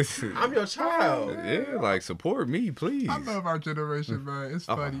that's fun. I'm your child. Yeah, like, support me, please. I love our generation, man. It's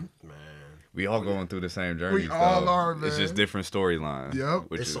funny. Man. We all going through the same journey. We all are, man. It's just different storylines.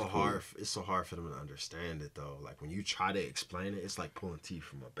 Yep. It's so hard. It's so hard for them to understand it, though. Like, when you try to explain it, it's like pulling teeth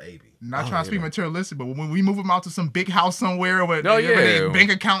from a baby. Not trying to speak materialistic, but when we move them out to some big house somewhere with their bank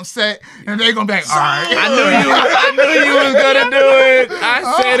account set, and they're gonna be like, all right. I knew you was gonna do it.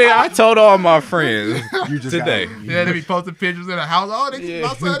 I said it. I told all my friends today. They be posting pictures in a house. Oh,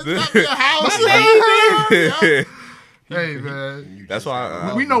 my son is not in a house. Hey, man. That's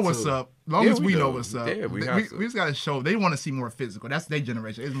why we know what's up. As long as we know what's up. Yeah, we just gotta show. They want to see more physical. That's their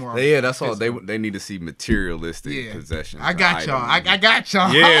generation. It's more. Yeah, that's all. They need to see materialistic possessions. I got y'all. I got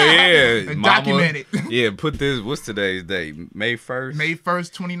y'all. Yeah. Document it. Yeah, put this. What's today's date? May 1st. May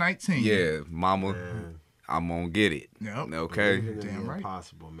 1st, 2019. Yeah, Mama. I'm gonna get it. Yep. Okay. Damn right.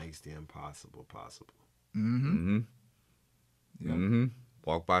 Impossible makes the impossible possible. Mm-hmm. Yep. Mm-hmm.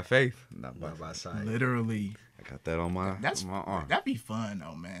 Walk by faith, not by sight. Literally. I got that on my arm. That'd be fun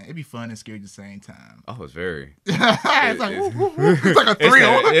though, man. It'd be fun and scary at the same time. Oh, it's very. It's like a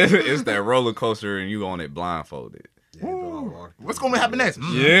thrill. It's that roller coaster and you on it blindfolded. Yeah, what's gonna happen next?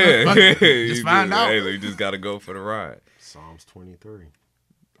 Yeah. Just find out. Hey, you just gotta go for the ride. Psalms 23.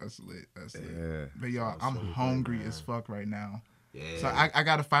 That's lit. Yeah. But y'all, I'm hungry as fuck right now. Yeah. So I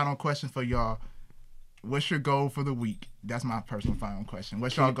got a final question for y'all. What's your goal for the week? That's my personal final question.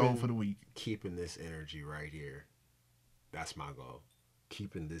 What's y'all goal for the week? Keeping this energy right here. That's my goal.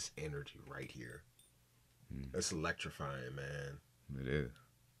 Keeping this energy right here. It's electrifying, man. It is.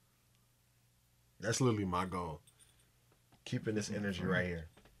 That's literally my goal. Keeping this energy right here.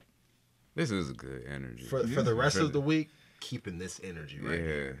 This is a good energy. For the rest of the week, keeping this energy right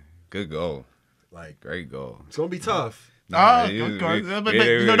here. Good goal. Like, great goal. It's gonna be tough. Don't have that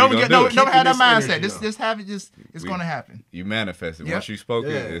mindset. Just have it. It's going to happen. You manifest it. Once you spoke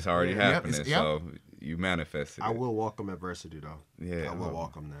it, it's already happening. So you manifested it. I will welcome adversity, though. Yeah, I will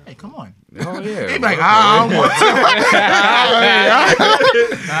welcome that. Hey, come on. Oh yeah. He'd be like, I don't want to.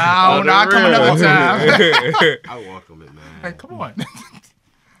 I'll come another time. I welcome it, man. Hey, come on.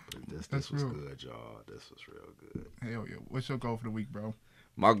 This was good, y'all. This was real good. Hell yeah. What's your goal for the week, bro?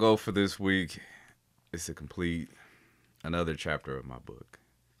 My goal for this week is to complete another chapter of my book.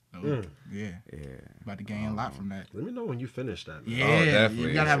 Yeah. About to gain a lot from that. Let me know when you finish that. Man. Yeah, definitely.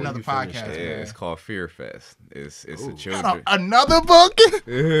 You gotta have another podcast. Yeah, man. it's called Fear Fest. It's a children. Another book?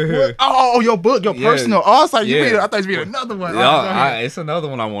 Your book, your personal. Oh, I was like, I thought you read another one. It's another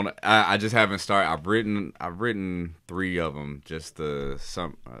one I want. I just haven't started. I've written 3 of them. Just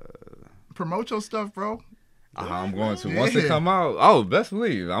promote your stuff, bro. I'm going to once they come out. Oh, best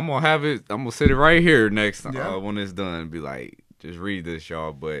believe I'm gonna have it. I'm gonna sit it right here next when it's done. Be like, just read this,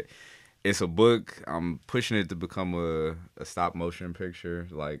 y'all. But it's a book. I'm pushing it to become a stop motion picture,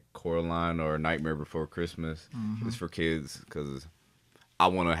 like Coraline or Nightmare Before Christmas. It's for kids because I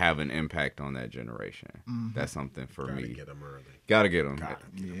want to have an impact on that generation. That's something for me. Gotta get them early. Gotta get them.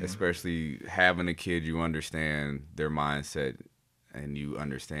 Especially having a kid, you understand their mindset. And you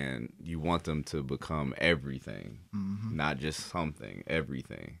understand, you want them to become everything, not just something,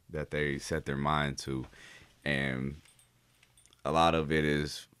 everything that they set their mind to. And a lot of it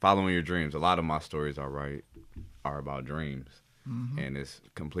is following your dreams. A lot of my stories are about dreams. And it's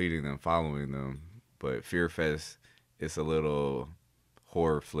completing them, following them. But Fear Fest, it's a little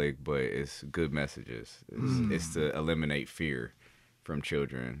horror flick, but it's good messages. It's to eliminate fear from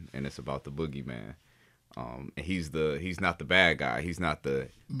children, and it's about the boogeyman. And he's not the bad guy. He's not the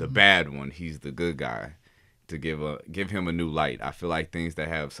bad one. He's the good guy. To give him a new light. I feel like things that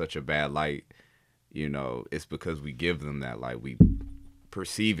have such a bad light, it's because we give them that light. We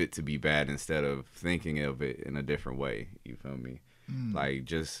perceive it to be bad instead of thinking of it in a different way. You feel me? Like,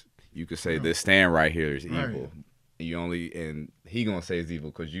 just you could say this stand right here is evil. and he gonna say it's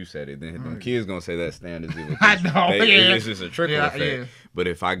evil because you said it. Then them kids gonna say that stand is evil. I know. It's just a trickle effect. Yeah. But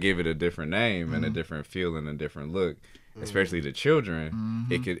if I give it a different name and a different feel and a different look, especially the children,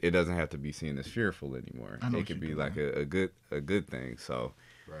 it doesn't have to be seen as fearful anymore. It could be like a good thing. So,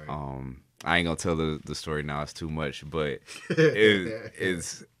 I ain't gonna tell the story now. It's too much, but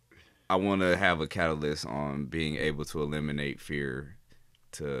it's. I want to have a catalyst on being able to eliminate fear,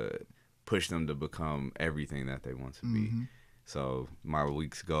 to push them to become everything that they want to be. So my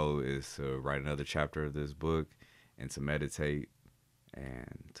week's goal is to write another chapter of this book and to meditate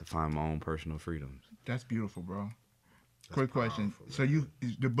and to find my own personal freedoms. That's beautiful, bro. Quick question. So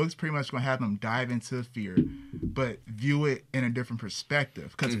the book's pretty much going to have them dive into fear, but view it in a different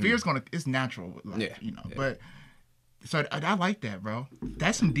perspective. Because fear is it's natural, but... So I like that, bro.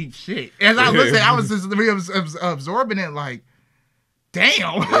 That's some deep shit. As I listened, I was just absorbing it like,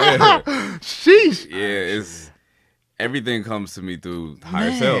 damn. Sheesh. Yeah, everything comes to me through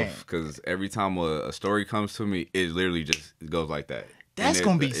higher self. Because every time a story comes to me, it literally just goes like that. That's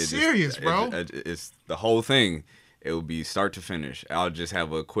going to be serious, bro. It's the whole thing. It will be start to finish. I'll just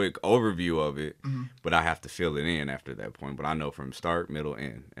have a quick overview of it, but I have to fill it in after that point. But I know from start, middle,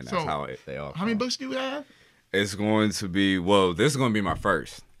 end. And that's how they all come. How many books do you have? It's going to be, this is going to be my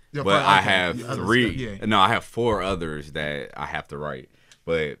first. But I have 3. No, I have 4 others that I have to write.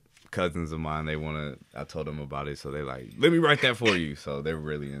 But cousins of mine, I told them about it, so they like, let me write that for you. So they're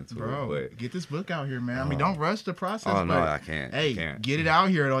really into it. But get this book out here, man. I mean, don't rush the process. Oh, no, I can't. Hey, get it out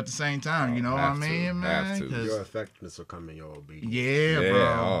here at the same time. You know what I mean, man? Your effectiveness will come in your obedience. Yeah,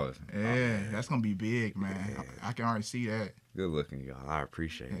 bro. That's going to be big, man. I can already see that. Good looking, y'all. I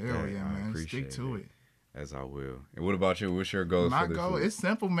appreciate it. Hell yeah, man. Stick to it. As I will. And what about you? What's your goal for this week? It's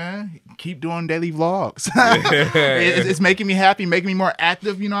simple, man. Keep doing daily vlogs. It's making me happy, making me more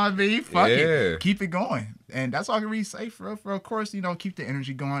active, you know what I mean? Fuck it. Keep it going. And that's all I can really say for of course, keep the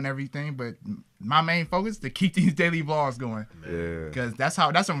energy going and everything. But my main focus is to keep these daily vlogs going. Yeah. Because that's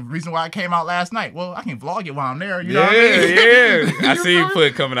the reason why I came out last night. Well, I can vlog it while I'm there. You know what I mean? Yeah. I see you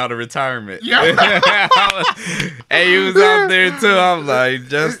put coming out of retirement. Yeah. Hey, you was out there too. I'm like,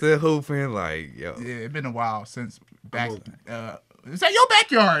 Justin hooping, like, yo. Yeah, it's been a while since back. Is that your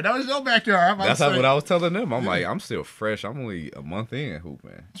backyard? That was your backyard. That's what I was telling them. I'm like, I'm still fresh. I'm only a month in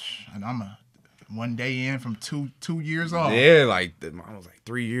hooping. And I'm one day in from 2 years old. Yeah, like I was like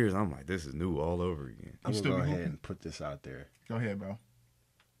 3 years. I'm like, this is new all over again. I'm gonna go ahead and put this out there. Go ahead, bro.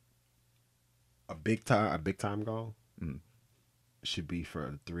 A big time goal should be for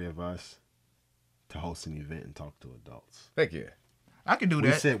the 3 of us to host an event and talk to adults. Heck yeah, I can do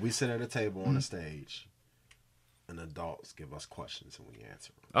that. We sit at a table on the stage, and adults give us questions and we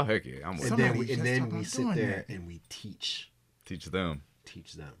answer them. Oh heck yeah, I'm with and then we sit there and we teach them.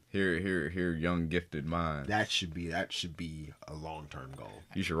 Hear young gifted minds. That should be a long-term goal.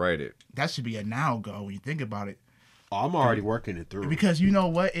 You should write it. That should be a now goal when you think about it. Oh, I'm already working it through. Because you know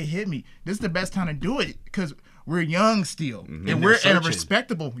what? It hit me. This is the best time to do it because we're young still. And we're in a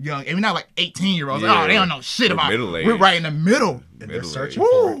respectable young. And we're not like 18-year-olds. Yeah. Oh, they don't know shit about it. We're right in the middle. And they're searching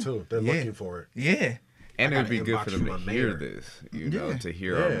for it too. They're looking for it. Yeah. And it'd be good for them to hear this, to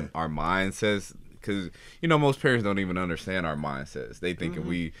hear our mindsets. Because, most parents don't even understand our mindsets. They thinking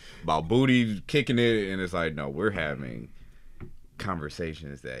we about booty, kicking it, and it's like, no, we're having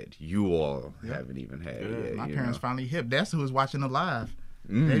conversations that you all haven't even had yet. My parents finally hip. That's who was watching the live.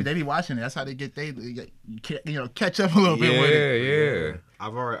 They be watching it. That's how they get catch up a little bit with it. Yeah.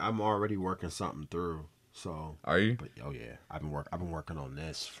 I'm already working something through. So are you? But I've been working on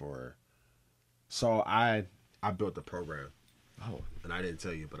this for. So I built the program. Oh, and I didn't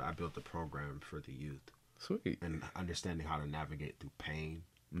tell you, but I built the program for the youth. Sweet. And understanding how to navigate through pain,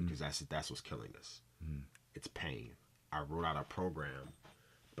 because that's what's killing us. It's pain. I wrote out a program,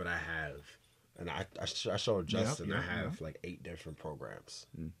 but I have, and I showed Justin, I have like 8 different programs.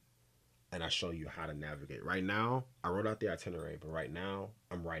 And I show you how to navigate. Right now, I wrote out the itinerary, but right now,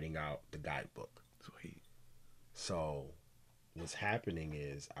 I'm writing out the guidebook. Sweet. So what's happening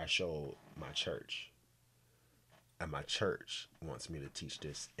is I showed my church. And my church wants me to teach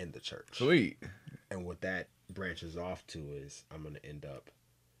this in the church. Sweet. And what that branches off to is I'm going to end up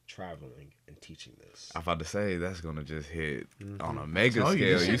traveling and teaching this. I'm about to say, that's going to just hit on a mega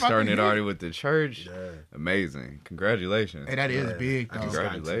scale. You starting it already with the church? Yeah. Amazing. Congratulations. Hey, that is big, though.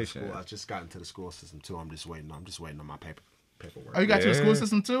 Congratulations. I just got into the school system, too. I'm just waiting on my paperwork. Oh, you got to the school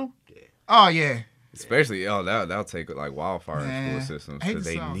system, too? Yeah. Oh, yeah. Especially, that'll take like wildfire in school systems because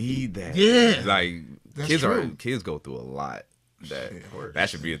they need that. Yeah. Like, kids go through a lot. That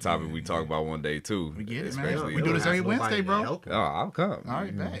should be a topic we talk about one day too. We get it, man. We do this every Wednesday, bro. Oh, I'll come. All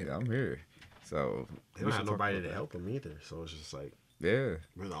right, man. I'm here. So they don't have nobody to help them either. So it's just like, yeah,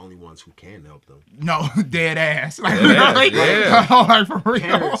 we're the only ones who can help them. No, dead ass. Like, yeah. like for real.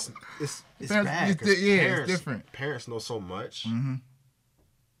 Parents, it's Parents, bad. it's different. Parents know so much,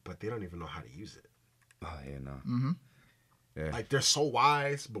 but they don't even know how to use it. Oh yeah, no. Mm-hmm. Yeah. Like they're so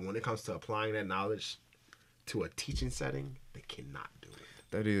wise, but when it comes to applying that knowledge to a teaching setting, they cannot do it.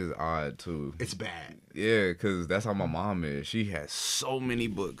 That is odd too. It's bad. Yeah, because that's how my mom is. She has so many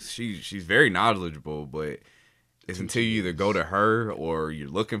books. She's very knowledgeable, but it's until you either go to her or you're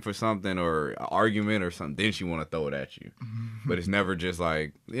looking for something or an argument or something, then she want to throw it at you. But it's never just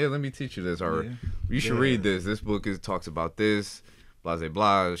like, yeah, let me teach you this, or you should read this. This book talks about this, blah, blah,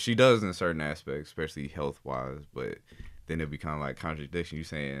 blah. She does in certain aspects, especially health-wise, but then it'll be kind of like contradiction. You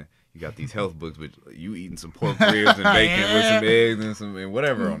saying you got these health books, but you eating some pork ribs and bacon with some eggs and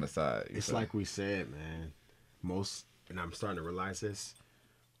whatever on the side. It's like we said, man. And I'm starting to realize this,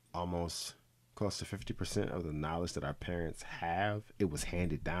 almost close to 50% of the knowledge that our parents have, it was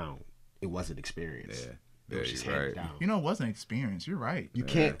handed down. It wasn't experienced. Yeah. It was just handed down. You know, it wasn't experience. You're right. You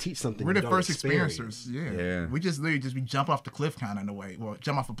can't teach something. We're you the don't first experience. experiencers. Yeah. Yeah. We just literally we jump off the cliff kind of in a way. Well,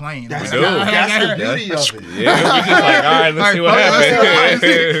 jump off a plane. That's, Like, that's the beauty of it. Yeah, we just like, all right, let's see what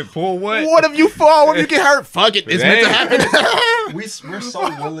happens. Pull what? What if you fall? What if you get hurt? Fuck it. It's meant to happen. We're so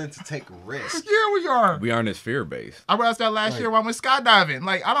willing to take risks. Yeah, we are. We aren't as fear-based. I realized that last year when I went skydiving.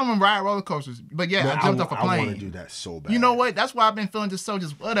 Like, I don't even ride roller coasters. But yeah, I jumped off a plane. I want to do that so bad. You know what? That's why I've been feeling just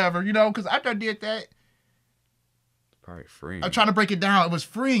whatever, you know, because after I did that, Probably freeing. I'm trying to break it down. It was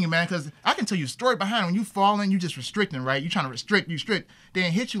freeing, man, because I can tell you a story behind when you falling, you just restricting, right? You're trying to restrict, then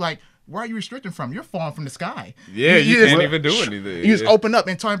it hits you like, where are you restricting from? You're falling from the sky. Yeah, you can't even do anything. You just open up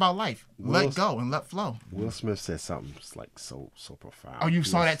and talk about life. Let go and let flow. Will Smith said something like so profound. Oh, you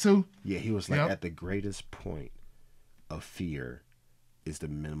saw that too? Yeah, he was like, at the greatest point of fear is the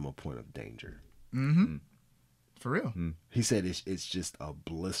minimal point of danger. Mm-hmm. For real. He said it's just a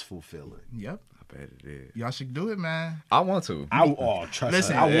blissful feeling. Yep. I bet it is. Y'all should do it, man. I want to.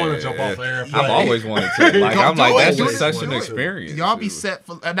 Listen, I want to jump off the airplane. I've always wanted to. Like, I'm like, that's just such an experience. Y'all be set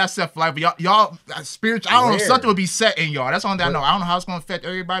for, not set for life, but y'all spiritual. I don't know, something would be set in y'all. That's the only thing I know. I don't know how it's going to affect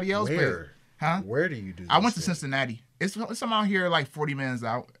everybody else. Where? But, Where do you do this? I went to Cincinnati. It's some out here like 40 minutes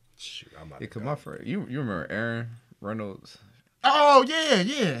out. Shoot, I'm about Because my friend, you remember Aaron Reynolds? Oh,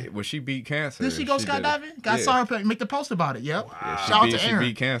 yeah. When she beat cancer. Did she go skydiving? I saw her make the post about it. Yep. Wow. Shout out to Aaron. She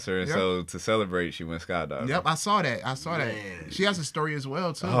beat cancer, and so to celebrate, she went skydiving. Yep, I saw that. Man. She has a story as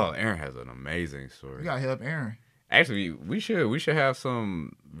well, too. Oh, Aaron has an amazing story. We got to help Aaron. Actually, we should have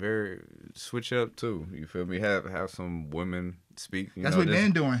some switch up too. You feel me? Have some women speak. That's what we've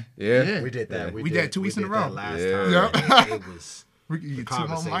been doing. Yeah. We did that. Yeah. We did 2 weeks in a row. Last time. It was. The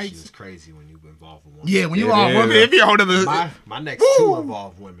conversation is crazy when you involve a woman. Yeah, when you all women, if you're holding the my next two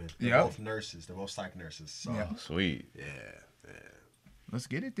involve women. They're both nurses. They're both psych nurses. So. Yeah. Sweet. Yeah. Let's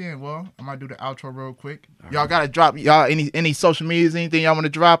get it then. Well, I might do the outro real quick. Y'all gotta drop any social medias, anything y'all want to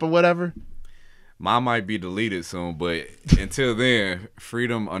drop or whatever. Mine might be deleted soon, but until then,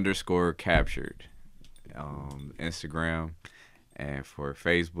 freedom_captured. Instagram, and for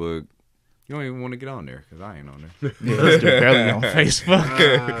Facebook. You don't even want to get on there because I ain't on there. Yeah, let's do barely on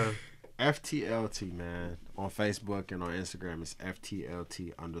Facebook. FTLT, man. On Facebook and on Instagram, it's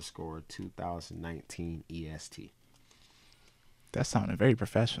FTLT_2019 EST. That sounded very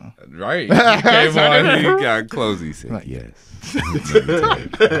professional. Right. You came on, you got close. He said, like, yes.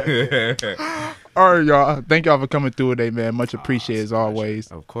 All right, y'all. Thank y'all for coming through today, man. Much appreciated as always.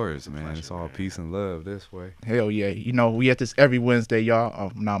 Of course, man. It's all peace and love this way. Hell yeah. You know, we at this every Wednesday, y'all.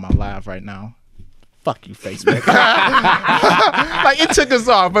 Oh, now I'm live right now. Fuck you, Facebook. Like, it took us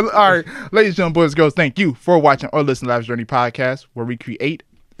off. But all right, ladies and gentlemen, boys and girls, thank you for watching or listening to Lavish Journey podcast, where we create,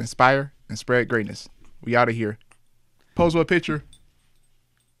 inspire, and spread greatness. We out of here. Pose with a picture.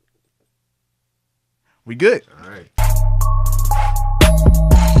 We good. All right.